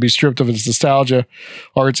magic should be stripped of its nostalgia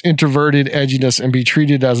or its introverted edginess and be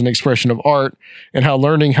treated as an expression of art, and how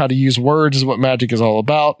learning how to use words is what magic is all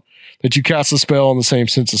about, that you cast a spell in the same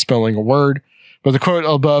sense as spelling a word. But the quote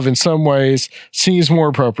above in some ways seems more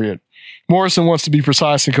appropriate. Morrison wants to be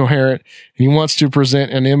precise and coherent, and he wants to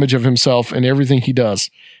present an image of himself in everything he does.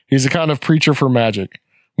 He's a kind of preacher for magic.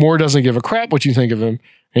 Moore doesn't give a crap what you think of him,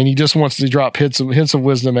 and he just wants to drop hints of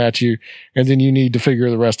wisdom at you, and then you need to figure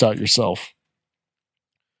the rest out yourself.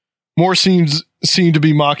 Moore seemed to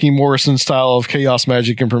be mocking Morrison's style of chaos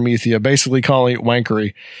magic in Promethea, basically calling it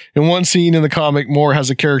wankery. In one scene in the comic, Moore has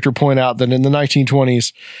a character point out that in the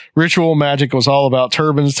 1920s, ritual magic was all about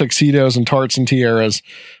turbans, tuxedos, and tarts and tiaras,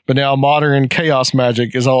 but now modern chaos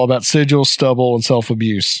magic is all about sigils, stubble, and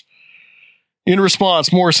self-abuse. In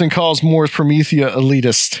response, Morrison calls Moore's Promethea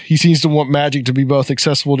elitist. He seems to want magic to be both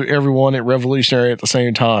accessible to everyone and revolutionary at the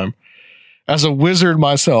same time. As a wizard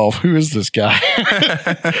myself, who is this guy?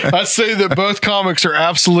 I'd say that both comics are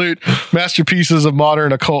absolute masterpieces of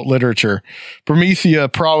modern occult literature. Promethea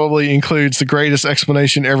probably includes the greatest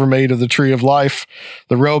explanation ever made of the Tree of Life,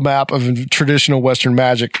 the roadmap of traditional Western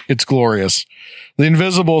magic. It's glorious. The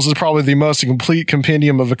Invisibles is probably the most complete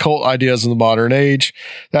compendium of occult ideas in the modern age.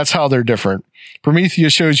 That's how they're different. Promethea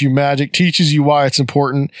shows you magic, teaches you why it's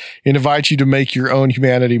important, and invites you to make your own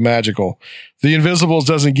humanity magical. The Invisibles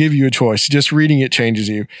doesn't give you a choice. Just reading it changes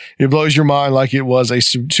you. It blows your mind like it was a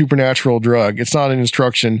supernatural drug. It's not an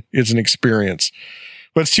instruction. It's an experience.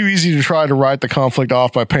 But it's too easy to try to write the conflict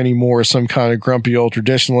off by painting Moore as some kind of grumpy old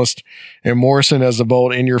traditionalist and Morrison as a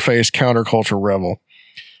bold, in-your-face counterculture rebel.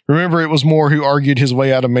 Remember, it was Moore who argued his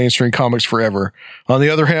way out of mainstream comics forever. On the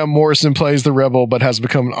other hand, Morrison plays the rebel, but has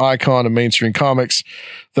become an icon of mainstream comics,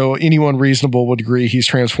 though anyone reasonable would agree he's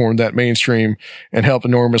transformed that mainstream and helped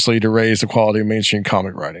enormously to raise the quality of mainstream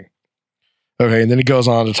comic writing. Okay, and then he goes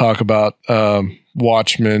on to talk about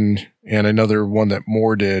Watchmen and another one that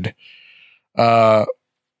Moore did. Yeah,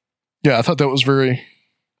 I thought that was very,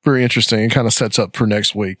 very interesting. It kind of sets up for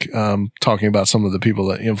next week, talking about some of the people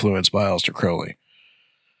that influenced by Aleister Crowley.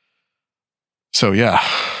 So, yeah.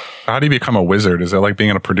 How do you become a wizard? Is that like being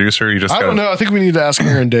a producer? I don't know. I think we need to ask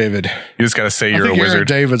Aaron David. You just got to say you're a wizard. Aaron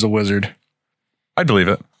David's a wizard. I believe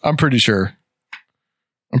it. I'm pretty sure.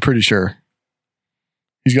 He's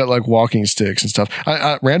got like walking sticks and stuff.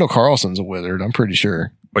 Randall Carlson's a wizard. I'm pretty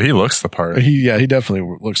sure. But he looks the part. He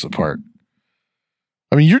definitely looks the part.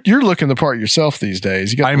 I mean, you're looking the part yourself these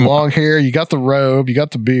days. You got the long hair, you got the robe, you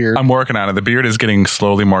got the beard. I'm working on it. The beard is getting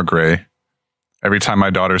slowly more gray. Every time my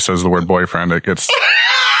daughter says the word boyfriend, it gets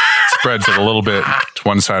spreads it a little bit to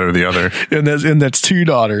one side or the other. And that's two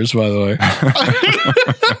daughters, by the way.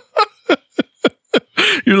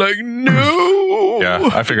 You're like, no. Yeah,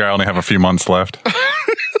 I figure I only have a few months left.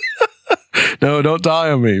 No, don't die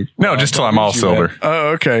on me. No, just till I'm all silver. Man. Oh,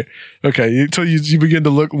 okay. Okay. Until you begin to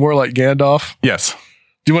look more like Gandalf? Yes.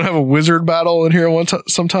 Do you want to have a wizard battle in here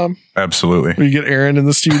sometime? Absolutely. We get Aaron in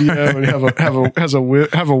the studio and have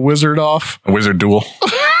a wizard off. A wizard duel.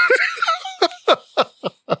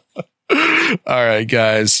 All right,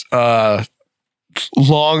 guys. I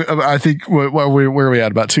think where are we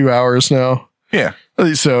at? About 2 hours now. Yeah.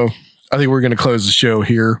 So I think we're going to close the show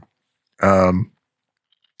here. Join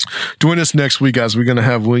us next week, guys. We're going to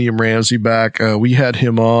have William Ramsey back. We had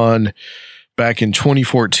him on back in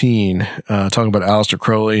 2014, talking about Aleister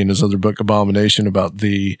Crowley and his other book, Abomination, about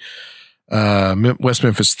the West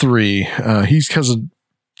Memphis 3. He has a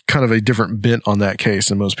kind of a different bent on that case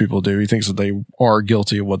than most people do. He thinks that they are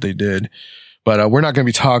guilty of what they did. But we're not going to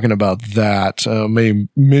be talking about that. May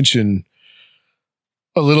mention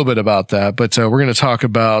a little bit about that, but we're going to talk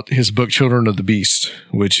about his book, Children of the Beast,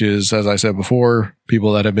 which is, as I said before,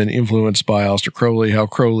 people that have been influenced by Aleister Crowley, how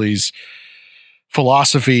Crowley's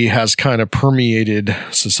philosophy has kind of permeated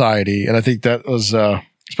society. And I think that was,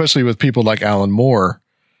 especially with people like Alan Moore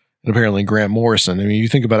and apparently Grant Morrison. I mean, you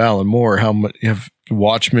think about Alan Moore, how much you have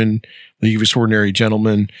Watchmen, League of Extraordinary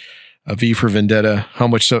Gentlemen, V for Vendetta, how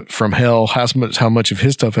much from Hell, how much of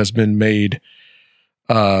his stuff has been made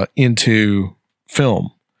into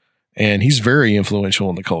film. And he's very influential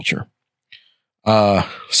in the culture.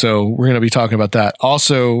 So we're going to be talking about that.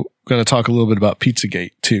 Also going to talk a little bit about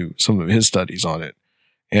Pizzagate too, some of his studies on it,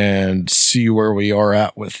 and see where we are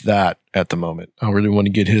at with that at the moment. I really want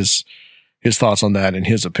to get his thoughts on that and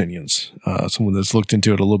his opinions. Someone that's looked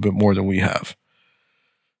into it a little bit more than we have.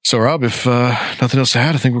 So Rob, if nothing else to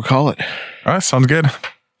add, I think we'll call it. All right. Sounds good.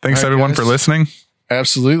 Thanks, everyone, for listening.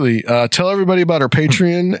 Absolutely. Tell everybody about our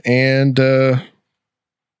Patreon and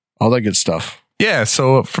all that good stuff. Yeah.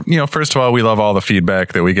 So, first of all, we love all the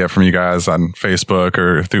feedback that we get from you guys on Facebook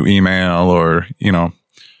or through email, or,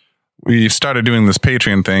 we started doing this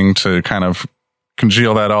Patreon thing to kind of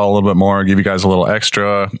congeal that all a little bit more, give you guys a little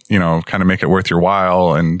extra, kind of make it worth your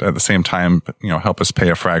while. And at the same time, help us pay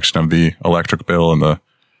a fraction of the electric bill and the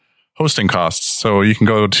hosting costs. So you can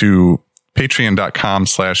go to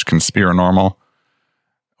patreon.com/conspiranormal,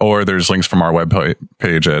 or there's links from our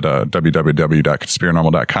webpage at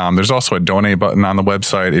www.conspiranormal.com. There's also a donate button on the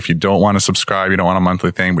website. If you don't want to subscribe, you don't want a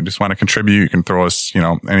monthly thing, but just want to contribute, you can throw us,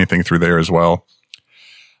 anything through there as well.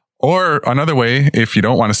 Or another way, if you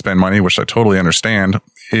don't want to spend money, which I totally understand,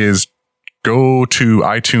 is go to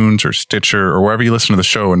iTunes or Stitcher or wherever you listen to the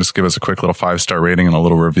show and just give us a quick little 5-star rating and a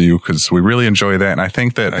little review, because we really enjoy that. And I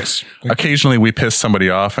think that occasionally we piss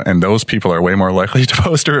somebody off, and those people are way more likely to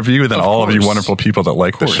post a review than all of you wonderful people that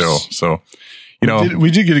like the show. So,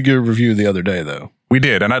 we did get a good review the other day, though. We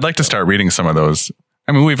did. And I'd like to start reading some of those.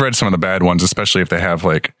 I mean, we've read some of the bad ones, especially if they have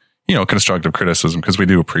constructive criticism, because we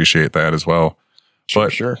do appreciate that as well.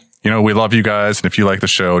 Sure. We love you guys. And if you like the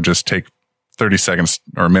show, just take 30 seconds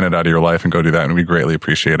or a minute out of your life and go do that, and we greatly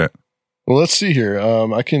appreciate it. Well, let's see here.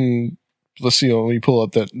 Let's see when we pull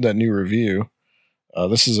up that new review.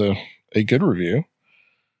 This is a good review.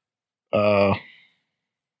 I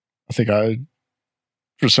think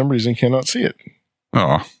for some reason, cannot see it.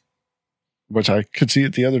 Oh. Which I could see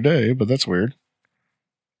it the other day, but that's weird.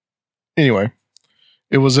 Anyway,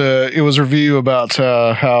 it was a review about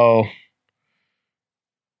how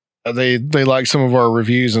they like some of our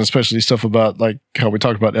reviews, and especially stuff about like how we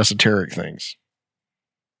talk about esoteric things.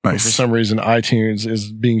 Nice. For some reason, iTunes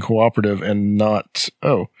is being cooperative and not,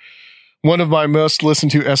 one of my most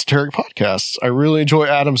listened to esoteric podcasts. I really enjoy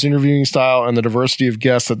Adam's interviewing style and the diversity of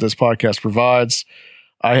guests that this podcast provides.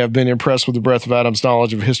 I have been impressed with the breadth of Adam's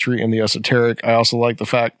knowledge of history and the esoteric. I also like the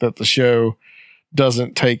fact that the show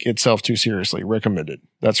doesn't take itself too seriously. Recommended.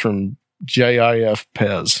 That's from JIF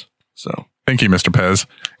Pez. So. Thank you, Mr. Pez.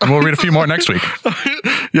 And we'll read a few more next week.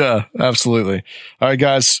 Yeah, absolutely. All right,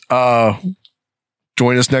 guys.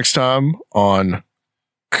 Join us next time on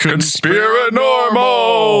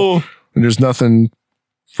Conspiranormal. And there's nothing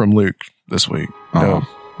from Luke this week.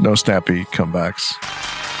 No snappy comebacks.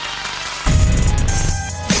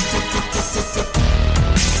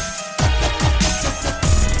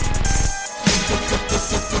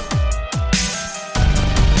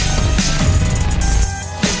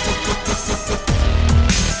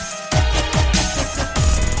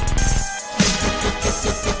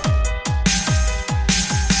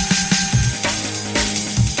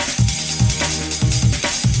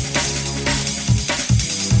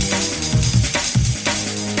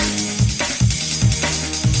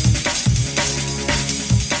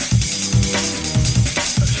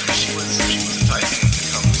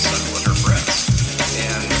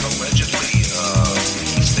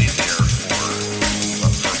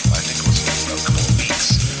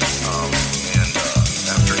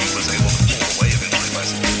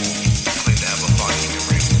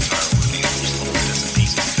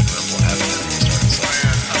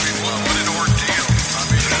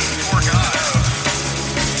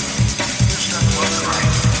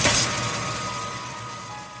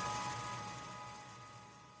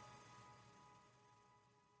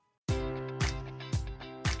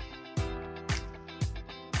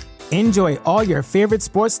 Enjoy all your favorite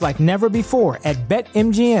sports like never before at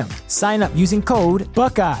BetMGM. Sign up using code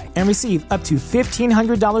Buckeye and receive up to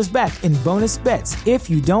 $1,500 back in bonus bets if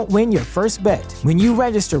you don't win your first bet. When you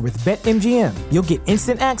register with BetMGM, you'll get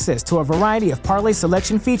instant access to a variety of parlay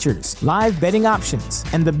selection features, live betting options,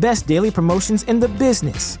 and the best daily promotions in the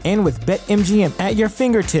business. And with BetMGM at your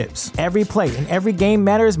fingertips, every play and every game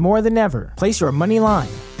matters more than ever. Place your money line,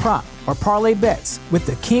 prop, or parlay bets with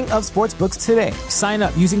the king of sportsbooks today. Sign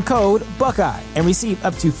up using code Buckeye and receive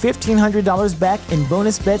up to $1,500 back in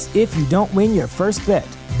bonus bets if you don't win your first bet.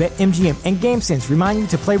 BetMGM and GameSense remind you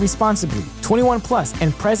to play responsibly. 21 plus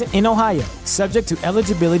and present in Ohio, subject to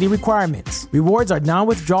eligibility requirements. Rewards are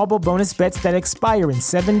non-withdrawable bonus bets that expire in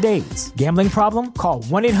 7 days. Gambling problem? Call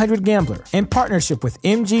 1-800-GAMBLER. In partnership with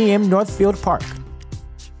MGM Northfield Park.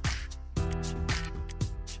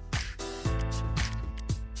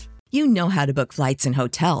 You know how to book flights and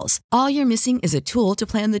hotels. All you're missing is a tool to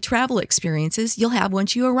plan the travel experiences you'll have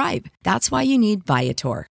once you arrive. That's why you need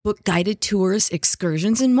Viator. Book guided tours,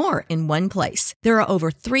 excursions, and more in one place. There are over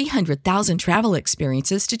 300,000 travel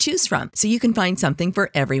experiences to choose from, so you can find something for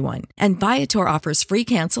everyone. And Viator offers free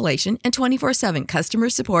cancellation and 24/7 customer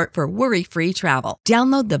support for worry-free travel.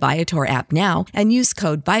 Download the Viator app now and use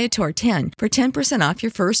code Viator10 for 10% off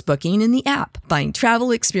your first booking in the app. Find travel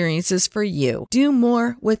experiences for you. Do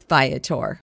more with Viator.